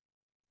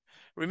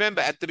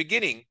 Remember, at the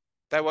beginning,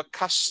 they were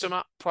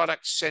customer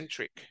product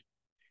centric.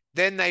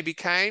 Then they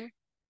became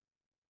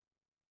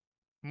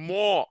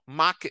more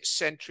market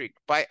centric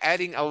by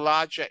adding a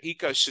larger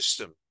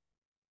ecosystem.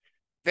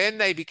 Then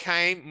they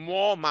became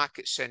more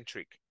market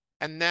centric.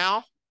 And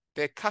now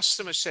they're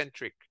customer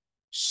centric,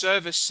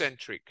 service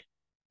centric,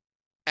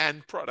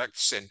 and product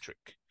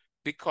centric,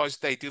 because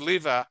they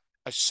deliver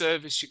a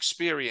service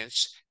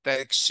experience that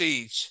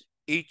exceeds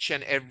each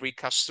and every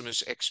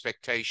customer's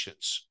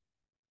expectations.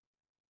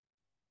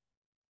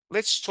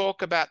 Let's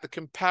talk about the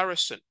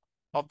comparison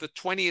of the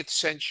 20th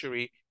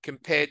century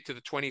compared to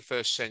the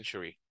 21st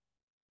century.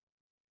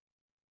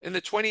 In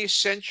the 20th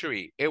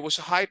century, it was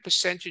a high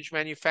percentage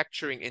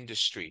manufacturing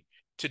industry.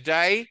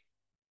 Today,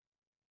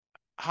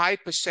 high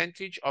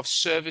percentage of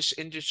service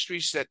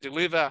industries that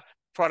deliver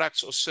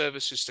products or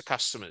services to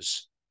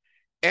customers.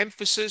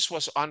 Emphasis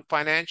was on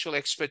financial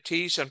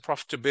expertise and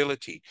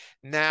profitability.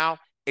 Now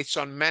it's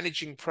on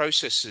managing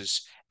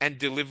processes and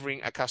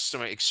delivering a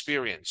customer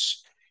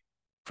experience.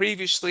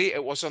 Previously,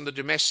 it was on the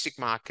domestic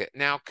market.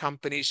 Now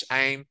companies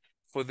aim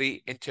for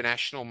the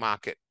international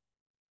market.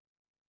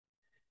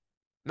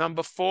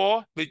 Number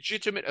 4,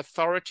 legitimate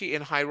authority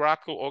in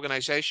hierarchical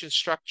organization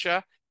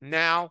structure.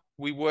 Now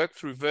we work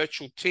through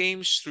virtual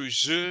teams, through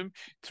Zoom,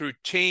 through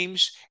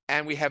Teams,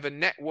 and we have a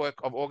network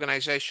of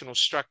organizational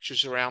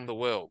structures around the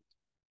world.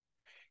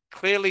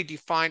 Clearly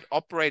defined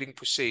operating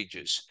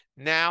procedures.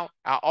 Now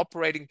our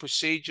operating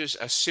procedures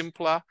are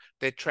simpler,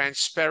 they're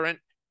transparent,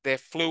 they're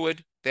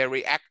fluid, they're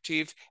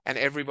reactive, and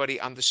everybody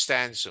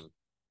understands them.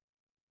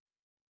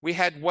 We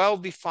had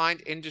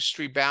well-defined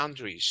industry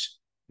boundaries.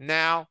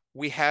 Now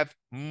we have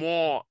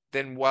more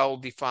than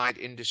well-defined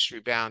industry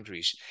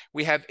boundaries.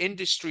 We have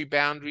industry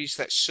boundaries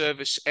that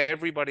service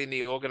everybody in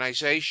the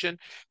organization.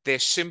 They're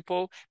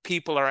simple,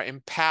 people are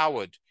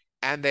empowered,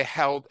 and they're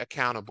held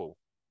accountable.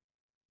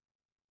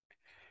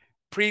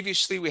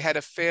 Previously, we had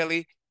a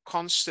fairly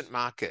constant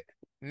market.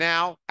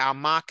 Now our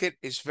market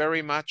is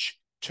very much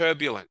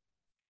turbulent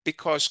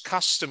because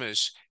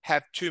customers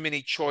have too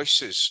many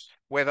choices,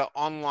 whether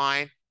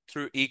online,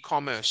 through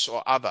e-commerce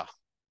or other.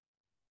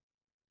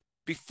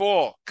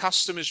 Before,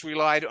 customers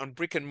relied on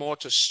brick and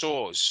mortar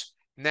stores.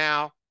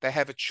 Now they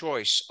have a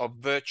choice of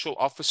virtual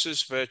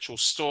offices, virtual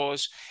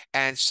stores,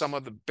 and some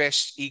of the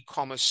best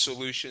e-commerce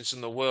solutions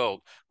in the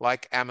world,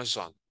 like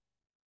Amazon.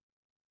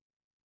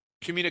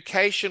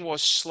 Communication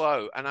was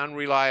slow and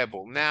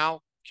unreliable.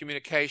 Now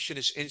communication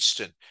is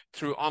instant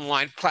through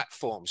online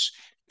platforms,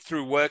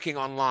 through working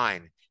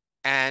online,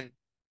 and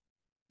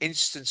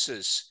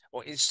instances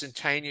or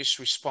instantaneous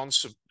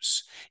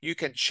responses. You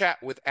can chat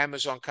with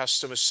Amazon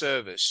customer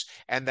service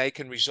and they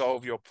can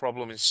resolve your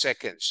problem in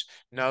seconds,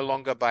 no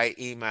longer by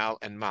email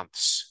and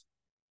months.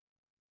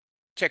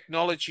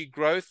 Technology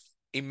growth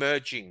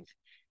emerging.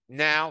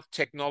 Now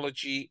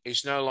technology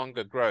is no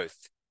longer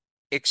growth.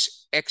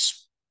 It's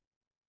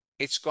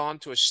gone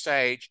to a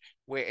stage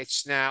where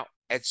it's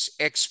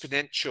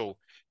exponential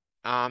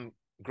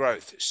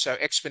growth. So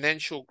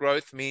exponential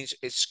growth means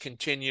it's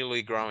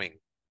continually growing.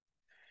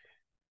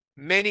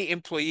 Many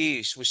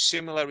employees with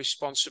similar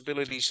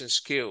responsibilities and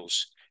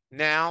skills.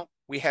 Now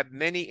we have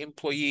many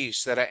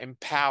employees that are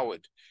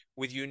empowered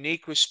with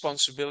unique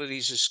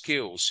responsibilities and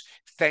skills,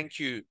 thank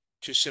you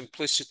to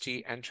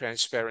simplicity and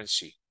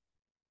transparency.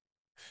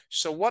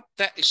 So what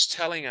that is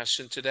telling us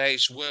in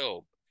today's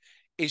world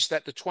is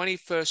that the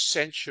 21st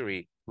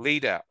century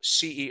leader,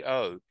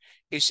 CEO,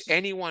 is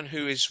anyone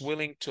who is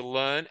willing to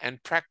learn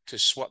and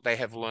practice what they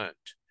have learned,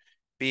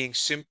 being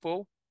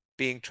simple,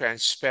 being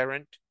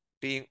transparent,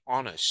 being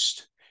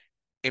honest,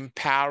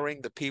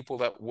 empowering the people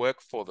that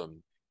work for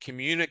them,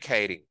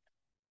 communicating.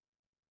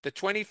 The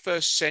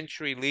 21st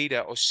century leader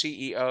or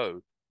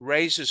CEO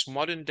raises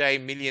modern day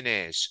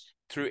millionaires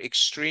through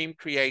extreme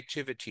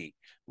creativity,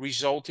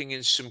 resulting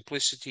in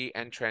simplicity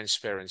and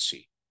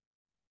transparency.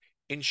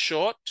 In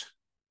short,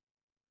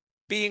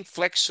 being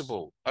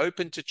flexible,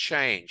 open to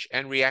change,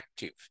 and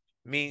reactive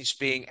means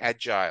being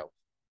agile.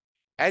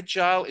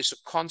 Agile is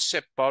a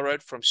concept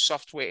borrowed from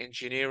software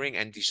engineering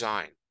and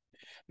design,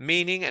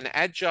 meaning an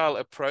agile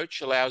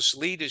approach allows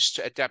leaders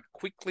to adapt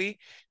quickly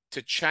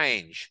to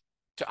change,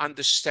 to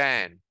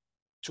understand,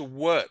 to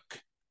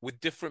work with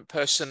different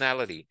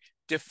personality,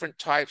 different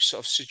types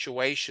of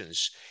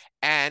situations,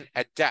 and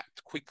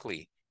adapt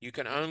quickly. You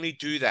can only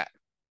do that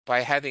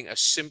by having a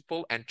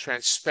simple and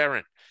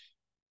transparent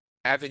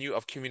avenue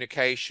of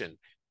communication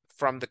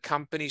from the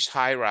company's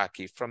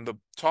hierarchy, from the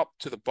top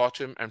to the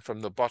bottom and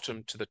from the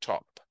bottom to the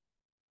top.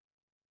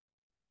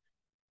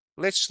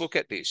 Let's look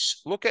at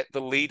this. Look at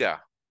the leader.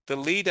 The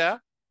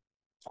leader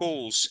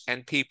pulls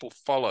and people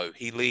follow.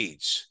 He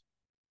leads.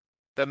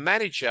 The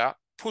manager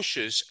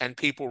pushes and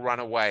people run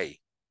away.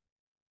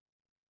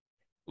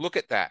 Look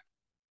at that.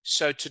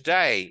 So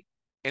today,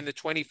 in the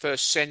 21st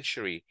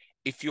century,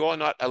 if you're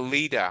not a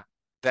leader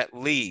that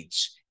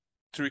leads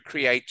through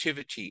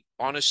creativity,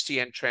 honesty,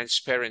 and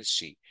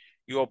transparency,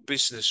 your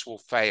business will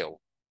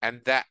fail.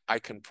 And that I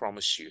can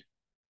promise you.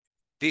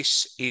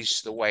 This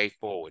is the way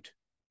forward.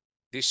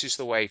 This is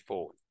the way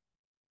forward.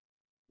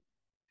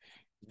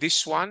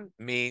 This one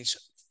means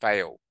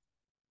fail.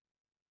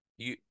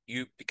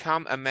 You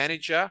become a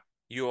manager,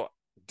 you're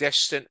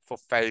destined for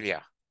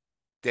failure.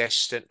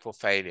 Destined for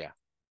failure.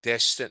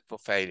 Destined for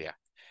failure.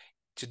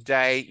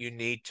 Today, you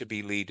need to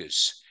be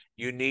leaders.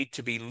 You need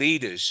to be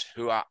leaders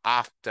who are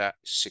after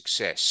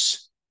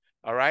success.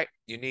 All right?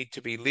 You need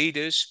to be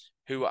leaders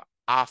who are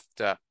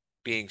after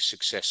being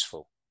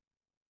successful.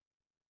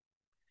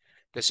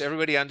 Does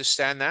everybody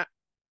understand that?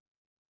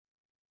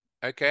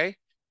 Okay?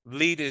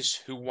 Leaders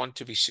who want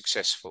to be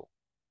successful.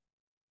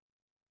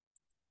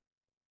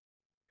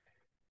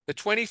 The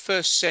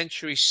 21st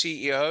century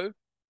CEO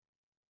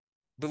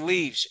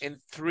believes in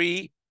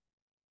 3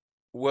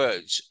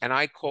 words, and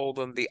I call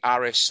them the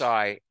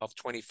RSI of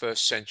 21st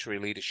century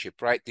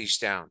leadership. Write these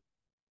down.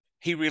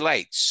 He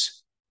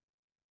relates.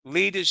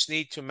 Leaders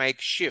need to make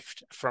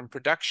shift from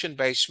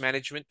production-based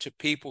management to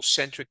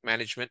people-centric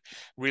management,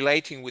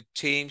 relating with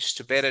teams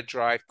to better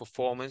drive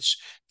performance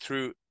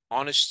through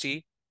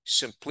honesty,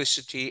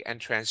 simplicity,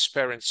 and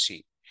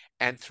transparency,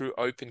 and through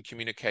open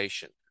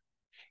communication.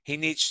 He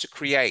needs to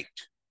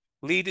create.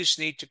 Leaders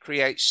need to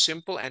create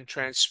simple and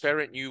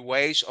transparent new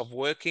ways of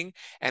working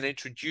and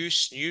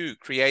introduce new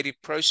creative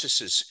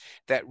processes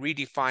that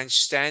redefine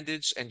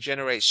standards and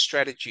generate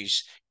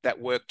strategies that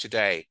work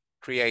today.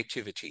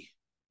 Creativity.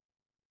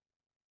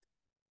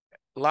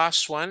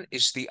 Last one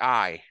is the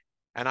I,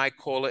 and I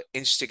call it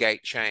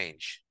instigate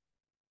change.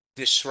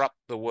 Disrupt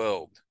the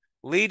world.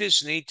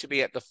 Leaders need to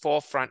be at the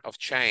forefront of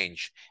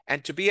change.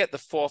 And to be at the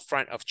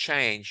forefront of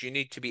change, you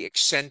need to be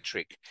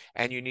eccentric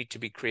and you need to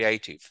be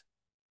creative.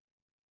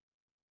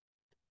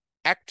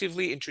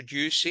 Actively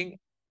introducing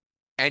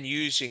and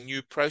using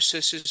new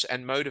processes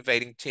and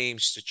motivating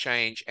teams to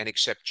change and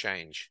accept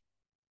change.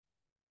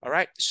 All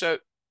right, so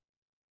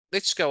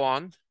let's go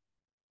on.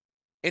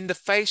 In the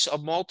face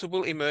of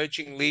multiple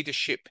emerging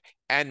leadership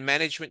and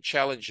management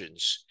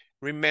challenges,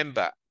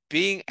 remember,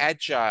 being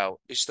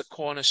agile is the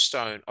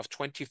cornerstone of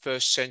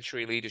 21st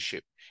century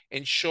leadership.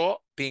 In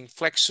short, being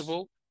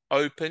flexible,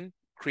 open,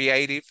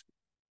 creative,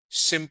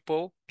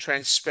 simple,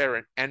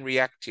 transparent, and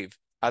reactive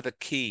are the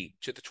key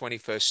to the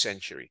 21st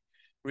century.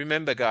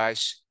 Remember,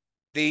 guys,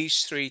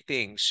 these 3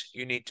 things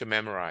you need to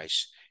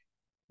memorize.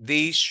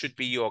 These should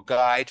be your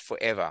guide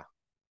forever.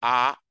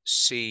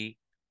 RCI.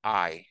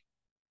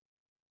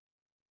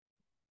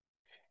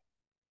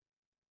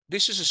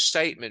 This is a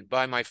statement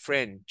by my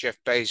friend, Jeff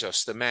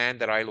Bezos, the man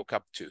that I look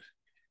up to.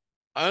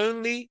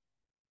 The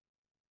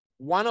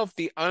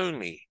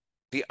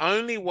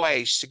only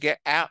ways to get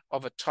out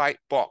of a tight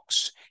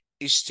box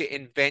is to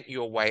invent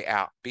your way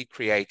out. Be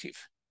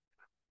creative.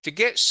 To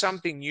get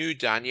something new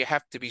done, you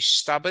have to be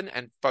stubborn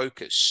and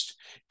focused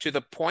to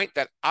the point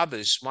that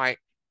others might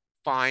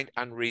find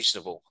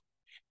unreasonable.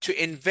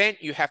 To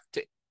invent, you have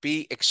to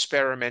be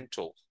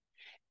experimental.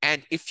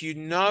 And if you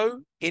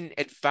know in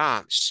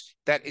advance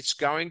that it's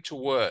going to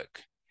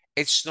work,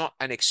 it's not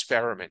an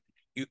experiment.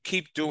 You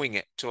keep doing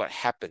it till it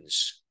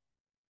happens.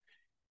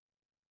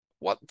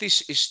 What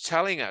this is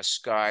telling us,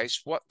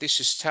 guys,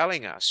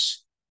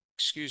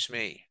 excuse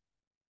me.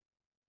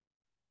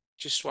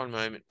 Just one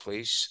moment,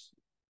 please.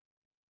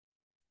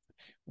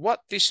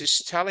 What this is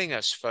telling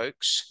us,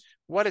 folks,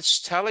 what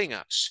it's telling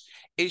us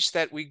is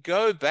that we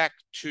go back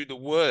to the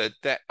word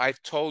that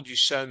I've told you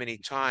so many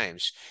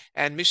times.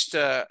 And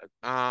Mr.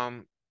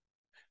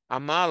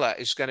 Amala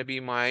is going to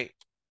be my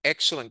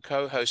excellent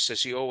co-host,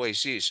 as he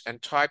always is,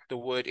 and type the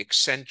word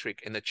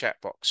eccentric in the chat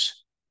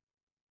box.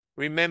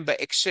 Remember,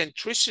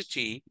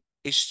 eccentricity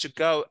is to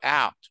go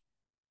out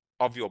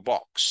of your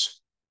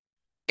box.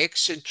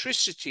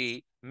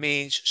 Eccentricity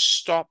means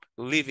stop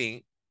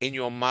living in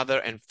your mother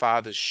and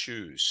father's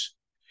shoes.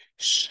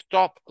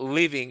 Stop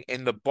living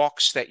in the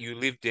box that you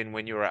lived in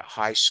when you were at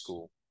high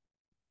school.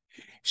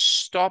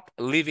 Stop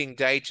living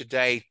day to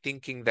day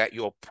thinking that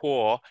you're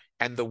poor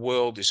and the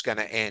world is going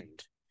to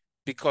end.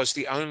 Because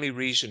the only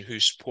reason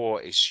who's poor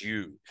is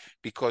you.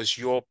 Because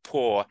you're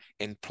poor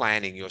in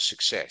planning your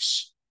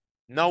success.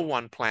 No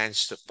one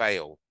plans to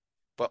fail,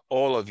 but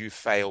all of you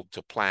failed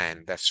to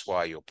plan. That's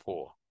why you're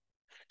poor.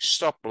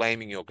 Stop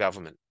blaming your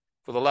government.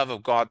 For the love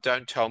of God,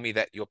 don't tell me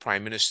that your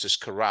prime minister's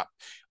corrupt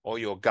or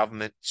your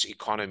government's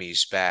economy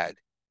is bad.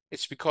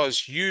 It's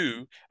because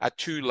you are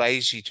too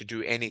lazy to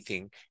do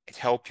anything and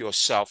help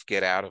yourself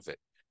get out of it.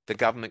 The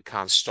government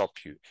can't stop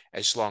you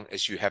as long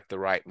as you have the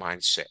right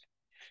mindset.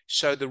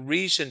 So the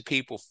reason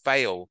people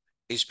fail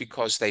is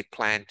because they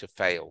plan to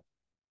fail.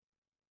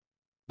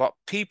 But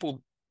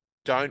people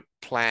don't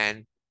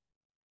plan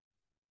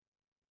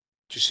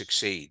to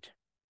succeed.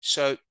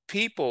 So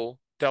people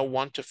don't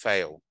want to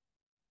fail.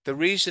 The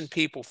reason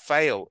people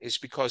fail is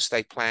because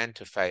they plan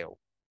to fail.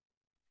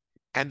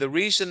 And the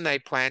reason they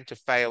plan to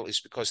fail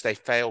is because they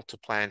fail to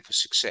plan for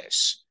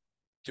success.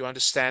 Do you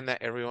understand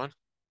that, everyone?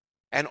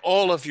 And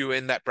all of you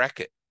in that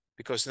bracket,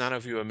 because none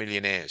of you are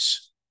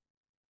millionaires.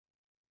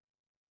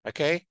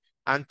 Okay?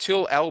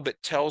 Until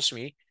Albert tells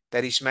me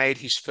that he's made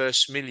his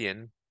first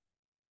million,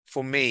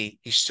 for me,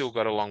 he's still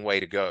got a long way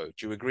to go.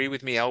 Do you agree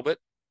with me, Albert?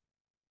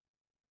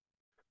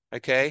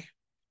 Okay?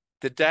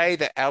 The day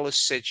that Alice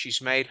said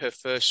she's made her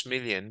first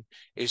million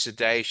is the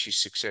day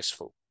she's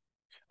successful.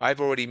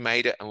 I've already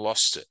made it and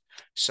lost it.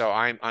 So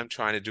I'm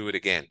trying to do it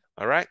again.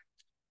 All right?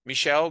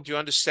 Michelle, do you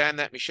understand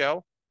that,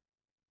 Michelle?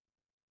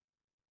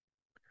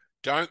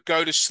 Don't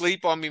go to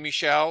sleep on me,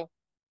 Michelle.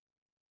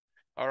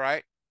 All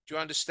right? Do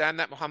you understand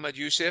that, Muhammad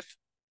Yusuf?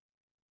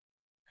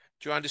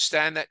 Do you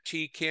understand that,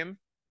 T. Kim?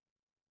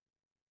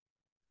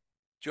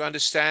 Do you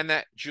understand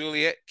that,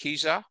 Juliet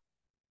Kiza?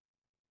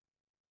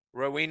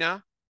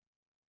 Rowena?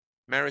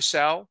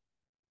 Marisol?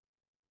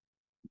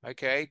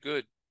 Okay,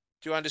 good.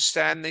 Do you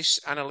understand this,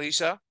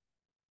 Annalisa?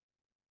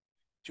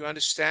 Do you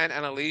understand,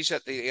 Annalisa,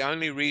 that the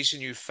only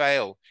reason you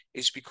fail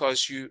is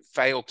because you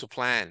fail to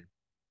plan?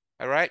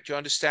 All right? Do you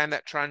understand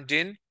that, Tran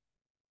Din?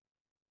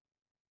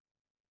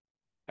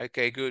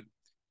 Okay, good.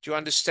 Do you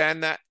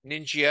understand that,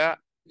 Ninja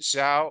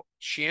Zhao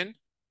Xian?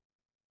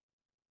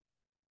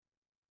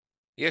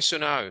 Yes or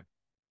no?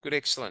 Good,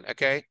 excellent.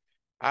 Okay.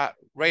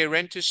 Ray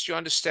Rentis, do you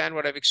understand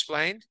what I've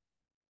explained?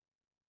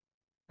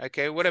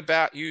 Okay, what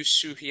about you,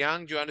 Su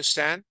Hyang? Do you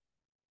understand?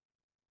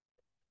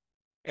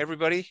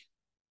 Everybody?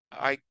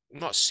 I'm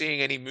not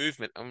seeing any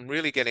movement. I'm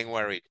really getting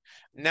worried.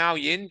 Now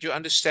Yin, do you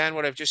understand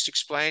what I've just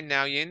explained?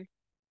 Now Yin?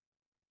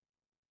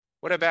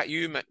 What about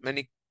you,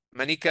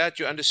 Manika?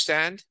 Do you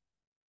understand?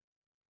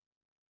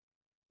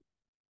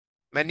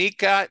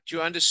 Manika, do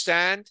you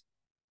understand?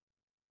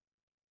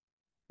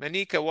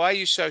 Manika, why are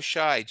you so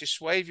shy? Just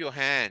wave your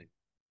hand.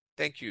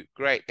 Thank you.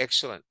 Great.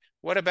 Excellent.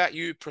 What about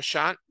you,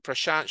 Prashant?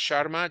 Prashant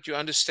Sharma, do you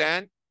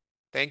understand?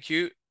 Thank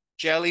you.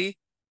 Jelly?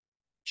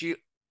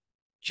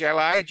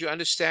 Jelai, do you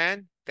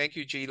understand? Thank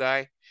you,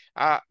 Jelai.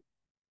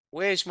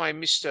 Where's my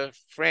Mr.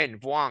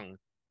 friend, Vuong?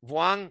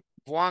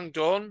 Vuong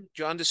Don,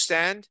 do you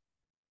understand?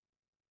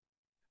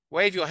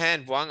 Wave your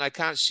hand, Vuong. I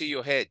can't see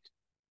your head.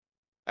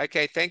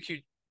 Okay, thank you.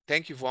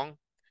 Thank you, Vuong.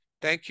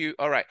 Thank you.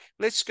 All right,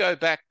 let's go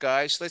back,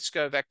 guys. Let's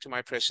go back to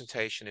my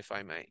presentation, if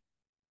I may.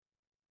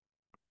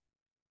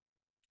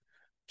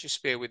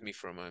 Just bear with me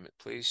for a moment,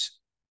 please.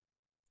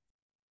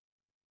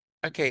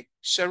 Okay,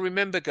 so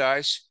remember,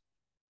 guys,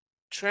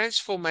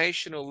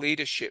 transformational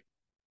leadership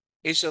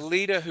is a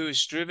leader who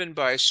is driven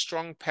by a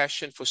strong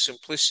passion for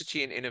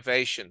simplicity and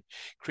innovation,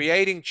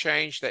 creating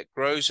change that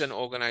grows an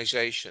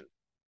organization.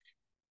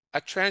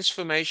 A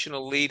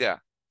transformational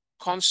leader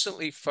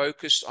constantly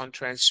focused on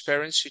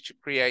transparency to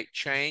create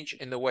change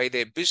in the way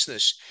their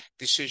business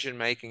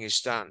decision-making is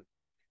done,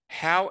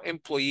 how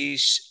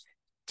employees'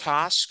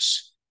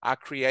 tasks are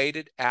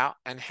created out,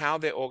 and how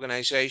their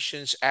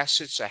organization's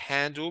assets are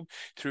handled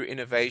through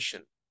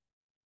innovation.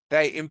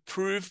 They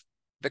improve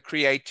the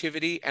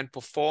creativity and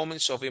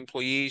performance of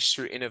employees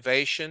through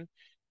innovation,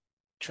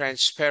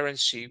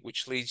 transparency,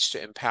 which leads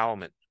to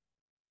empowerment.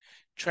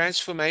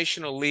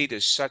 Transformational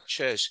leaders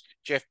such as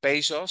Jeff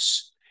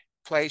Bezos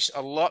place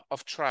a lot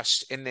of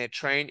trust in their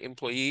trained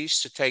employees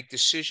to take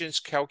decisions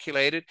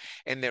calculated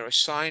in their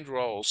assigned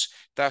roles,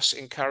 thus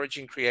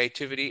encouraging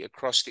creativity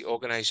across the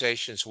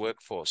organization's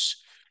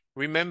workforce.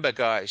 Remember,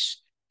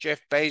 guys,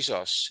 Jeff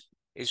Bezos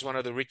is one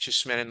of the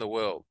richest men in the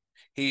world.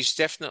 He's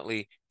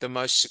definitely the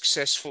most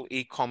successful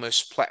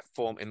e-commerce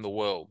platform in the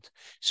world.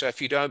 So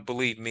if you don't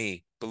believe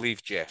me,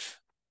 believe Jeff.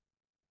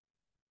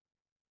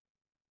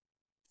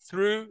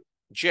 Through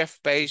Jeff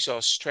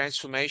Bezos'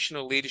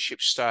 transformational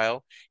leadership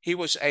style, he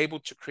was able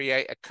to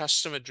create a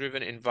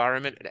customer-driven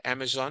environment at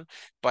Amazon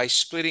by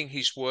splitting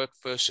his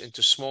workforce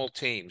into small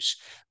teams,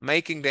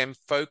 making them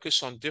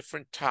focus on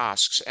different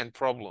tasks and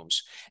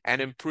problems,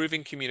 and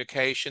improving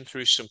communication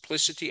through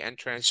simplicity and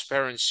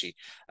transparency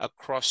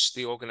across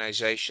the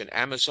organization.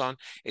 Amazon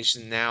is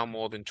now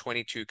more than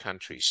 22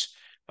 countries.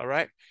 All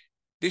right.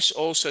 This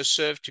also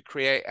served to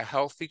create a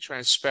healthy,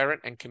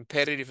 transparent, and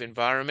competitive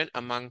environment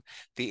among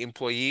the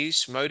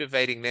employees,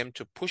 motivating them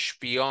to push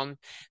beyond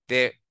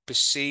their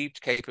perceived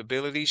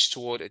capabilities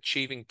toward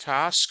achieving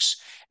tasks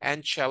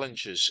and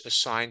challenges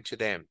assigned to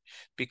them,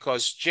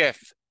 because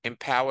Jeff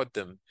empowered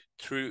them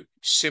through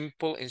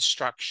simple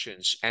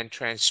instructions and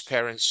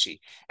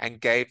transparency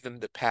and gave them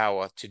the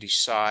power to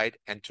decide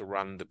and to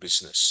run the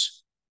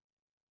business.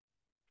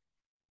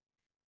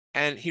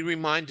 And he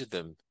reminded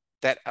them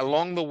that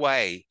along the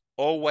way,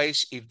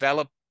 always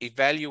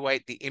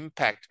evaluate the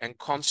impact and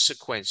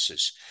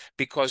consequences,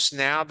 because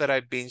now that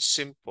I've been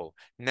simple,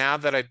 now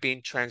that I've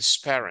been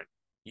transparent,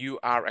 you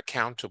are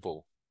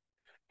accountable.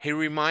 He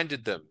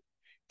reminded them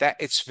that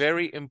it's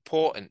very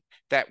important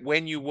that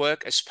when you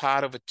work as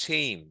part of a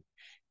team,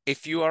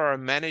 if you are a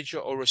manager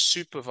or a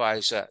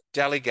supervisor,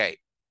 delegate.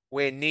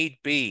 Where need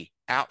be,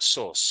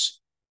 outsource.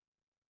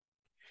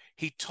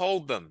 He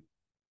told them,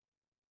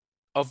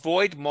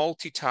 avoid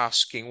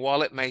multitasking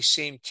while it may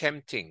seem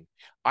tempting.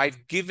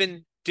 I've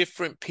given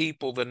different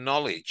people the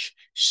knowledge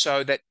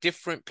so that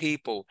different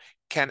people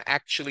can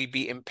actually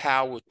be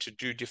empowered to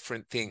do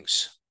different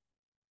things.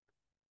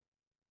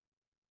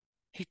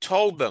 He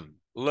told them,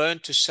 learn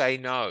to say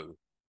no.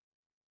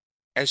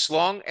 As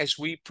long as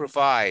we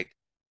provide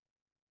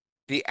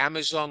the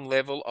Amazon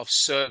level of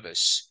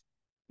service,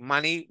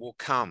 money will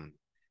come.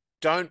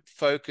 Don't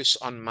focus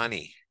on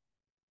money.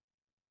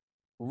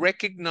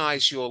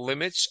 Recognize your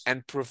limits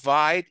and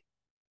provide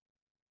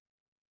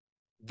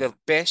the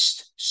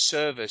best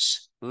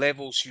service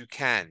levels you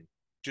can.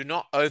 Do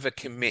not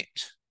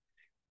overcommit.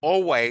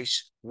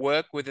 Always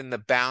work within the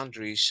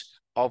boundaries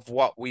of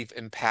what we've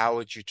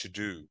empowered you to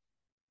do.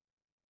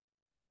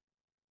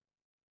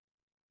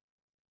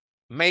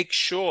 Make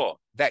sure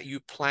that you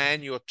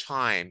plan your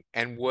time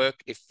and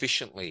work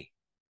efficiently.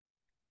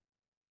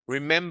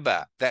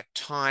 Remember that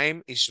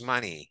time is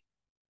money,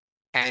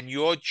 and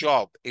your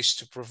job is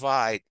to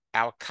provide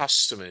our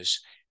customers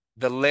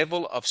the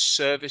level of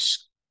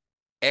service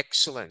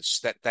excellence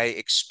that they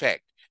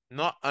expect,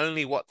 not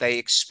only what they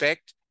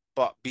expect,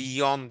 but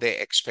beyond their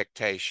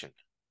expectation.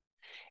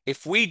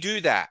 If we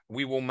do that,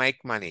 we will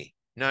make money.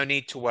 No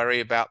need to worry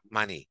about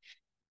money.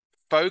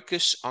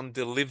 Focus on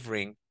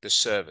delivering the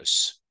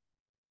service.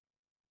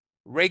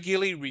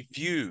 Regularly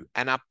review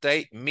and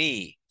update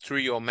me through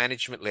your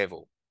management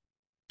level.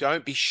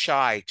 Don't be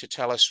shy to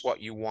tell us what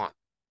you want.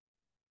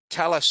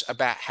 Tell us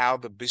about how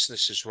the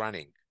business is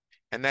running.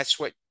 And that's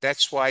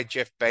why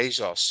Jeff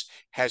Bezos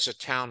has a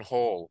town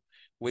hall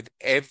with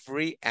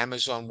every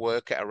Amazon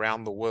worker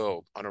around the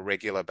world on a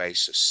regular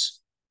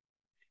basis.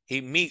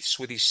 He meets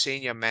with his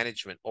senior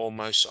management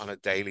almost on a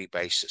daily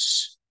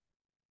basis.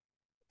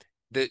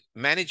 The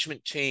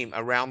management team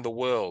around the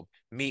world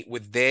meet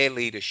with their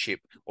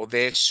leadership or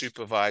their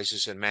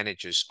supervisors and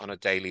managers on a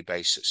daily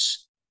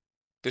basis.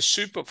 The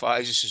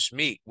supervisors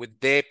meet with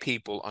their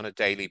people on a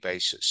daily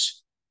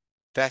basis.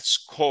 That's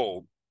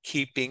called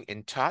keeping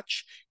in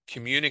touch,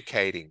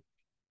 communicating,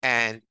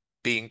 and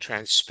being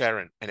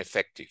transparent and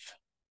effective.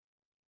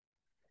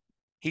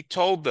 He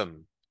told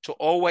them to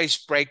always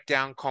break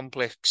down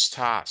complex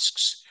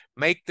tasks,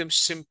 make them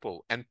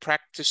simple, and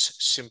practice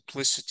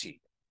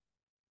simplicity.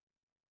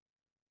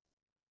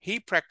 He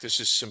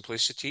practices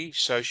simplicity,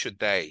 so should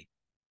they.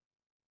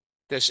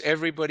 Does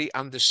everybody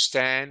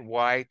understand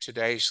why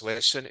today's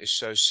lesson is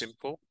so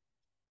simple?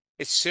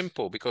 It's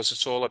simple because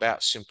it's all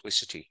about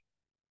simplicity.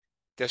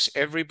 Does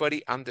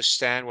everybody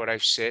understand what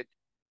I've said?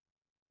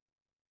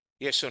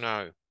 Yes or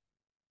no?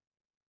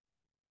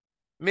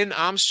 Min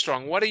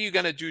Armstrong, what are you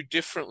going to do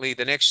differently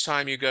the next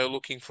time you go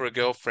looking for a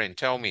girlfriend?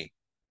 Tell me.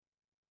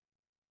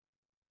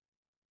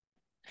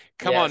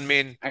 Come on,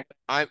 Min.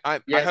 I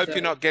hope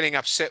you're not getting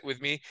upset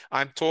with me.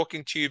 I'm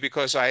talking to you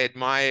because I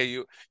admire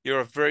you. You're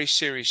a very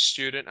serious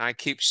student. I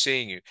keep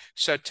seeing you.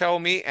 So tell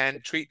me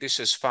and treat this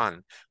as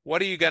fun.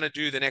 What are you going to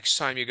do the next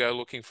time you go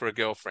looking for a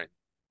girlfriend?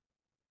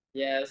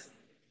 Yes.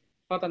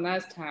 For the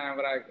next time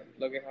when I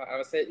look at her, I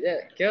would say, yeah,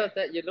 girl,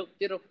 that you look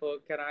beautiful.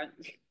 Can I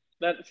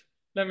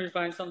let me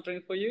find some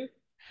drink for you?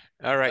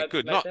 All right,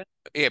 good. Like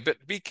yeah, but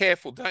be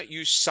careful. Don't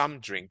use some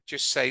drink.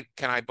 Just say,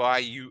 can I buy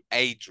you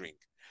a drink?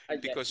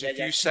 Because if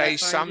you say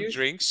some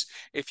drinks,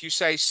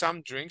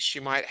 she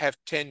might have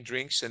 10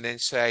 drinks and then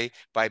say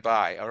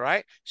bye-bye. All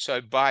right.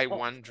 So buy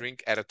one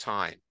drink at a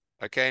time.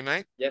 Okay,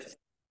 mate? Yes.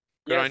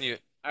 Good on you.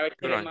 I will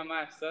clear my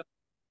mind, sir.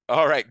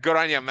 All right. Good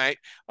on you, mate.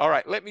 All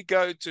right. Let me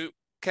go to,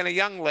 can a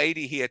young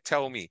lady here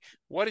tell me,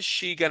 what is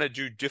she going to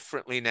do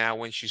differently now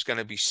when she's going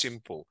to be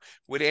simple?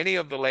 Would any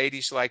of the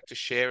ladies like to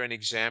share an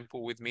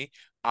example with me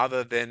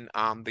other than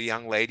the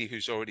young lady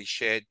who's already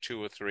shared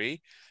 2 or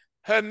 3?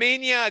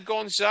 Herminia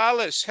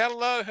Gonzalez.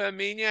 Hello,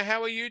 Herminia.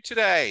 How are you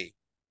today?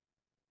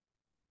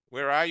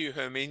 Where are you,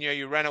 Herminia?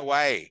 You ran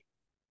away.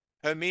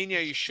 Herminia,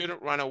 you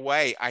shouldn't run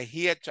away. I'm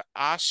here to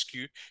ask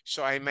you,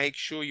 so I make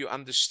sure you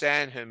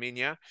understand,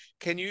 Herminia.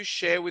 Can you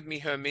share with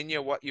me,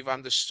 Herminia, what you've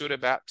understood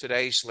about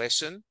today's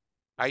lesson?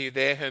 Are you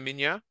there,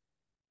 Herminia?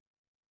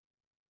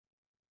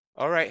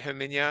 All right,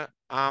 Herminia.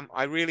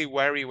 I really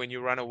worry when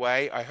you run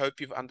away. I hope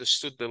you've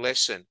understood the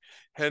lesson.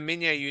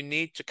 Herminia, you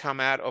need to come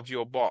out of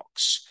your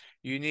box.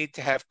 You need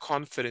to have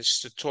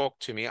confidence to talk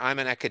to me. I'm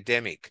an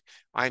academic.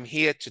 I'm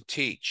here to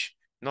teach,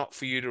 not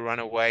for you to run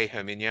away,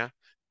 Herminia.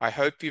 I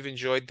hope you've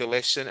enjoyed the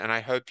lesson and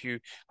I hope you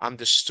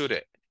understood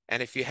it.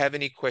 And if you have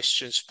any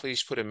questions,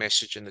 please put a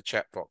message in the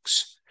chat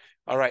box.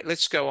 All right,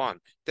 let's go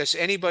on. Does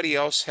anybody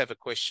else have a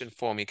question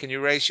for me? Can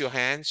you raise your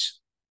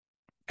hands?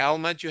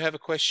 Alma, do you have a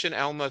question?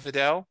 Alma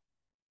Vidal?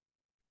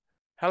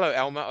 Hello,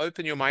 Alma.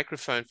 Open your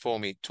microphone for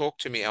me. Talk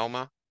to me,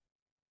 Alma.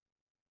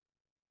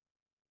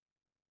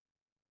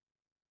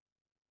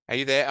 Are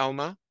you there,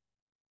 Alma?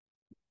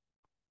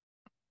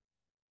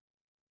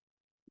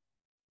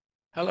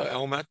 Hello,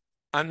 Alma.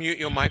 Unmute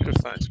your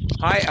microphone.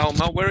 Hi,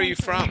 Alma. Where are you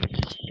from?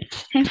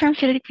 I'm from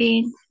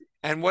Philippines.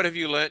 And what have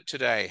you learnt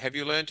today? Have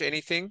you learnt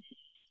anything?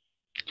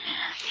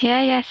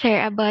 Yeah,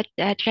 sir, about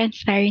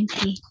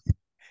transparency.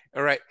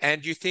 All right.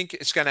 And do you think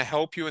it's going to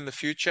help you in the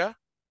future?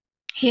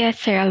 Yes,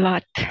 sir, a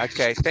lot.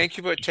 Okay. Thank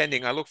you for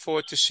attending. I look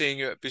forward to seeing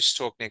you at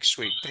BizTalk next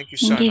week. Thank you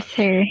so Thank you, much.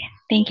 sir.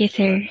 Thank you,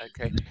 sir.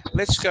 Okay.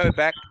 Let's go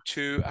back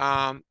to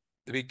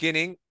the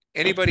beginning.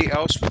 Anybody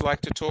else would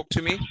like to talk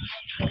to me?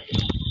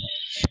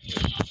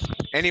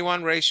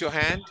 Anyone raise your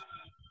hand?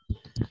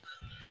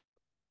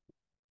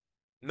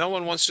 No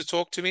one wants to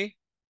talk to me?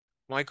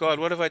 My God,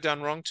 what have I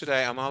done wrong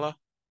today, Amala?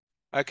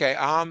 Okay,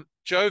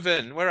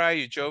 Joven, where are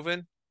you,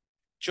 Joven?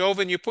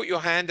 Joven, you put your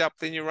hand up,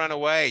 then you run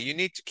away. You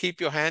need to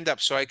keep your hand up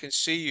so I can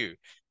see you.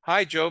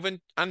 Hi, Joven,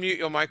 unmute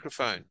your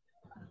microphone.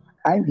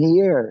 I'm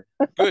here.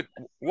 Good.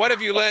 What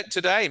have you learnt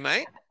today,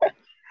 mate?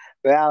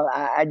 Well,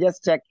 I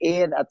just checked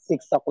in at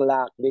 6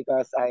 o'clock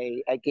because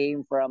I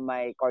came from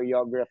my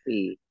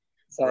choreography.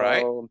 So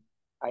Right.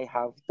 I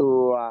have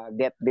to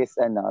get this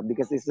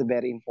because it's a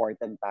very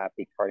important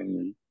topic for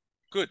me.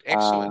 Good,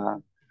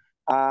 excellent.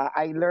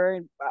 I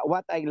learned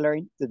what I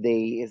learned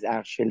today is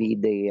actually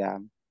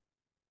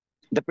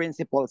the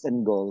principles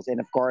and goals, and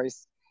of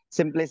course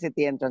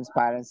simplicity and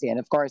transparency, and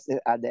of course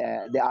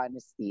the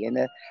honesty.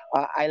 And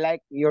I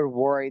like your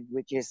word,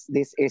 which is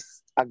this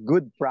is a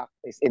good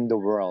practice in the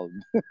world.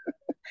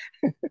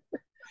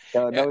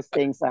 So Yeah. those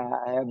things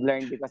I have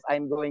learned because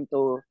I'm going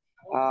to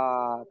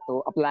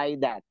apply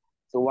that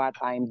to what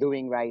I'm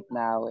doing right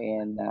now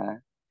in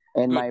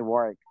Good. my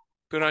work.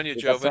 Good on you,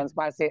 Because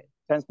Joven.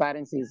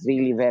 transparency is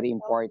really very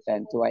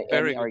important to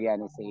Very any good.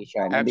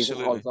 organization, and this is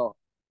Absolutely. also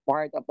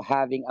part of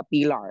having a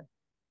pillar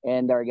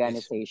in the Yes.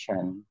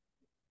 organization.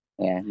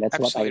 Yeah, that's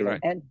what I Absolutely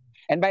learned. right.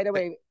 And by the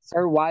way,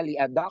 Sir Wally,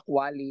 Doc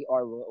Wally,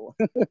 or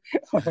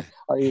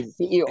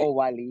CEO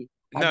Wally,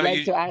 I'd No,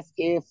 like to ask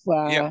if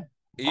yeah.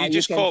 You you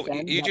just can call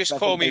send you that just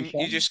call me you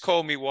presentation. just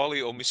call me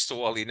Wally or Mr.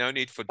 Wally. No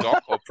need for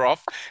Doc or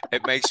Prof.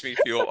 It makes me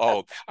feel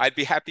old. I'd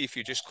be happy if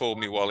you just called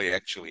me Wally,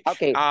 actually.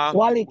 Okay,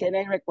 Wally, can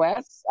I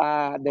request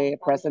the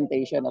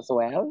presentation as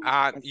well?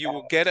 You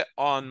will get it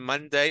on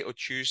Monday or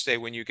Tuesday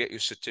when you get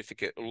your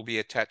certificate. It will be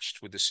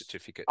attached with the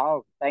certificate.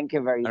 Oh, thank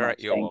you very All much. right,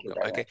 you're Thank you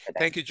welcome. very Okay. much for that.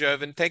 Thank you,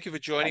 Joven. Thank you for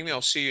joining me.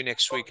 I'll see you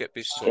next week at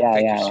BizTalk. Yeah,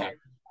 Thank yeah, you, yeah. sir.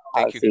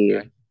 I'll Thank you. see you.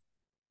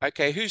 Goodbye.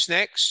 Okay, who's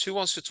next? Who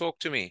wants to talk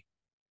to me?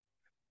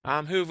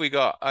 Who have we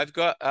got? I've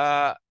got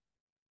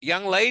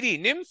young lady,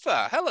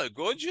 Nympha. Hello,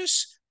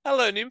 gorgeous.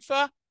 Hello,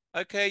 Nympha.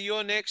 Okay,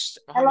 you're next,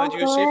 Hello, Muhammad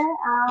Yusuf. sir.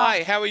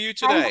 Hi, how are you Hi,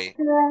 today?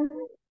 sir.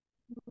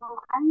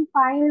 I'm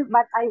fine,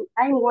 but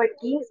I'm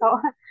working, so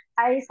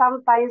I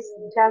sometimes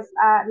just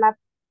not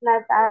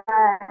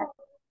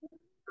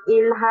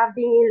in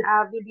having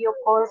a video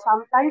call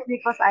sometimes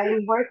because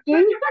I'm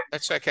working.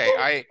 That's okay.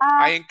 I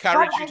But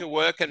encourage you I to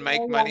work and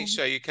make yeah, money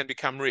so you can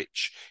become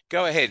rich.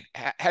 Go ahead.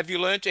 Have you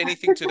learned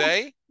anything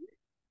today?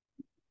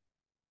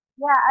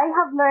 yeah, I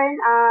have learned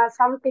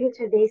something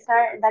today,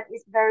 sir, that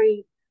is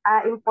very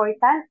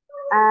important.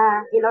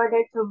 In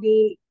order to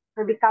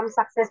become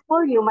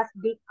successful, you must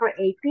be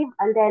creative,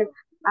 and then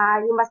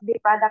you must be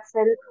product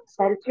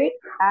centric,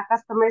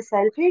 customer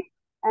centric,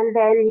 and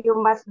then you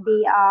must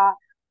be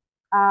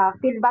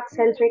feedback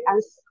centric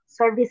and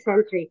service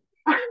centric.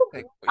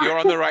 You're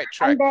on the right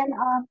track. And then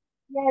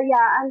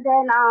and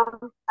then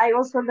I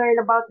also learned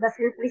about the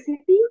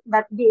simplicity,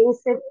 that being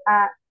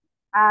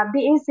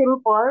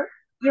simple,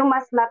 you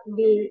must not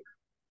be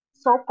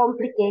so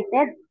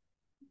complicated,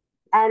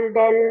 and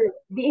then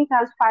being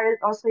transparent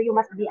also, you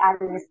must be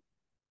honest.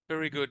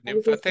 Very good, Thank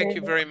you, Nympha. Thank sir.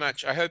 you very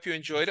much. I hope you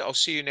enjoyed it. I'll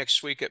see you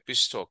next week at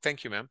BizTalk.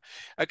 Thank you, ma'am.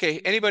 Okay,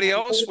 anybody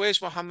else? Where's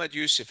Muhammad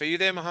Yusuf? Are you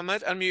there,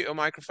 Muhammad? Unmute your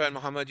microphone,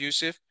 Muhammad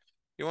Yusuf.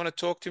 You want to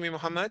talk to me,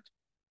 Muhammad?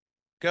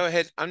 Go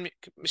ahead.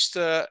 Unmute.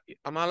 Mr.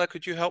 Amala,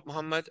 could you help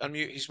Muhammad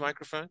unmute his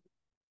microphone?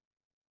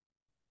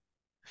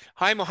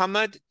 Hi,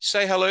 Muhammad.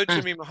 Say hello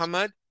to me,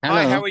 Muhammad.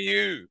 Hi, how Hello. are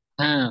you?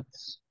 I'm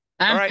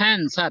All right.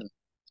 fine, sir.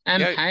 I'm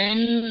Yeah.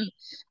 fine.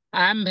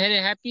 I'm very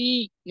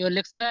happy you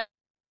lecture.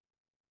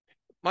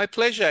 My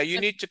pleasure. You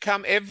need to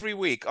come every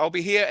week. I'll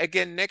be here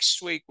again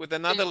next week with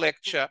another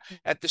lecture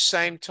at the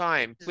same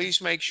time.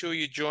 Please make sure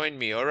you join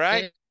me, all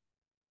right?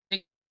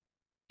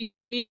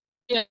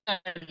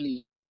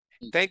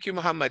 Thank you,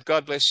 Muhammad.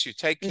 God bless you.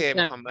 Take care,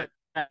 Muhammad.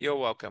 You're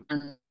welcome.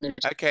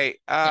 Okay.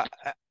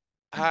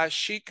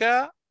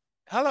 Hashika.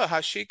 Hello,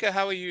 Hashika.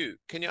 How are you?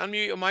 Can you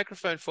unmute your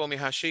microphone for me,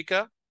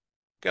 Hashika?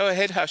 Go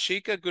ahead,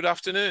 Hashika. Good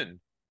afternoon.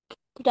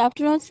 Good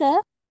afternoon,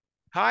 sir.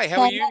 Hi,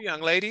 how are you,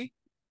 young lady?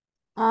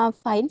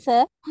 Fine,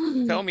 sir.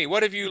 Tell me,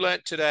 what have you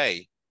learnt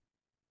today?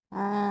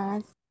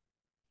 I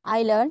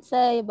learned,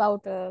 sir,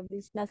 about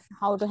business,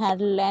 how to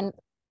handle and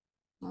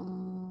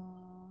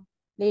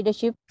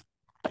leadership.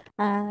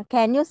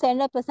 Can you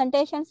send a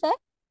presentation, sir?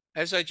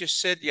 As I just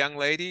said, young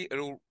lady,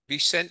 it'll be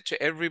sent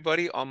to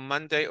everybody on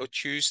Monday or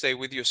Tuesday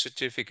with your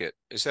certificate.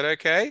 Is that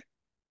okay?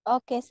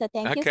 Okay, sir.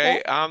 Thank you,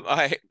 sir.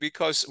 Okay,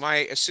 because my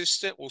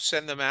assistant will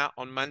send them out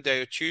on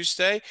Monday or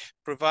Tuesday,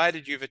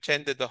 provided you've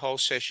attended the whole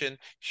session,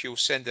 she'll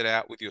send it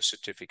out with your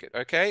certificate.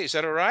 Okay, is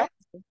that all right?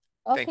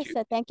 Okay, Thank you.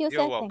 sir. Thank you,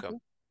 You're sir. welcome. Thank you.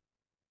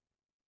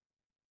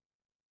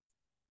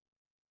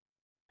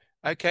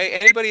 Okay,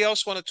 anybody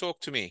else want to talk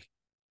to me?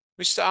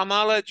 Mr.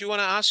 Amala, do you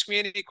want to ask me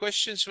any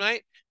questions,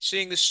 mate?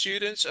 Seeing the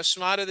students are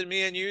smarter than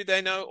me and you,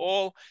 they know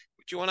all.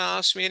 Do you want to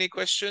ask me any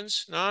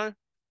questions? No?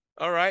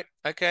 All right,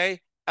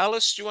 okay.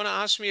 Alice, do you want to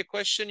ask me a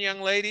question, young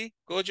lady?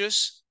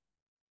 Gorgeous.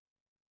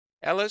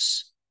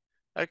 Alice?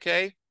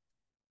 Okay.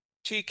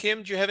 T.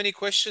 Kim, do you have any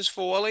questions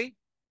for Wally?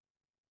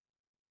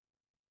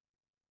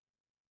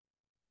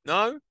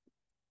 No?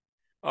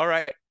 All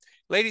right.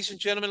 Ladies and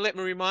gentlemen, let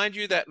me remind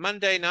you that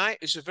Monday night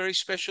is a very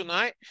special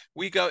night.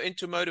 We go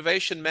into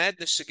motivation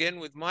madness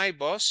again with my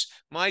boss,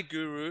 my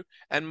guru,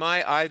 and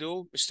my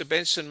idol, Mr.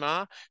 Benson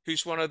Ma,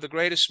 who's one of the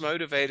greatest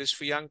motivators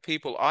for young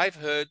people I've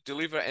heard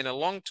deliver in a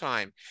long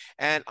time.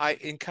 And I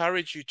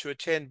encourage you to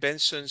attend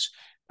Benson's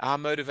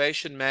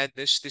motivation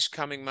madness this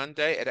coming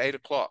Monday at 8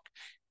 o'clock.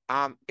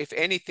 If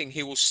anything,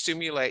 he will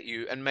stimulate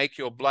you and make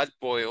your blood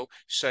boil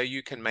so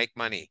you can make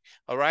money.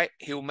 All right.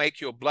 He'll make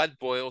your blood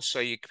boil so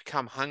you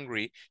become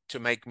hungry to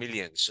make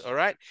millions. All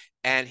right.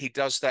 And he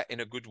does that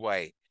in a good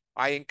way.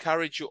 I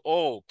encourage you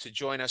all to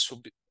join us for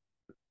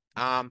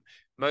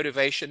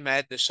Motivation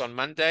Madness on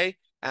Monday.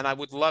 And I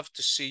would love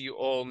to see you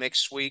all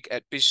next week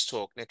at Biz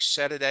Talk next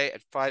Saturday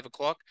at 5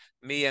 o'clock.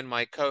 Me and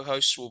my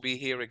co-hosts will be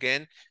here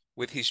again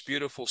with his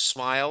beautiful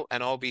smile,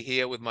 and I'll be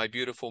here with my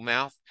beautiful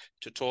mouth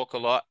to talk a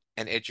lot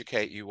and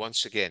educate you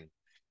once again.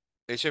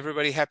 Is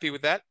everybody happy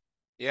with that?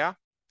 Yeah?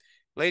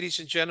 Ladies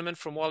and gentlemen,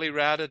 from Wally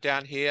Rauda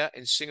down here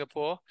in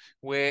Singapore,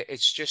 where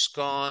it's just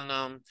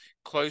gone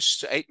close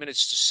to 8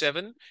 minutes to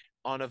 7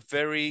 on a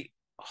very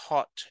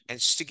hot and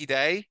sticky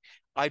day,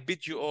 I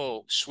bid you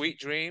all sweet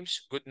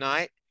dreams, good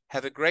night.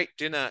 Have a great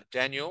dinner,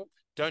 Daniel.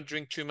 Don't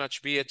drink too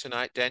much beer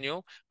tonight,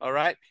 Daniel. All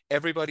right?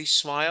 Everybody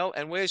smile.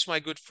 And where's my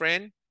good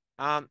friend,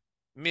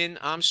 Min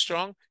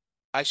Armstrong?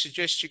 I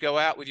suggest you go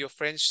out with your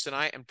friends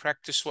tonight and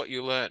practice what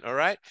you learn, all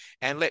right?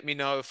 And let me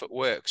know if it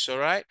works, all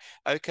right?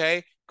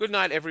 Okay. Good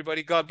night,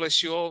 everybody. God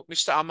bless you all.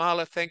 Mr.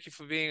 Amala, thank you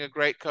for being a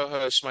great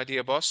co-host, my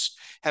dear boss.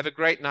 Have a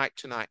great night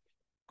tonight.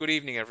 Good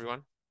evening,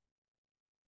 everyone.